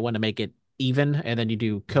wrestles night one to make it even, and then you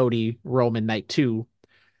do Cody Roman night two.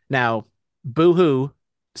 Now, boo-hoo,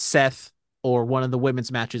 Seth or one of the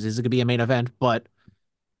women's matches is going to be a main event, but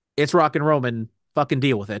it's Rock and Roman. Fucking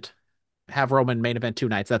deal with it. have Roman main event 2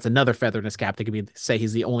 nights. That's another feather in his cap. They could be say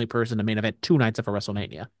he's the only person to main event 2 nights of a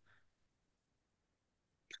WrestleMania.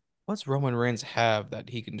 What's Roman Reigns have that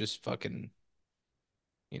he can just fucking,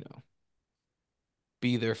 you know,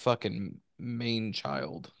 be their fucking main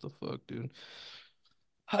child? The fuck, dude.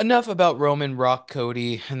 Enough about Roman, Rock,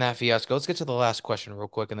 Cody, and that fiasco. Let's get to the last question real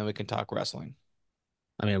quick, and then we can talk wrestling.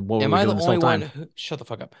 I mean, what were Am we I the doing this whole only one time? who, shut the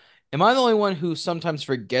fuck up. Am I the only one who sometimes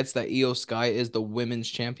forgets that Io Sky is the women's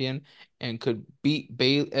champion and could beat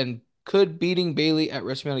Bailey and could beating Bailey at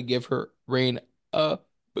WrestleMania give her reign a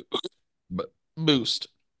b- boost?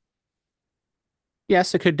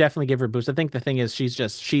 Yes, it could definitely give her a boost. I think the thing is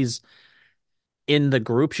she's in the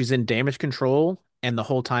group, she's in damage control, and the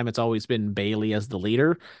whole time it's always been Bailey as the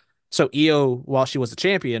leader. So Io, while she was a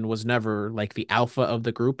champion, was never like the alpha of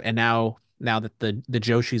the group. And now that the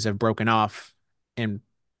Joshis have broken off, and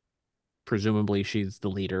presumably she's the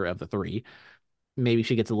leader of the three, maybe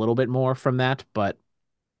she gets a little bit more from that. But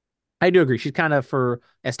I do agree, she's kind of for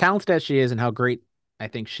as talented as she is and how great I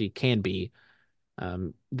think she can be.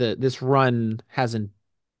 The this run hasn't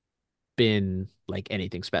been like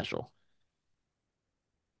anything special.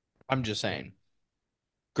 I'm just saying.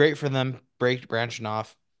 Great for them, branching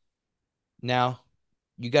off. Now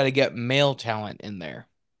you got to get male talent in there.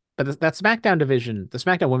 But that SmackDown division, the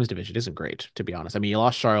SmackDown Women's division, isn't great, to be honest. I mean, you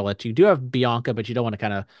lost Charlotte. You do have Bianca, but you don't want to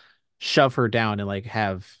kind of shove her down and like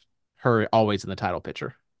have her always in the title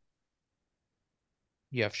picture.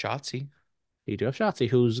 You have Shotzi. You do have Shotzi,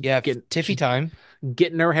 who's You have getting Tiffy she's time.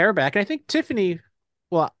 getting her hair back. And I think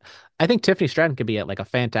well, I think Tiffany Stratton could be at like a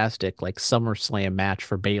fantastic like SummerSlam match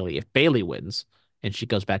for Bailey if Bailey wins and she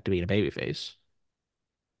goes back to being a babyface.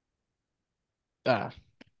 Ah,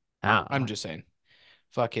 I'm Ah, just saying.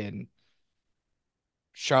 Fucking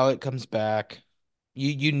Charlotte comes back.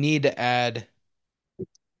 You need to add.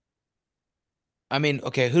 I mean,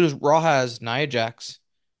 okay, who does Raw has Nia Jax,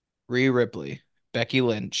 Rhea Ripley, Becky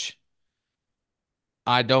Lynch.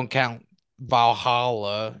 I don't count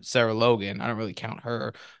Valhalla, Sarah Logan. I don't really count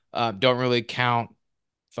her. Don't really count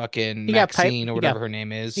fucking you got Pipe, Maxine or whatever her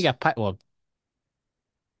name you is. got Pipe. Well,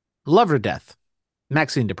 love or death,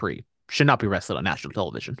 Maxine Dupree should not be wrestled on national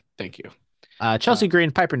television. Thank you. Chelsea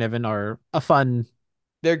Green, Piper Niven are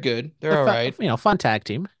They're good. They're all right. fun tag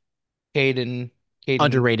team. Caden, Caden,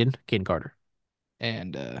 Underrated, Kane Carter,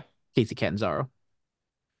 and Casey Catanzaro, um,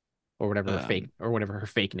 or whatever her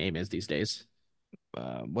fake name is these days.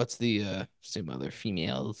 what's the same other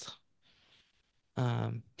females?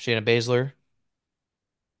 Shayna Baszler,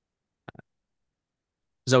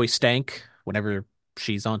 Zoe Stank, whenever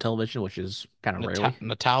she's on television, which is kind of rarely.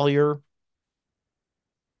 Natalia,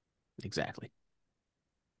 Exactly.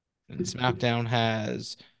 and SmackDown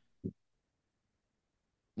has.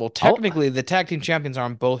 Well, Oh, technically, the tag team champions are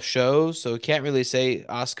on both shows, so you can't really say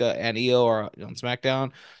Asuka and Io are on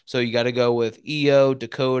SmackDown. So you got to go with Io,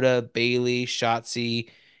 Dakota, Bailey, Shotzi,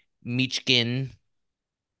 Michkin,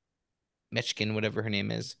 Mechkin, whatever her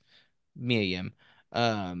name is, Mia Yim.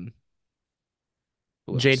 Um,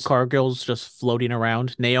 who Jade else? Cargill's just floating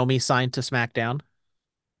around. Naomi signed to SmackDown.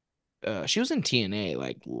 She was in TNA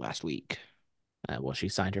like last week. Well, she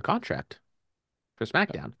signed her contract for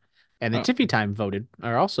SmackDown. And then Oh, Tiffy Time voted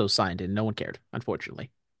are also signed, and no one cared,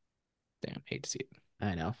 unfortunately. damn, hate to see it.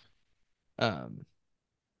 I know. Um,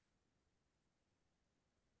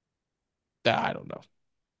 I don't know.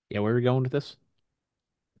 Yeah, where are we going with this?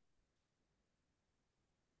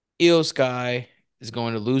 Io Sky is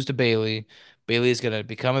going to lose to Bailey. Bailey is going to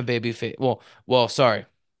become a baby face. Sorry.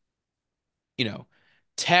 You know,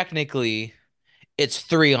 technically it's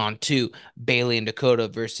 3-on-2, Bailey and Dakota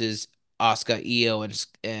versus Asuka, Io,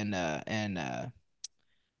 and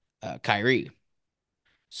Kyrie.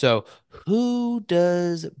 So who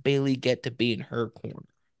does Bailey get to be in her corner?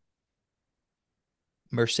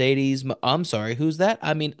 Mercedes. I'm sorry, who's that?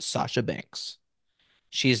 I mean Sasha Banks.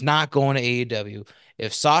 She's not going to AEW.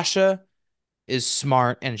 If Sasha is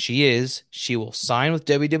smart, and she will sign with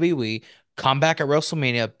WWE, come back at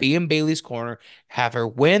WrestleMania, be in Bailey's corner, have her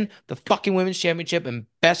win the fucking women's championship, and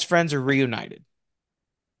best friends are reunited.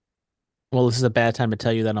 Well, this is a bad time to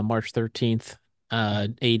tell you that on March 13th,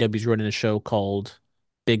 AEW's running a show called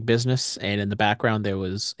Big Business, and in the background there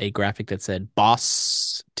was a graphic that said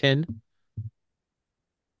Boston.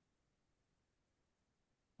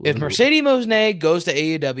 If Mercedes Moné goes to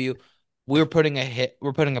AEW, we're putting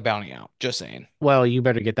a bounty out. Just saying. Well, you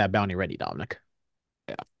better get that bounty ready, Dominic.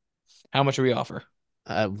 Yeah. How much do we offer?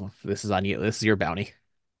 This is on you. This is your bounty.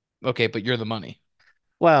 Okay, but you're the money.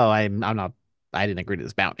 Well, I'm not. I didn't agree to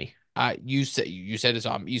this bounty. You said it's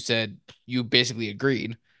on. You said you basically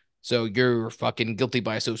agreed. So you're fucking guilty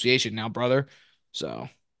by association now, brother. So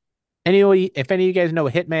Anyway, if any of you guys know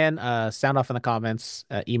a hitman, sound off in the comments.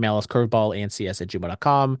 Email us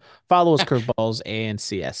curveballandcs@gmail.com. Follow us curveballs and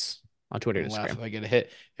CS on Twitter I'm and gonna laugh Instagram. if I get a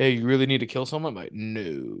hit. Hey, you really need to kill someone? I'm like, no,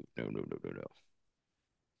 no, no, no, no, no.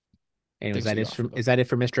 Anyways, Things that we is offer from though. is that it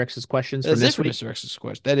for Mr. X's questions That from is it this for week? Mr. X's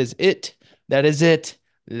question. That is it. That is it.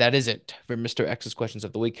 That is it for Mr. X's questions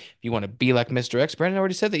of the week. If you want to be like Mr. X, Brandon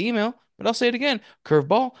already said the email, but I'll say it again.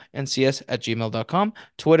 Curveballncs@gmail.com.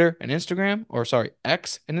 Twitter and Instagram, or sorry,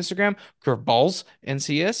 X and Instagram, curveballs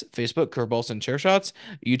NCS. Facebook, curveballs and chair shots.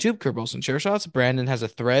 YouTube, curveballs and chair shots. Brandon has a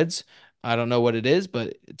threads. I don't know what it is,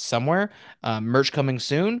 but it's somewhere. Merch coming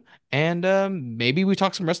soon. And maybe we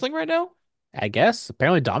talk some wrestling right now. I guess.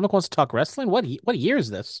 Apparently Dominic wants to talk wrestling. What year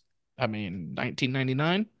is this? I mean,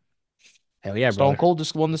 1999. Hell yeah, Stone brother. Cold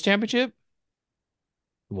just won this championship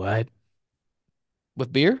What?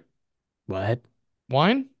 with beer, What?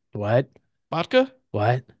 wine, What? vodka,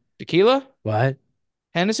 What? tequila, What?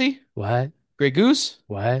 Hennessy, What? Grey Goose.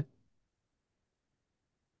 What?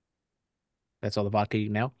 That's all the vodka you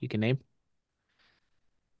can name?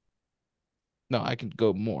 No, I can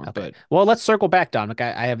go more, Okay. but Well, let's circle back, Dominic.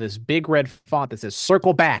 I have this big red font that says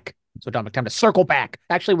circle back. So, Dominic, time to circle back.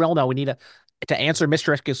 Actually, well, no, we need to answer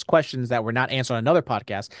Mr. X's questions that were not answered on another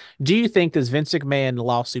podcast. Do you think this Vince McMahon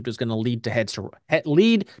lawsuit is going to lead to heads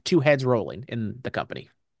rolling in the company?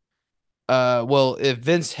 well, if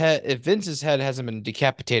Vince's head hasn't been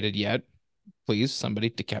decapitated yet, please somebody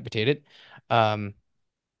decapitate it. Um,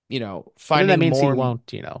 But then that finding means he more. won't,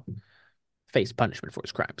 face punishment for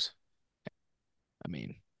his crimes. I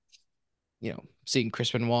mean, seeing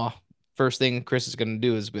Chris Benoit, first thing Chris is gonna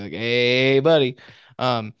do is be like, "Hey, buddy."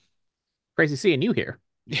 Um, Crazy seeing you here.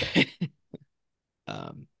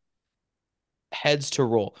 um, heads to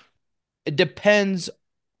roll. It depends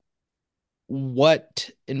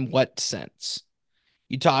in what sense.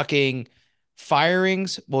 You talking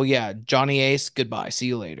firings? Well, yeah, Johnny Ace, goodbye. See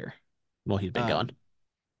you later. Well, he's been gone.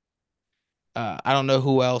 Um, I don't know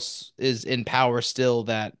who else is in power still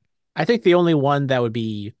that I think the only one that would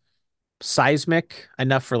be seismic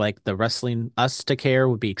enough for like the wrestling us to care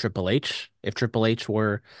would be Triple H. If Triple H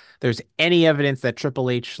were there's any evidence that Triple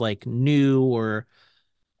H like knew or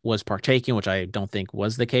was partaking, which I don't think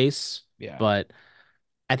was the case, yeah. but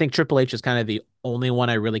I think Triple H is kind of the only one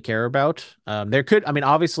I really care about. There could, I mean,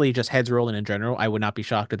 obviously just heads rolling in general. I would not be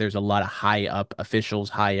shocked if there's a lot of high up officials,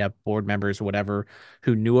 high up board members, whatever,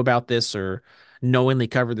 who knew about this or knowingly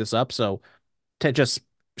covered this up. So to just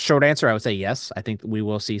short answer, I would say yes. I think we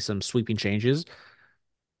will see some sweeping changes.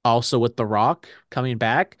 Also with The Rock coming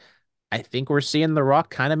back, I think we're seeing The Rock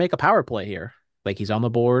kind of make a power play here. Like he's on the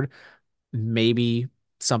board. Maybe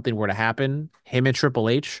something were to happen, him and Triple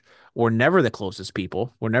H were never the closest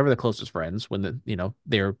people. Were never the closest friends when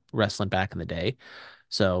they were wrestling back in the day.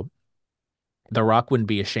 So The Rock wouldn't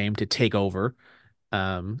be ashamed to take over.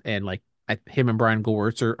 And like him and Brian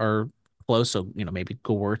Gewirtz are close. So, maybe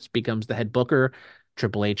Gewirtz becomes the head booker.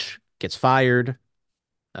 Triple H gets fired.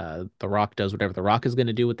 The Rock does whatever The Rock is going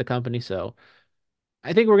to do with the company. So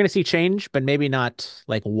I think we're going to see change, but maybe not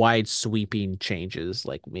like wide sweeping changes.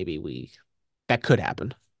 Like maybe that could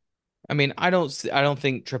happen. I mean, I don't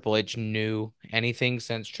think Triple H knew anything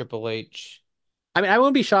since Triple H. I mean, I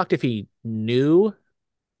wouldn't be shocked if he knew,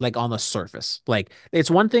 like on the surface. Like it's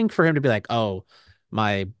one thing for him to be like, "Oh,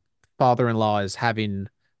 my father-in-law he's having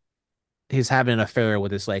an affair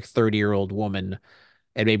with this like 30-year-old woman,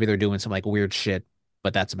 and maybe they're doing some like weird shit,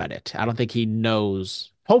 but that's about it." I don't think he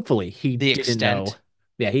knows. Hopefully, he The didn't know. extent.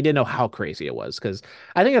 Yeah, he didn't know how crazy it was because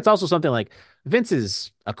I think it's also something like Vince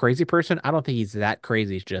is a crazy person. I don't think he's that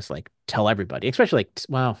crazy to just like tell everybody, especially like,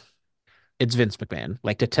 well, it's Vince McMahon,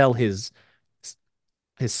 like to tell his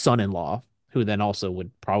son-in-law, who then also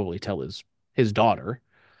would probably tell his daughter,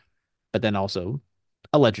 but then also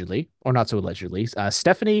allegedly or not so allegedly,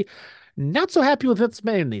 Stephanie not so happy with Vince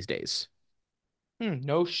McMahon these days.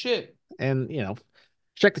 No shit. And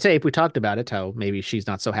check the tape. We talked about it. How maybe she's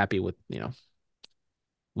not so happy with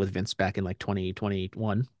with Vince back in like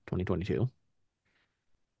 2021, 2022.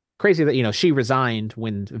 Crazy that she resigned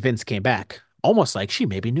when Vince came back, almost like she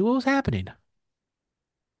maybe knew what was happening.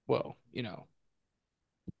 Well,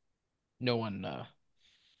 no one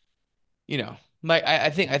like I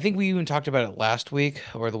think we even talked about it last week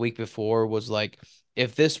or the week before was like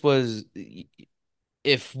if this was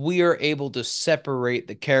if we are able to separate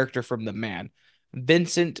the character from the man,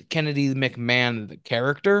 Vincent Kennedy McMahon, the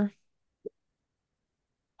character,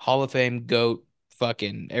 Hall of Fame, GOAT,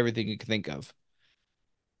 fucking everything you can think of.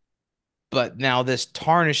 But now this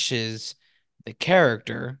tarnishes the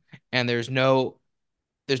character, and there's no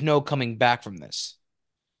coming back from this.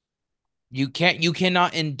 You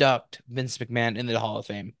cannot induct Vince McMahon into the Hall of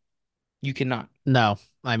Fame. You cannot. No,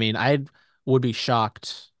 I mean, I would be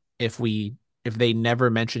shocked if we if they never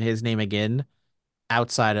mention his name again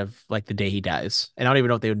outside of like the day he dies. And I don't even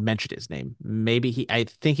know if they would mention his name. Maybe I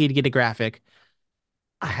think he'd get a graphic.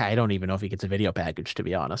 I don't even know if he gets a video package, to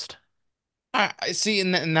be honest. I see,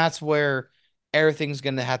 and that's where everything's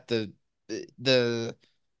gonna have to the.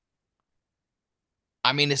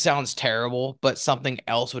 I mean, it sounds terrible, but something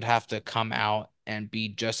else would have to come out and be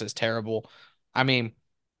just as terrible. I mean,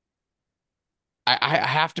 I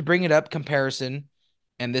have to bring it up comparison,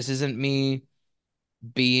 and this isn't me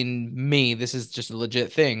being me. This is just a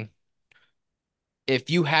legit thing. If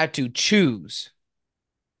you had to choose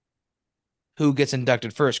who gets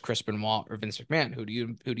inducted first, Chris Benoit or Vince McMahon, who do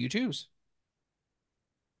you choose?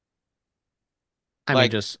 I mean,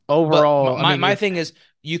 Like, just but overall, I my mean, my if thing is,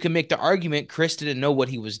 you can make the argument Chris didn't know what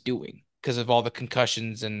he was doing because of all the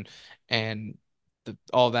concussions and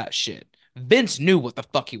all that shit. Vince knew what the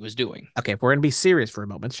fuck he was doing. okay, if we're gonna be serious for a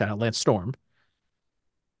moment, shout out Lance Storm.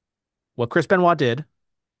 What Chris Benoit did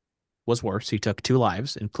was worse. He took two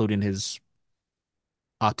lives, including his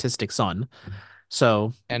autistic son.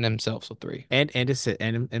 So And himself, so three. and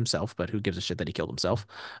himself, but who gives a shit that he killed himself?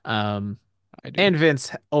 Um, I do. and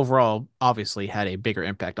Vince overall obviously had a bigger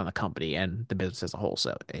impact on the company and the business as a whole,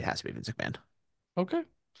 so it has to be Vince McMahon. Okay.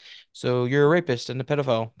 So you're a rapist and a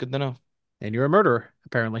pedophile. Good to know. And you're a murderer,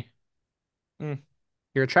 apparently. Mm,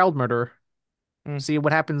 You're a child murderer. mm. See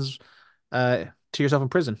what happens to yourself in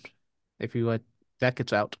prison if you that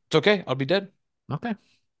gets out. It's okay. I'll be dead. Okay.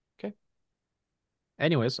 Okay.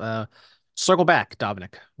 Anyways, circle back,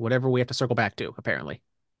 Dominic. Whatever we have to circle back to, apparently.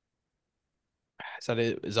 Is that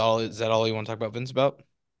it? Is that all you want to talk about Vince about?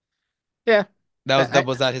 Yeah. That was I, that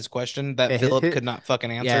was that his question that yeah, Philip could not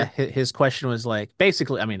fucking yeah, answer? his question was like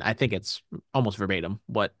basically, I mean, I think it's almost verbatim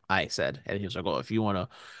what I said. And he was like, "Oh, if you wanna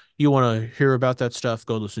hear about that stuff,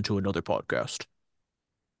 go listen to another podcast."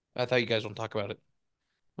 I thought you guys won't talk about it.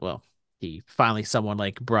 Well, he finally someone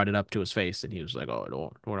like brought it up to his face and he was like, "Oh,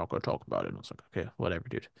 no, we're not gonna talk about it." And I was like, "Okay, whatever,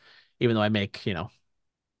 dude." Even though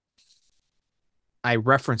I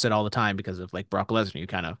reference it all the time because of like Brock Lesnar, you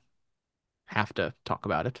kind of have to talk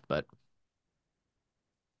about it. But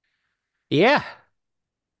yeah,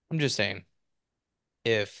 I'm just saying,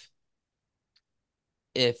 if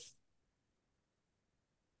if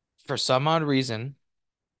for some odd reason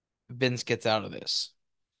Vince gets out of this,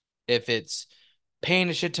 if it's paying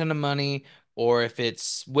a shit ton of money or if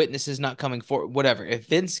it's witnesses not coming forward, whatever, if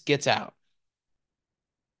Vince gets out,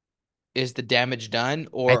 is the damage done I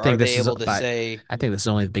or are think they this is able to but say, I think this is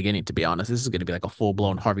only the beginning, to be honest. This is going to be like a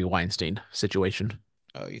full-blown Harvey Weinstein situation.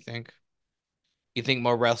 oh, you think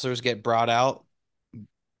more wrestlers get brought out?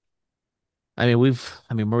 I mean,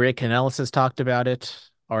 Maria Kanellis has talked about it.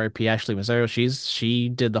 R.I.P. Ashley Mazzaro. She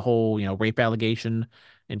did the whole, rape allegation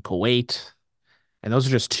in Kuwait. And those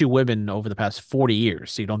are just two women over the past 40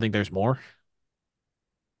 years. So you don't think there's more?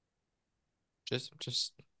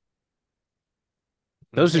 Just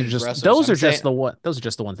I'm Those are saying just wrestlers. those are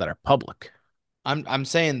just the ones that are public. I'm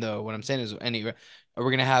saying though, what I'm saying is are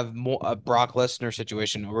we gonna have more a Brock Lesnar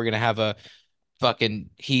situation, or we're gonna have a fucking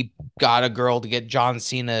he got a girl to get John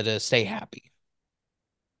Cena to stay happy?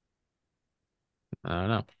 I don't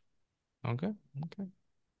know. Okay, okay,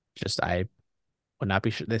 Just I would not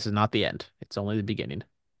be sure. This is not the end. It's only the beginning.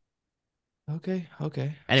 okay.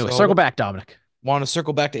 Anyway, So circle back, Dominic. want to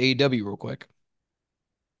circle back to AEW real quick.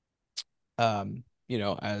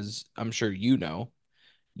 As I'm sure you know,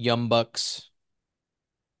 Young Bucks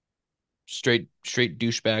straight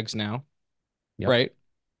douchebags now, Yep. right?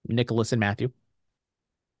 Nicholas and Matthew.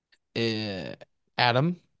 Uh,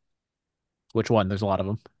 Adam, Which one? There's a lot of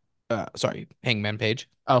them. sorry, Hangman Page.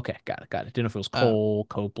 Okay, got it, got it. Didn't know if it was Um, Cole,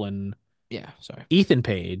 Copeland, yeah, sorry. Ethan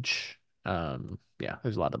Page. Yeah,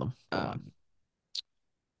 there's a lot of them. Go on. Um,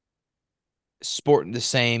 Sporting the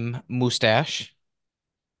same mustache,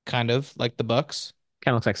 kind of like the Bucks.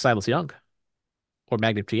 Kind of looks like Silas Young or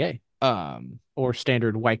Magnum TA Um, or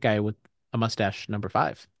standard white guy with a mustache number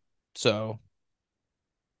five. so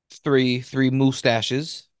three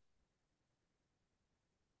mustaches.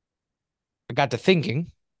 I got to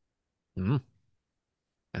thinking, Mm.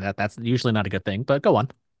 And that's usually not a good thing, but go on.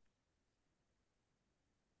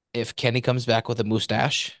 if Kenny comes back with a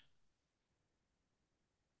mustache,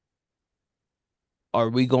 are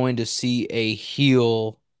we going to see a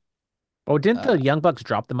heel? Oh, didn't Uh, the Young Bucks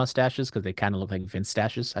drop the mustaches because they kind of look like Vince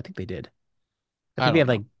stashes? I think they did. I don't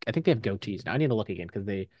know. I think they have goatees now. I need to look again because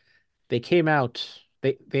they came out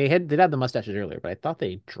they had the mustaches earlier, but I thought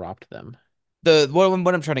they dropped them.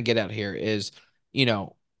 What I'm trying to get at here is, you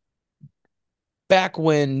know, back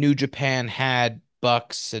when New Japan had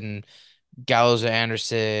Bucks Gallows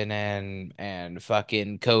Anderson and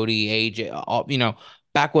fucking Cody, AJ, all,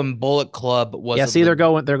 back when Bullet Club Yeah, was a see, leg they're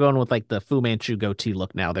going with like the Fu Manchu goatee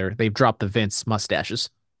look now. They've dropped the Vince mustaches.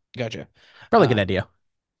 gotcha. Probably a good Um, idea.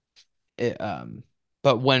 it,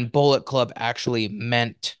 but when Bullet Club actually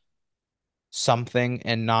meant something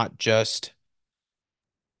and not just,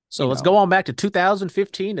 So you let's go know, on back to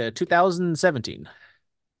 2015 to 2017.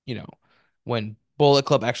 you know, when Bullet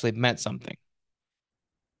Club actually meant something.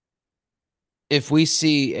 If we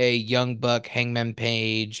see a Young Buck, Hangman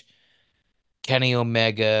Page, Kenny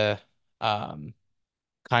Omega,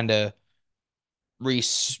 kind of re,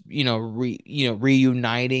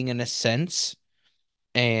 reuniting in a sense,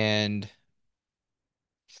 and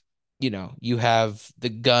you have the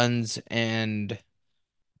Guns and,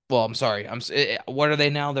 well, I'm sorry, what are they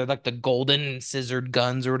now? They're like the Golden Scissored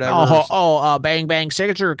Guns or whatever. Bang Bang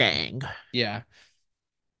Signature Gang. Yeah.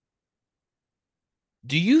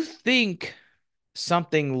 Do you think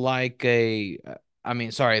something like I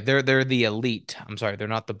mean, sorry, they're the Elite. I'm sorry, they're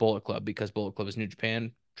not the Bullet Club because Bullet Club is New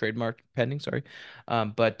Japan trademark pending. Sorry,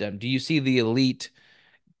 but do you see the Elite?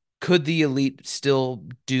 Could the Elite still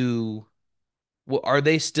do? Well, are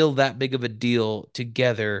they still that big of a deal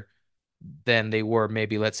together than they were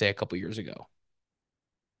maybe, let's say, a couple years ago?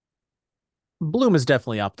 Bloom is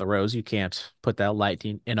definitely off the rose. You can't put that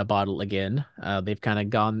lightning in a bottle again. They've kind of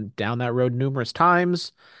gone down that road numerous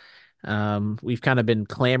times. We've kind of been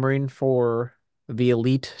clamoring for the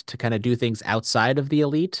elite to kind of do things outside of the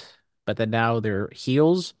elite, but then now they're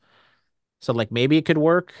heels. So like maybe it could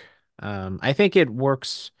work. I think it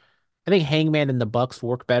works. I think Hangman and the Bucks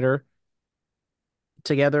work better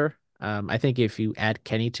together. I think if you add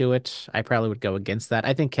Kenny to it, I probably would go against that.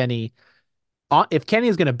 I think if Kenny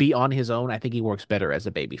is going to be on his own, I think he works better as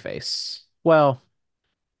a babyface. Well,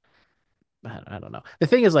 I don't know. The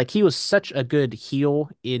thing is, like, he was such a good heel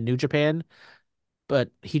in New Japan,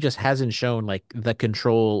 but he just hasn't shown like the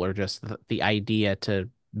control or just the idea to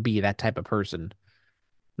be that type of person.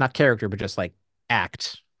 Not character, but just like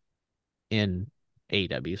act in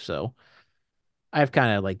AEW. So I've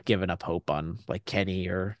kind of like given up hope on like Kenny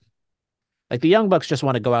or like the Young Bucks just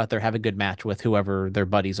want to go out there, have a good match with whoever their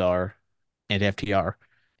buddies are and FTR,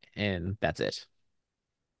 and that's it.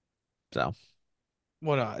 So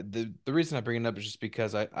Well, no, the reason I bring it up is just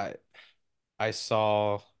because I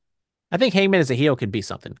saw. I think Hangman as a heel could be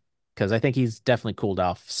something because I think he's definitely cooled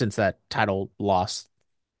off since that title loss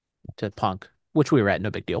to Punk, which we were at,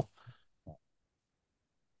 no big deal.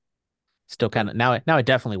 Still kind But of now I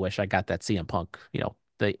definitely wish I got that CM Punk,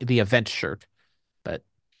 the event shirt, but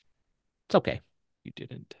it's okay. you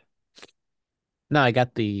didn't. No, I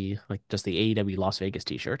got the like just the AEW Las Vegas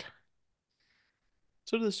t-shirt.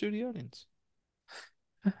 So did the studio audience.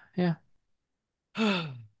 Yeah.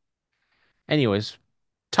 Anyways,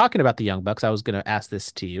 talking about the Young Bucks, I was gonna ask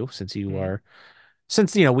this to you Mhm.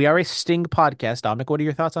 since we are a Sting podcast, Dominic, what are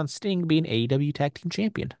your thoughts on Sting being AEW Tag Team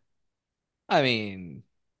Champion? I mean,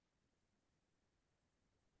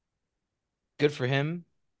 good for him.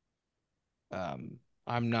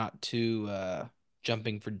 I'm not too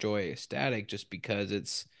jumping for joy ecstatic just because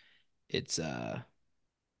it's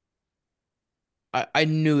I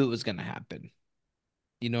knew it was gonna happen.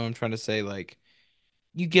 You know what I'm trying to say? Like,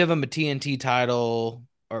 you give him a TNT title,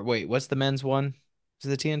 or wait, what's the men's one? Is it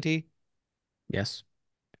the TNT? Yes.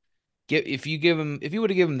 If you would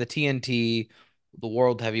have given him the TNT, the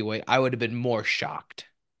World Heavyweight, I would have been more shocked.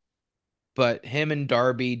 But him and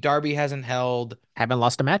Darby hasn't held. Haven't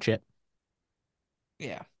lost a match yet.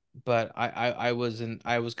 Yeah, but I was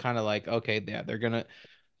kind of like, okay, yeah, they're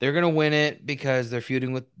gonna win it because they're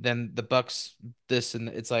feuding with then the Bucks. This and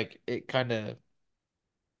it's like it kind of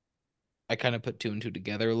I kind of put two and two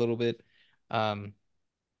together a little bit. Um,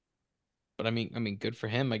 but I mean, good for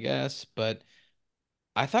him, I guess. But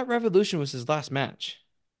I thought Revolution was his last match.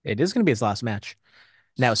 It is gonna be his last match.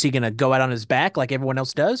 Now, is he gonna go out on his back like everyone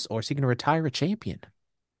else does, or is he gonna retire a champion?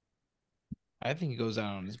 I think he goes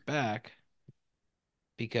out on his back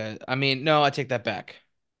because I mean, no, I take that back.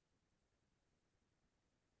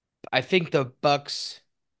 I think the Bucks.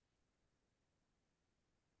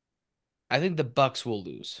 I think the Bucks will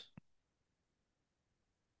lose.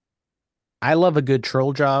 I love a good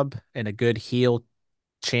troll job and a good heel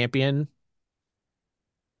champion,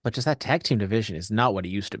 but just that tag team division is not what it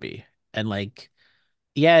used to be. And like,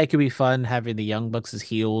 yeah, it could be fun having the Young Bucks as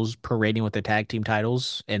heels parading with the tag team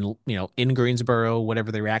titles and in Greensboro,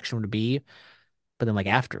 whatever the reaction would be. But then like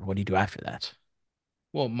after, what do you do after that?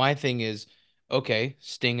 Well, my thing is, okay,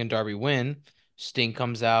 Sting and Darby win. Sting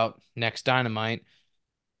comes out next Dynamite.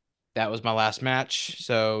 That was my last match.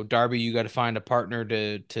 So Darby, you got to find a partner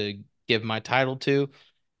to give my title to.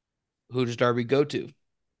 Who does Darby go to?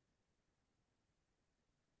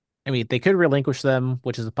 I mean, they could relinquish them,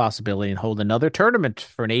 which is a possibility, and hold another tournament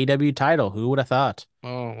for an AEW title. Who would have thought?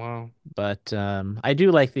 Oh, wow. But I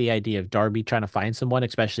do like the idea of Darby trying to find someone,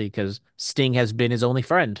 especially because Sting has been his only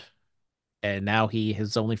friend, and now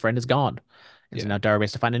his only friend is gone, and so Yeah. now Darby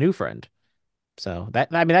has to find a new friend. So that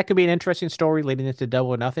I mean that could be an interesting story leading into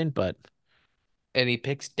Double or Nothing, but And he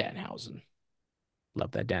picks Danhausen.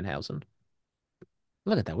 love that Danhausen.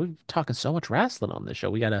 Look at that. We're talking so much wrestling on this show.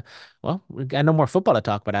 We got no more football to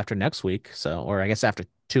talk about after next week. So, or I guess after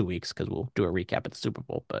 2 weeks, because we'll do a recap of the Super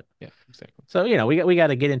Bowl. But Yeah, exactly. so, we got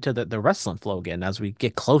to get into the wrestling flow again as we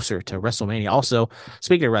get closer to WrestleMania. Also,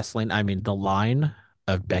 speaking of wrestling, I mean, the line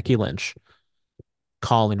of Becky Lynch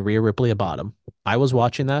calling Rhea Ripley a bottom. I was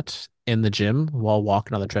watching that in the gym while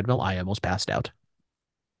walking on the treadmill. I almost passed out.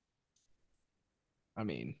 I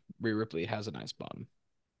mean, Rhea Ripley has a nice bottom.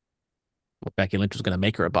 Becky Lynch was going to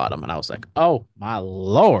make her a bottom. And I was like, oh, my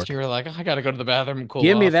Lord. You were like, I gotta go to the bathroom and cool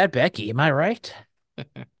Give me off. that Becky. Am I right?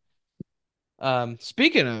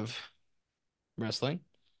 Speaking of wrestling,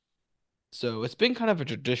 so it's been kind of a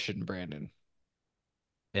tradition, Brandon,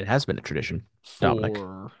 It has been a tradition, Dominic.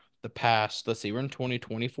 for the past, let's see, we're in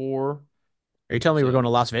 2024. Are you telling me we're going to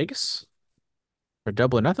So, Las Vegas for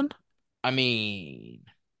Double or Nothing? I mean,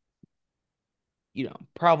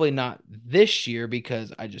 probably not this year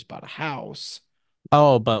because I just bought a house,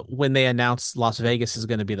 Oh, but when they announce Las Vegas is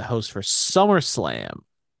going to be the host for SummerSlam,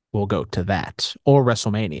 we'll go to that or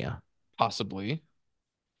WrestleMania. possibly.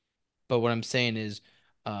 But what I'm saying is,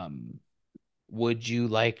 um, would you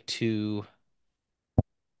like to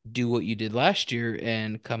do what you did last year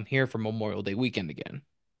and come here for Memorial Day weekend again?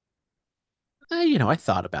 I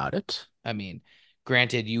thought about it. I mean,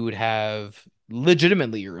 granted, you would have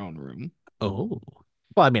legitimately your own room, Oh,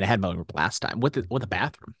 well, I mean, I had my own room last time with a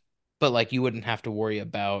bathroom. but like you wouldn't have to worry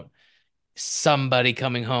about somebody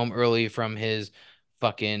coming home early from his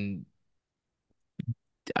fucking,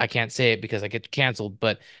 I can't say it because I get canceled,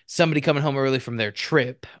 but somebody coming home early from their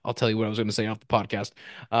trip. I'll tell you what I was going to say off the podcast.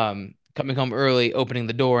 Coming home early, opening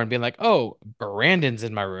the door and being like, "Oh, Brandon's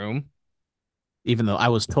in my room." Even though I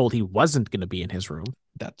was told he wasn't going to be in his room.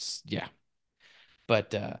 That's yeah.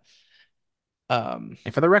 But um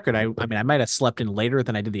And for the record, I mean, I might have slept in later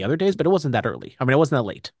than I did the other days, but it wasn't that early. I mean, it wasn't that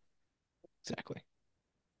late. exactly.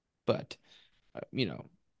 But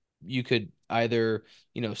you could either,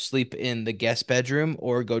 sleep in the guest bedroom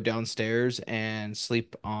or go downstairs and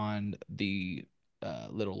sleep on the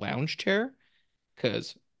little lounge chair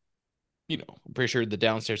because, I'm pretty sure the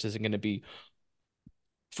downstairs isn't going to be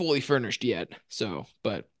fully furnished yet. So,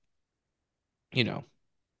 but, you know,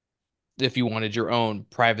 if you wanted your own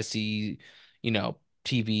privacy,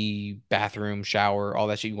 TV, bathroom, shower, all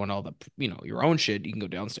that shit, you want all the, your own shit, you can go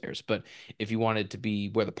downstairs. But if you wanted to be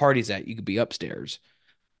where the party's at, you could be upstairs.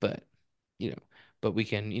 But, you know, but we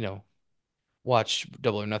can, watch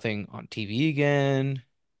Double or Nothing on TV again.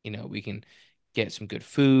 We can get some good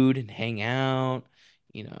food and hang out.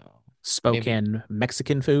 You know, maybe Spokane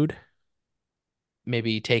Mexican food,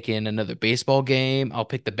 maybe take in another baseball game. I'll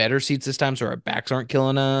pick the better seats this time so our backs aren't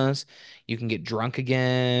killing us. You can get drunk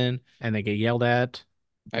again and they get yelled at.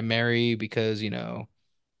 by Mary because, you're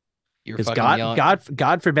Because fucking yelling.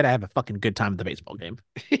 God forbid I have a fucking good time at the baseball game.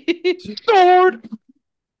 Lord.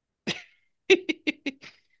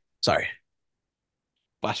 Sorry.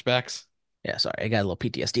 Flashbacks. Yeah, sorry. I got a little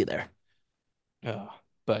PTSD there.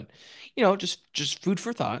 But just food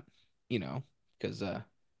for thought, because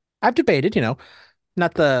I've debated,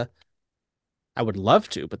 not the I would love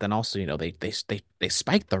to, but then also, they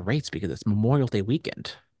spiked the rates because it's Memorial Day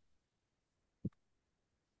weekend.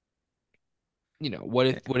 what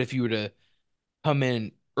if you were to come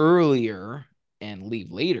in earlier and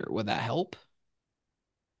leave later? Would that help?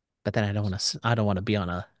 But then I don't want to be on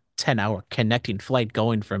a 10-hour connecting flight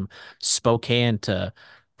going from Spokane to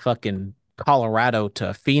fucking Colorado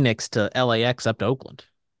to Phoenix to LAX up to Oakland.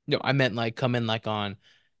 No, I meant like come in like on,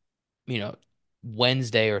 you know,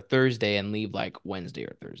 Wednesday or Thursday and leave like Wednesday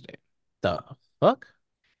or Thursday. The fuck?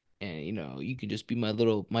 And you can just be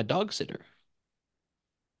my dog sitter.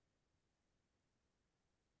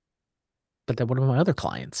 But then what about my other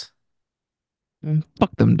clients?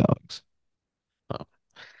 Fuck them dogs. Oh,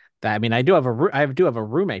 I mean, I do have a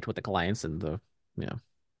roommate with the clients, and you know,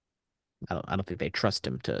 I don't think they trust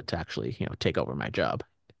him to actually, take over my job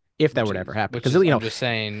if that Which were to ever is happen. which Because, is I'm just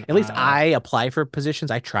saying, at least I apply for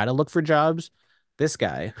positions. I try to look for jobs. This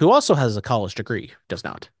guy, who also has a college degree, does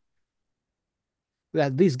not.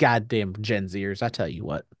 These goddamn Gen Zers, I tell you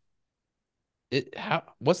what,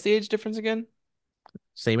 what's the age difference again?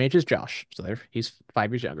 same age as Josh, so he's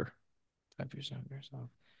 5 years younger. 5 years younger. So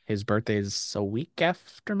His birthday is a week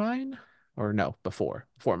after mine, or no, before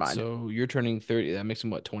mine. So you're turning 30. That makes him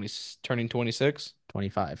what, 20, turning 26?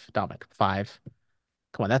 25. Dominic, 5.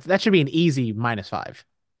 Come on, that should be an easy -5.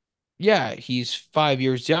 Yeah, he's 5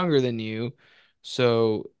 years younger than you.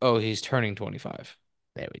 So, oh, he's turning 25.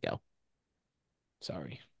 There we go.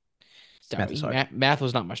 Sorry. Math Sorry. is hard. Math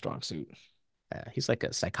was not my strong suit. He's like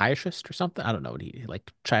a psychiatrist or something. I don't know what he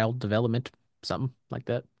like child development, something like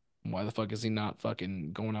that. Why the fuck is he not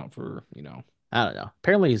fucking going out for? I don't know.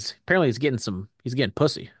 Apparently he's getting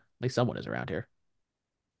pussy. At least someone is around here.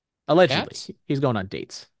 Allegedly, Cats? he's going on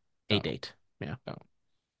dates. A Oh, date. Yeah. oh.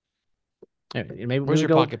 Maybe Where's we your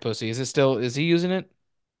go. pocket pussy? Is he using it?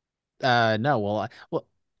 No. Well,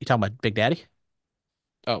 you talking about Big Daddy?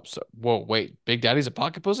 Oh, so, whoa, wait. Big Daddy's a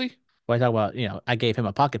pocket pussy? What I talk about? I gave him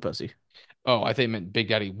a pocket pussy. Oh, I think it meant Big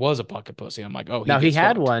Daddy was a pocket pussy. I'm like, oh, he Now he gets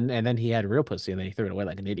had fucked. one, and then he had real pussy, and then he threw it away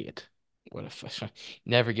like an idiot. What if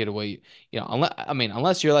never get away?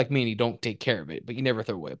 Unless you're like me and you don't take care of it, but you never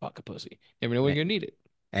throw away a pocket pussy. Never know when A- you're gonna need it.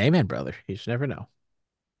 Amen, brother. You just never know.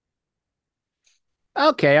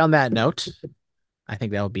 Okay. On that note, I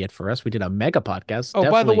think that would be it for us. We did a mega podcast. Oh,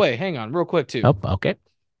 by the Definitely. way, hang on, real quick too. Oh, okay.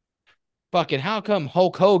 Fucking, how come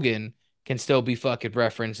Hulk Hogan can still be fucking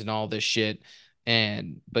referenced and all this shit,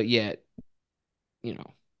 but yet, you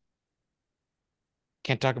know,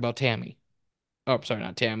 can't talk about Tammy. Oh, sorry,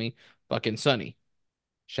 not Tammy. Fucking Sonny.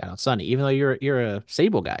 Shout out Sonny. Even though you're a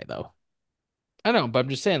Sable guy though. I know, but I'm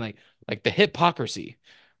just saying, like the hypocrisy.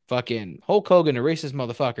 Fucking Hulk Hogan, a racist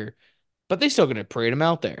motherfucker, but they still gonna parade him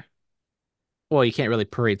out there. Well, you can't really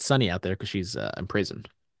parade Sonny out there because she's in prison.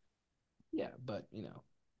 Yeah, but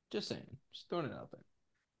just saying, just throwing it out there.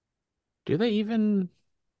 Do they even?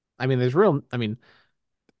 I mean, I mean,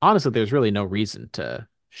 honestly, there's really no reason to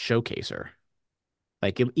showcase her.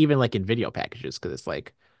 Like even like in video packages, because it's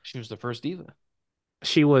like She was the first diva.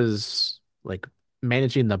 she was like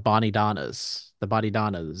managing the Bonnie Donnas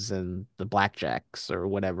and the Blackjacks or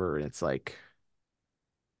whatever. And it's like,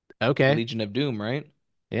 okay, Legion of Doom, right?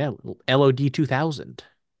 yeah, LOD 2000,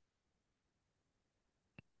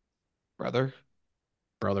 Brother.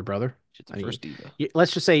 brother. She's the I mean, first diva.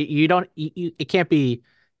 let's just say you don't, it can't be,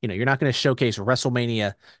 you're not going to showcase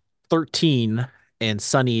WrestleMania 13 and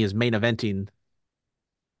Sunny is main eventing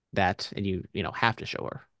that, and you have to show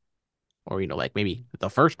her, or like maybe the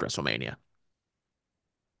first WrestleMania.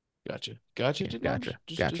 Gotcha. Gotcha. Yeah, No, gotcha,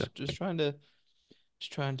 gotcha. just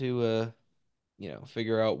trying to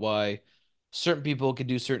figure out why certain people can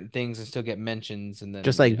do certain things and still get mentions and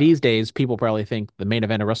Just then, like these days, people probably think the main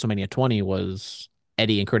event of WrestleMania 20 was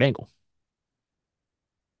Eddie and Kurt Angle.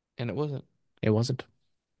 and it wasn't. It wasn't.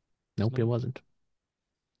 Nope, it No, wasn't.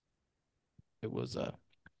 it was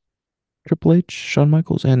Triple H, Shawn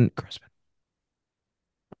Michaels, and Chris.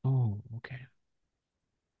 Oh, okay.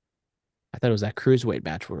 I thought it was that cruiserweight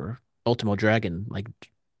match where Ultimo Dragon like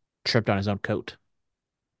tripped on his own coat.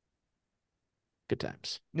 Good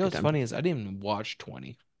times. You know Good what's times. funny is I didn't even watch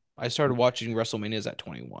 20. I started watching WrestleManias at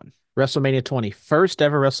 21. WrestleMania 20, first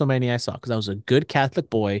ever WrestleMania I saw because I was a good Catholic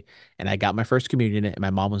boy and I got my first communion and my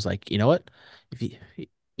mom was like, you know what? If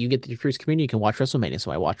you get your first communion, you can watch WrestleMania.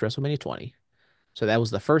 So I watched WrestleMania 20. So that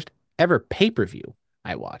was the first ever pay-per-view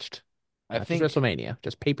I watched. I Not just think WrestleMania,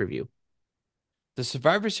 just pay-per-view, the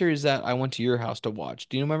Survivor Series that I went to your house to watch.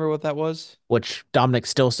 Do you remember what that was? which Dominic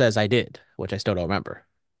still says I did, which I still don't remember.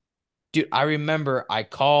 Dude, I remember I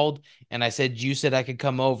called and I said you said I could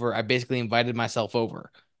come over. I basically invited myself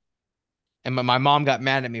over. And my mom got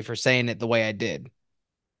mad at me for saying it the way I did.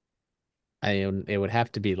 It would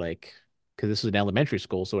have to be like because this was an elementary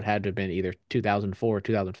school, so it had to have been either 2004 or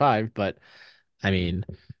 2005. But I mean,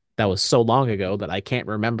 that was so long ago that I can't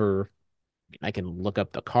remember. I can look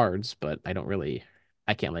up the cards, but I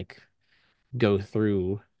can't like go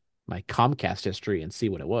through my Comcast history and see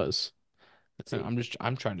what it was. Let's see.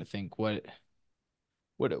 I'm trying to think what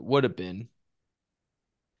it would have been.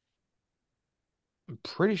 I'm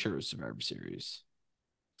pretty sure it was Survivor Series.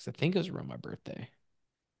 'Cause I think it was around my birthday.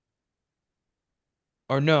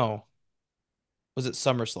 Or no, was it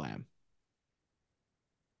SummerSlam?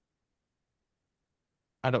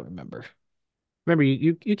 I don't remember. Remember,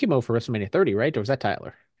 you came over for WrestleMania 30, right? Or was that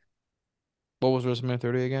Tyler? What was WrestleMania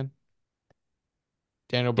 30 again?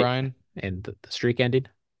 Daniel It, Bryan? and the streak ended?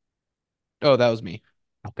 Oh, that was me.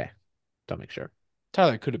 Okay, don't make sure.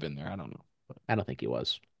 Tyler could have been there. I don't know. I don't think he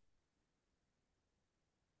was.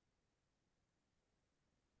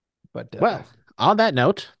 But Well, on that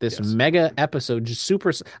note, this yes. mega episode just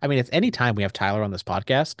super. I mean, it's any time we have Tyler on this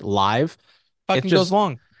podcast live, it's Fucking goes just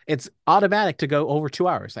long. it's automatic to go over 2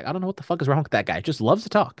 hours. Like I don't know what the fuck is wrong with that guy. Just loves to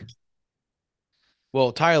talk.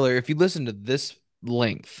 Well, Tyler, if you listen to this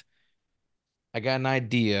length. I got an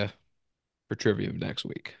idea for trivia next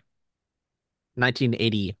week.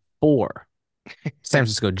 1984 San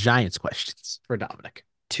Francisco Giants questions for Dominic.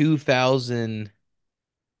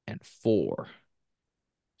 2004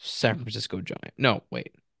 San Francisco Giant. No,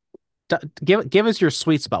 wait. Give us your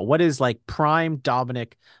sweet spot. What is like prime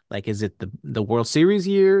Dominic? Like, is it the World Series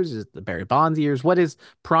years? Is it the Barry Bonds years? What is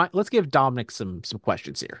prime? Let's give Dominic some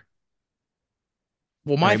questions here.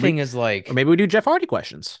 Well, Or my maybe thing is or like, maybe we do Jeff Hardy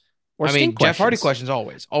questions or I Sting mean, Jeff Hardy questions.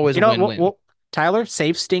 questions always You a know, win-win. Tyler,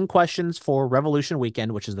 save Sting questions for Revolution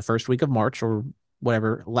Weekend, which is the first week of March or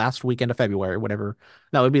whatever, last weekend of February, whatever.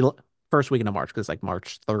 No, it'd be first weekend of March because like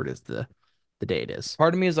March 3rd is the day it is.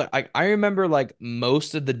 Part of me is like, I remember like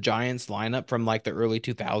most of the Giants lineup from like the early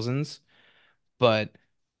 2000s, but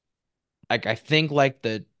like I think like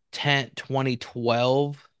the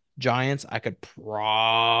 2012 Giants, I could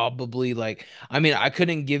probably like, I mean, I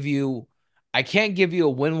can't give you a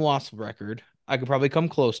win-loss record. I could probably come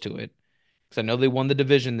close to it because I know they won the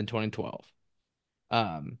division in 2012.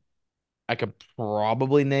 Um, I could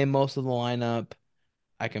probably name most of the lineup.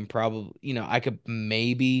 I can probably, I could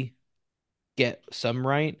maybe get some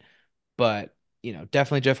right, but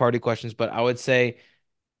definitely Jeff Hardy questions. But I would say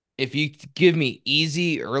if you give me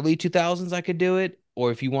easy early 2000s, I could do it.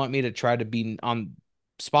 Or if you want me to try to be on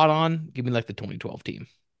spot on, give me like the 2012 team.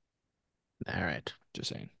 All right. Just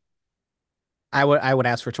saying. I would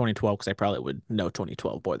ask for 2012 because I probably would know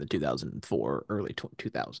 2012 more than 2004, early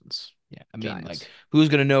 2000s Yeah. I mean, like, Giants. who's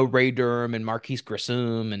going to know Ray Durham and Marquise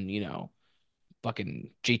Grissom and, fucking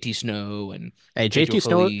JT Snow and Hey, Pedro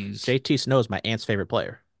Feliz, JT Snow is my aunt's favorite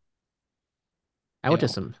player. I you went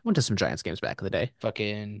to know, some Giants games back in the day.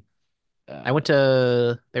 fucking, I went uh,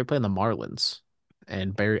 to they were playing the Marlins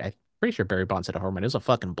and I'm pretty sure Barry Bonds hit a home run. It was a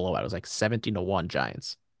fucking blowout. It was like 17-1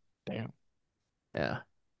 Giants. damn, Yeah.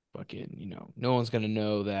 fucking, no one's going to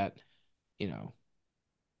know that, you know,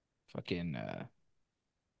 fucking,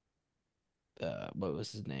 what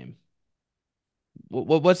was his name?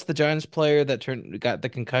 What's the Giants player that got the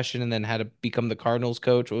concussion and then had to become the Cardinals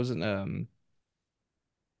coach? What was it?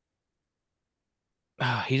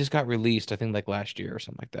 He just got released, I think, like last year or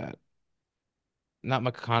something like that. Not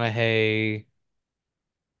McConaughey.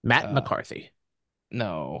 Matt Uh, McCarthy.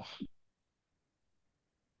 no.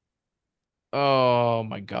 Oh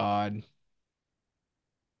my God.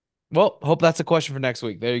 Well, hope that's a question for next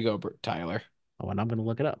week. There you go, Tyler. Oh, and I'm gonna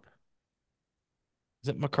look it up. Is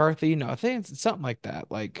it McCarthy? No, I think it's something like that,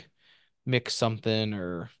 like mix something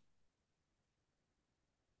or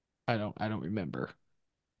I don't remember.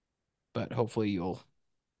 But hopefully you'll.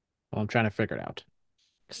 Well, I'm trying to figure it out.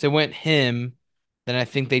 Because they went him, then I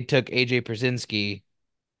think they took AJ Przinsky,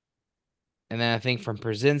 and then I think from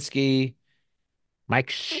Przinsky, Mike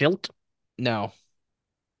Schilt. no,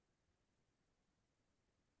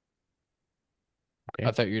 I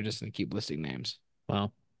Okay. thought you were just gonna keep listing names.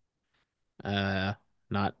 Well, uh,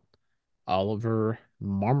 not Oliver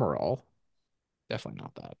Marmorall. Definitely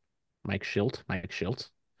not that. Mike Schilt. Mike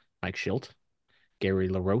Schilt. Gary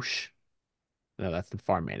LaRoche. No, that's the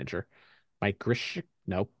farm manager. Mike Grish.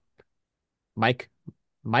 No. Mike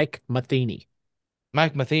Mike Matheny.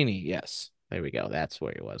 Mike Matheny, yes, There we go. That's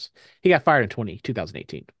where he was. He got fired in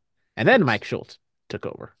 2018. And then yes, Mike Schultz took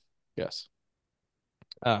over. yes.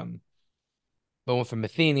 Um, but went from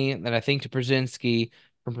Matheny, then I think to Przinsky.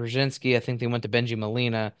 From Przinsky, I think they went to Benji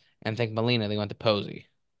Molina, and I think Molina they went to Posey.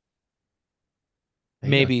 Yeah.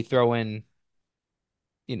 Maybe throw in,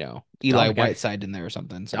 Eli Dominic got Whiteside in there or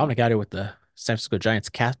something. So, Dominic got here with the San Francisco Giants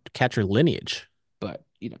catcher lineage. but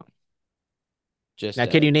just Now,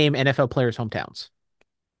 can you name NFL players' hometowns?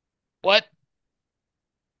 what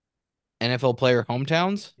NFL player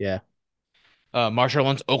hometowns? Yeah, Marshall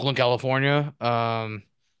Lynch, Oakland, California.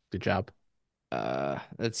 good job.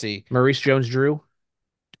 Let's see. Maurice Jones-Drew.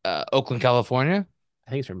 Oakland, California.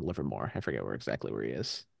 I think he's from Livermore. I forget exactly where he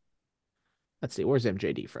is. Let's see. Where's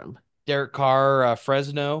MJD from? Derek Carr,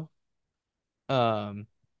 Fresno. Um,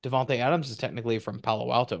 Devontae Adams is technically from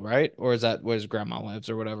Palo Alto, right? Or is that where his grandma lives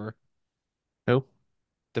or whatever? Who?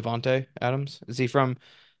 Devontae Adams? Is he from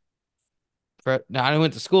No, I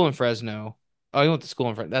went to school in Fresno. Oh, he went to school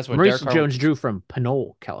in Fresno. That's what Maurice Derek Carr went Jones-Drew from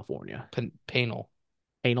Pinole, California. Panel.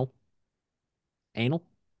 Anal? Anal?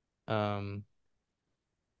 Um,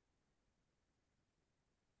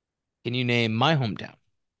 can you name my hometown?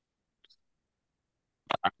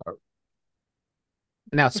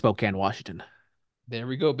 Now it's Spokane, Washington. There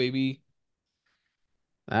we go, baby.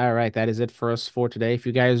 All right, that is it for us for today. If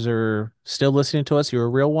you guys are still listening to us, you're a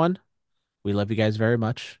real one. We love you guys very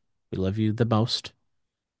much. We love you the most.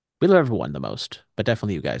 We love everyone the most, but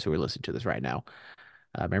definitely you guys who are listening to this right now.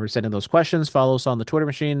 Remember sending those questions. Follow us on the Twitter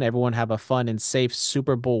machine. Everyone have a fun and safe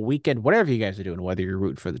Super Bowl weekend, whatever you guys are doing, whether you're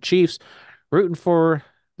rooting for the Chiefs, rooting for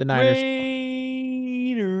the Niners,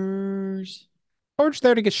 Raiders. or just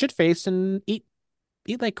there to get shit faced and eat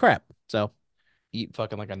like crap. So, Eat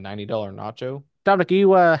fucking like a $90 nacho. Dominic,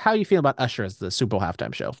 you how you feel about Usher as the Super Bowl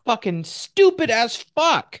halftime show? Fucking stupid as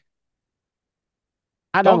fuck.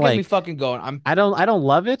 I don't Don't get me like. fucking going. I'm I don't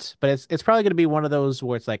love it, but it's probably gonna be one of those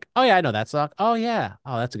where it's like, oh yeah, I know that song. Oh yeah,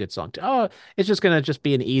 oh that's a good song too. Oh, it's just gonna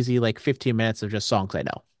be an easy like 15 minutes of just songs I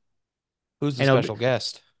know. Who's the And special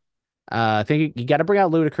guest? I think you got to bring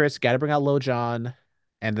out Ludacris, got to bring out Lil Jon,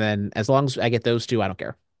 and then as long as I get those two, I don't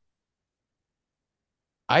care.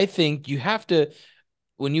 I think you have to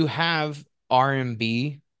when you have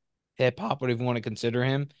R&B, hip hop, whatever you want to consider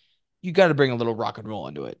him, you got to bring a little rock and roll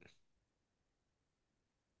into it.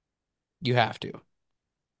 You have to.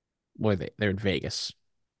 Where they're in Vegas.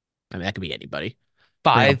 I mean, that could be anybody.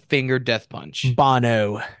 Bring up Five Finger Death Punch.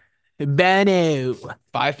 Bono. Bono.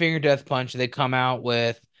 Five Finger Death Punch. They come out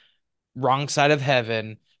with Wrong Side of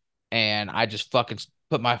Heaven, and I just fucking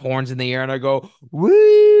put my horns in the air and I go,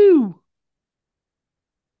 woo!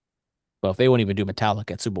 Well, if they won't even do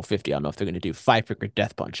Metallica at Super Bowl 50, I don't know if they're going to do Five Finger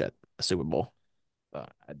Death Punch at a Super Bowl.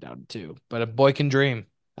 I doubt it too, but a boy can dream.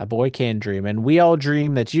 A boy can dream, and we all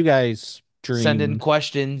dream that you guys Send in dream.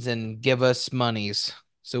 questions and give us monies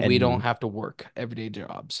so we don't And have to work everyday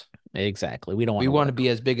jobs. exactly, we don't want We to want to work. be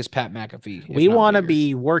as big as Pat McAfee, if We not want to bigger.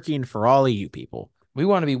 be working for all of you people. We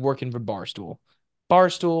want to be working for Barstool.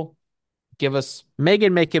 Barstool, give us,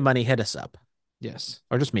 Megan making money, hit us up. yes.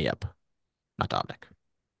 Or just me up. Not Dominic.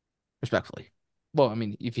 Respectfully. Well, I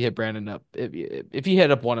mean, if you hit Brandon up, if you hit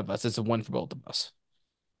up one of us, it's a win for both of us.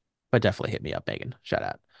 But definitely hit me up, Megan. Shout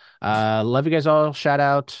out. Love you guys all. Shout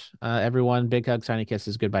out, everyone. Big hugs, tiny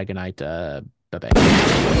kisses. Goodbye. Good night. Bye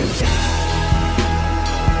bye.